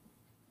on.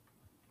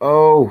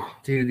 Oh,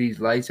 dude, these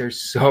lights are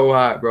so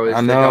hot, bro. It's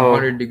like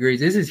 100 degrees.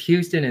 This is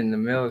Houston in the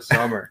middle of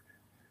summer.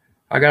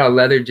 I got a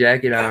leather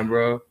jacket on,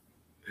 bro.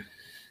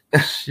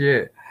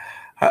 Shit.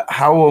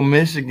 Howell,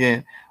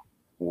 Michigan.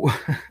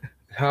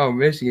 Howell,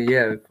 Michigan,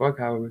 yeah. Fuck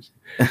Howell, Michigan.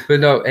 But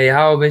no, hey,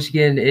 Howell,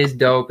 Michigan is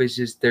dope. It's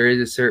just there is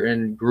a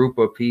certain group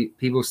of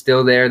people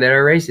still there that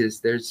are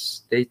racist. They're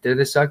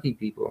the sucky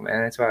people,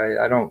 man. That's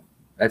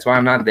why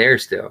I'm not there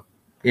still.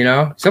 You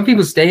know? Some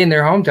people stay in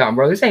their hometown,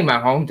 bro. This ain't my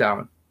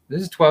hometown.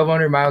 This is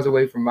 1,200 miles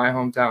away from my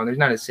hometown. There's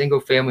not a single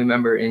family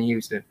member in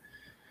Houston.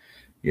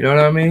 You know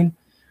what I mean?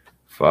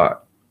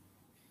 Fuck.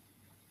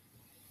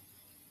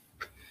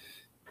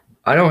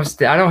 I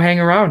don't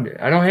hang around it.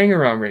 I don't hang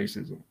around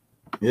racism.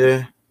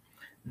 Yeah.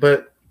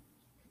 But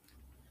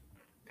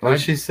what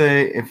did she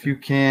say? If you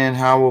can,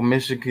 Howell,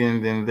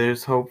 Michigan, then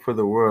there's hope for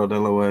the world.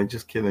 LOL.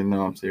 Just kidding.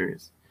 No, I'm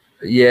serious.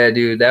 Yeah,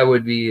 dude, that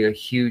would be a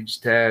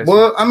huge task.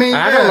 Well, I mean,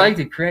 I don't like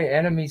to create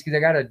enemies because I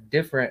got a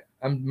different.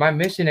 My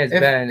mission has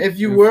been. If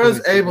you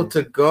was able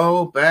to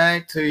go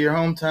back to your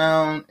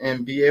hometown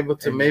and be able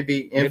to maybe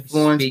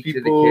influence people,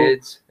 to the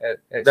kids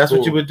that's school.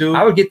 What you would do.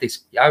 I would get the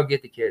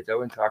kids. I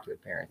wouldn't talk to the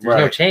parents. There's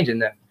no changing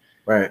them.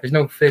 Right. There's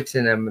no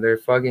fixing them.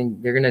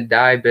 They're gonna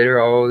die bitter,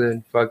 old,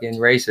 and fucking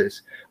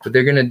racist. But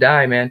they're gonna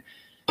die, man.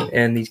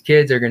 And these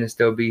kids are gonna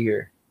still be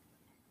here.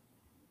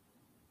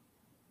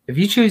 If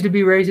you choose to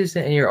be racist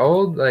and you're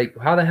old, like,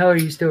 how the hell are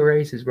you still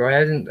racist, bro?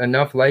 Hasn't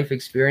enough life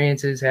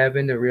experiences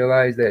happened to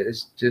realize that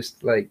it's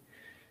just like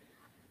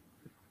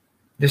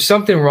there's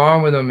something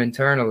wrong with them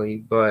internally.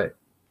 But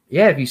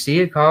yeah, if you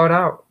see it, call it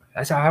out.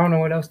 I don't know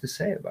what else to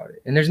say about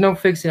it. And there's no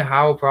fixing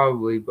how,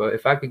 probably. But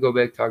if I could go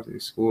back and talk to the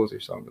schools or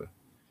something,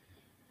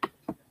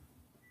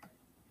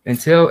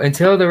 until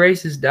the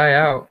racists die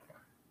out,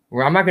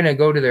 where I'm not gonna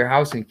go to their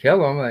house and kill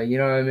them. Like, you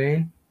know what I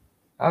mean?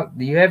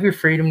 You have your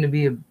freedom to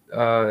be a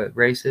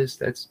racist.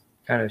 That's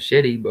kind of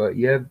shitty, but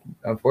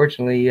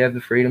unfortunately, you have the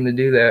freedom to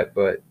do that.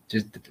 But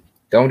just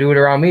don't do it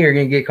around me. You're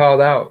gonna get called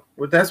out.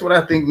 Well, that's what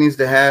I think needs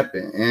to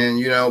happen,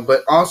 and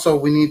but also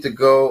we need to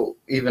go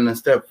even a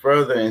step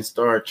further and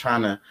start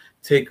trying to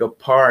take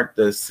apart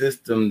the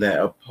system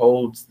that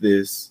upholds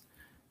this.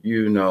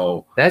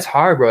 That's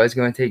hard, bro. It's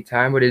gonna take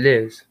time, but it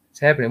is. It's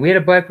happening. We had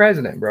a black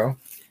president, bro.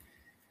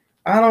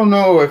 I don't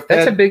know if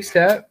that's a big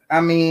step.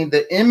 I mean,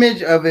 the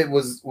image of it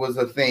was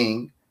a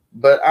thing,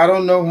 but I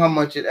don't know how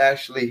much it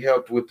actually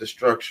helped with the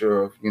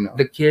structure of,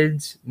 The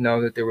kids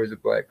know that there was a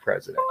black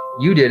president.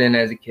 You didn't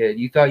as a kid.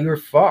 You thought you were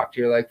fucked.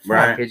 You're like, fuck,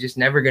 right. It's just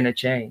never going to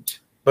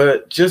change.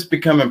 But just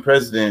becoming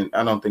president,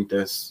 I don't think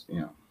that's,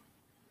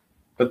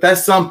 But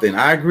that's something.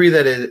 I agree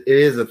that it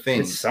is a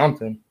thing. It's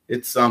something.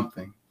 It's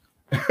something.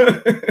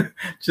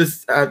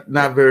 Just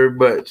not very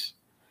much.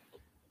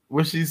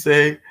 What she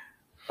say?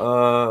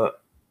 Well,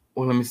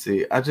 let me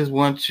see. I just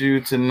want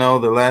you to know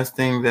the last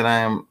thing that I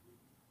am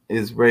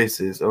is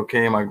racist.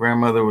 Okay, my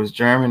grandmother was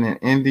German and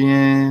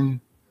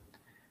Indian.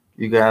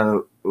 You got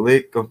a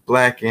lick of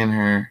black in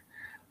her.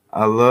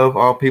 I love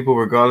all people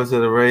regardless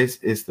of the race.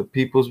 It's the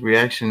people's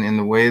reaction in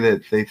the way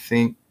that they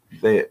think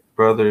that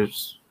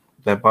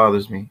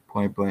bothers me,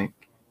 point blank.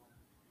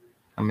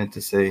 I meant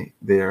to say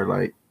they are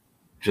like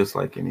just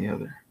like any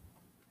other.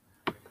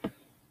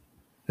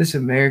 This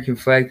American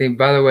flag thing,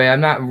 by the way,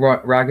 I'm not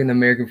rocking the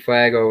American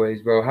flag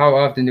always, bro. How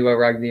often do I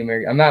rock the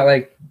American? I'm not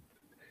like,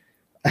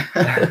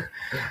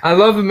 I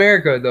love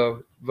America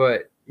though,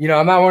 but you know,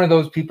 I'm not one of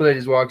those people that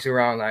just walks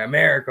around like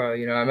America.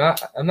 You know,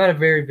 I'm not a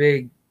very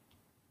big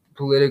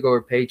political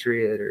or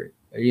patriot, or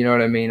you know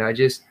what I mean. I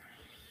just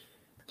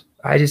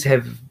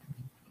haven't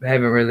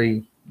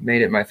really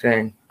made it my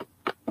thing.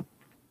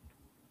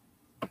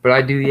 But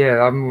I do,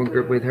 yeah. I'm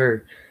with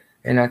her,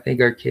 and I think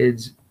our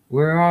kids,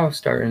 we're all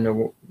starting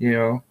to, you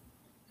know,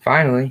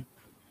 finally.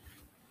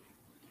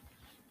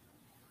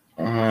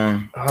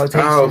 I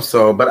hope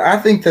so, but I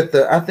think that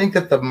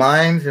the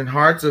minds and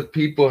hearts of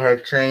people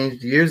have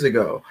changed years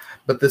ago,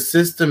 but the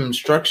system and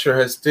structure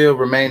has still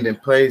remained in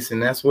place,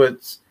 and that's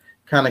what's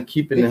kind of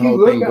keeping the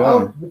whole thing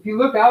going. If you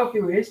look out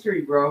through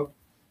history, bro,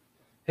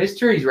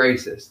 history's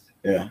racist.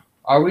 Yeah.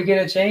 Are we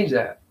gonna change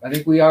that? I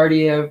think we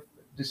already have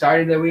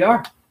decided that we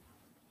are.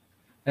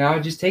 Now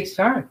it just takes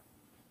time.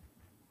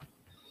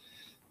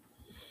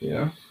 You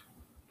know?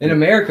 In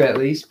America, at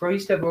least, bro, you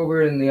step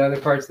over in the other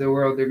parts of the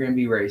world, they're going to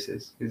be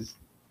racist because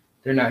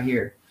they're not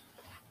here.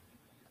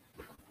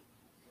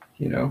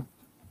 You know?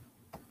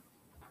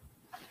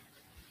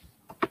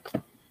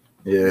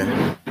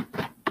 Yeah.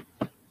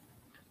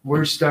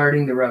 We're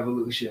starting the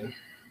revolution.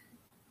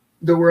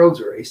 The world's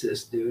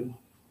racist, dude.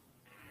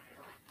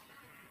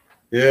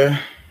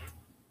 Yeah.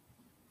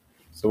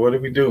 So what do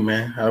we do,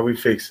 man? How do we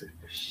fix it?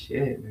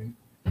 Shit, man.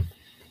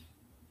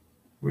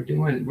 We're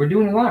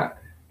doing a lot.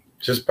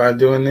 Just by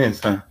doing this,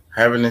 huh?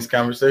 Having this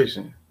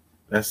conversation.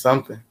 That's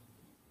something.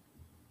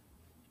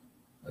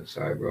 I'm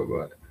sorry, bro,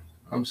 but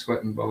I'm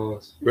sweating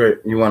balls. Great.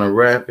 You want to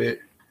wrap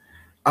it?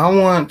 I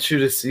want you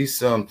to see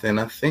something.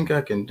 I think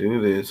I can do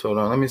this. Hold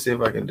on. Let me see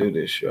if I can do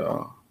this,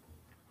 y'all.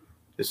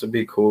 This would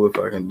be cool if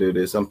I can do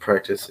this. I'm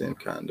practicing,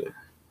 kind of.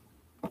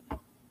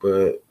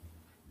 But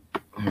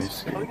let me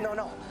see. Oh,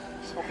 no.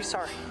 Don't be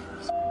sorry.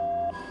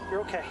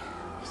 You're okay.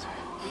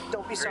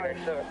 Don't be sorry.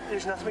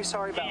 There's nothing to be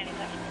sorry about.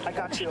 I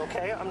got you,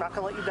 okay? I'm not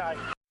going to let you die.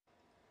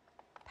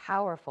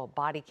 Powerful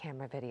body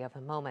camera video of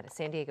a moment a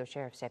San Diego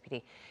sheriff's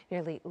deputy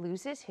nearly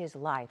loses his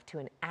life to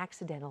an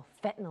accidental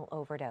fentanyl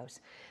overdose.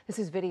 This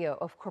is video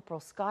of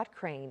Corporal Scott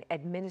Crane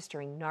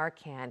administering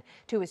Narcan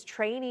to his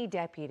trainee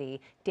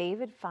deputy,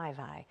 David Five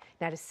Eye.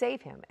 Now, to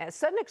save him, a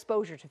sudden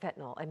exposure to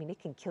fentanyl, I mean, it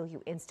can kill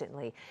you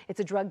instantly. It's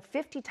a drug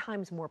 50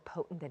 times more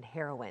potent than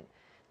heroin.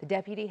 The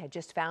deputy had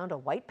just found a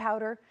white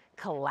powder,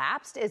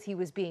 collapsed as he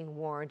was being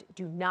warned,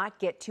 do not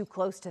get too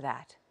close to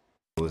that.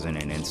 It was in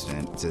an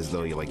instant. It's as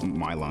though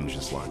my lungs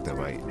just locked up.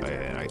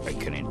 I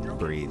couldn't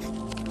breathe.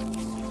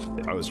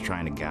 I was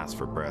trying to gasp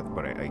for breath,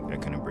 but I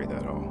couldn't breathe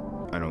at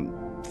all. I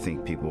don't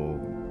think people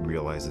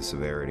realize the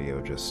severity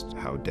of just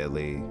how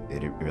deadly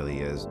it really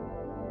is.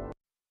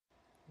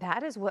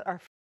 That is what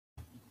our...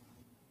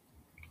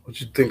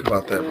 What you think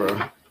about that,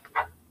 bro?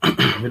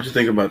 What'd you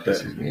think about that?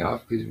 Pisses me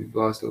off because we've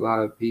lost a lot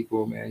of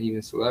people, man,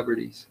 even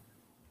celebrities.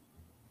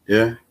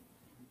 Yeah?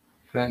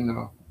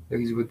 Fentanyl.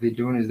 Because what they're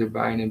doing is they're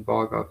buying in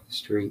bulk off the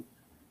street.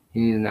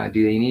 You need to not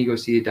do that. You need to go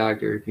see a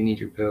doctor if you need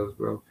your pills,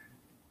 bro.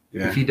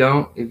 Yeah. If you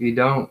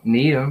don't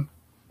need them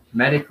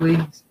medically,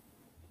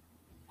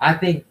 I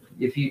think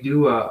if you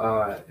do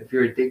if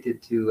you're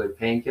addicted to like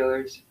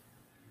painkillers,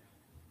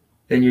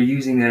 then you're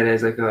using that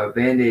as like a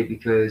Band-Aid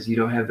because you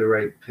don't have the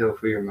right pill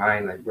for your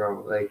mind. Like,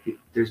 bro, like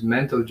there's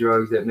mental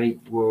drugs that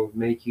will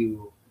make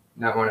you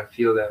not want to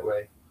feel that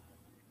way.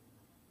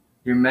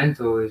 Your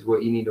mental is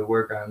what you need to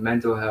work on,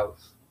 mental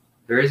health.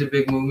 There is a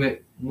big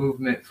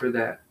movement for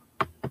that.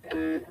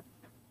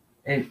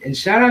 And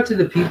shout out to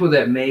the people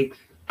that make,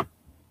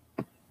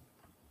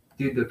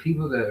 dude, the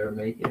people that are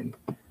making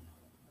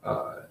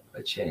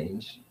a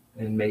change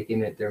and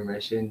making it their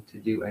mission to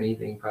do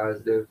anything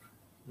positive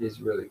is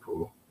really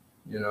cool.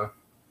 You know,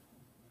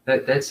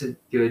 that's a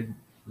good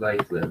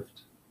life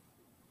lived.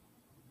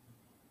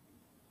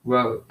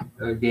 Well,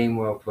 a game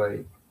well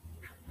played.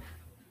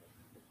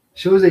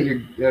 Shows that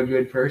you're a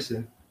good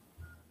person.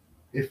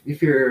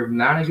 If you're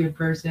not a good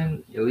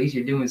person, at least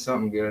you're doing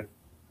something good.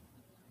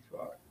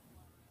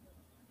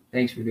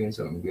 Thanks for doing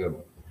something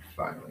good,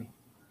 finally.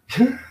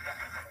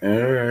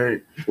 All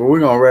right. Well, we're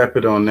going to wrap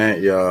it on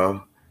that,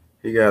 y'all.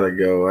 He got to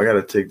go. I got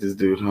to take this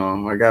dude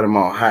home. I got him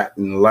all hot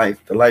in the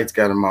lights. The lights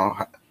got him all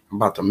hot. I'm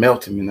about to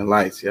melt him in the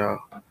lights, y'all.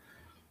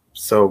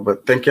 So,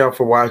 but thank y'all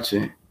for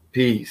watching.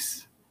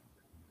 Peace.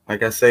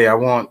 Like I say, I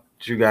want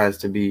you guys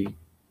to be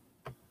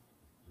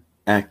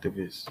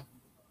activists.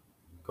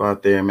 Go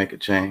out there and make a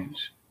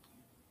change.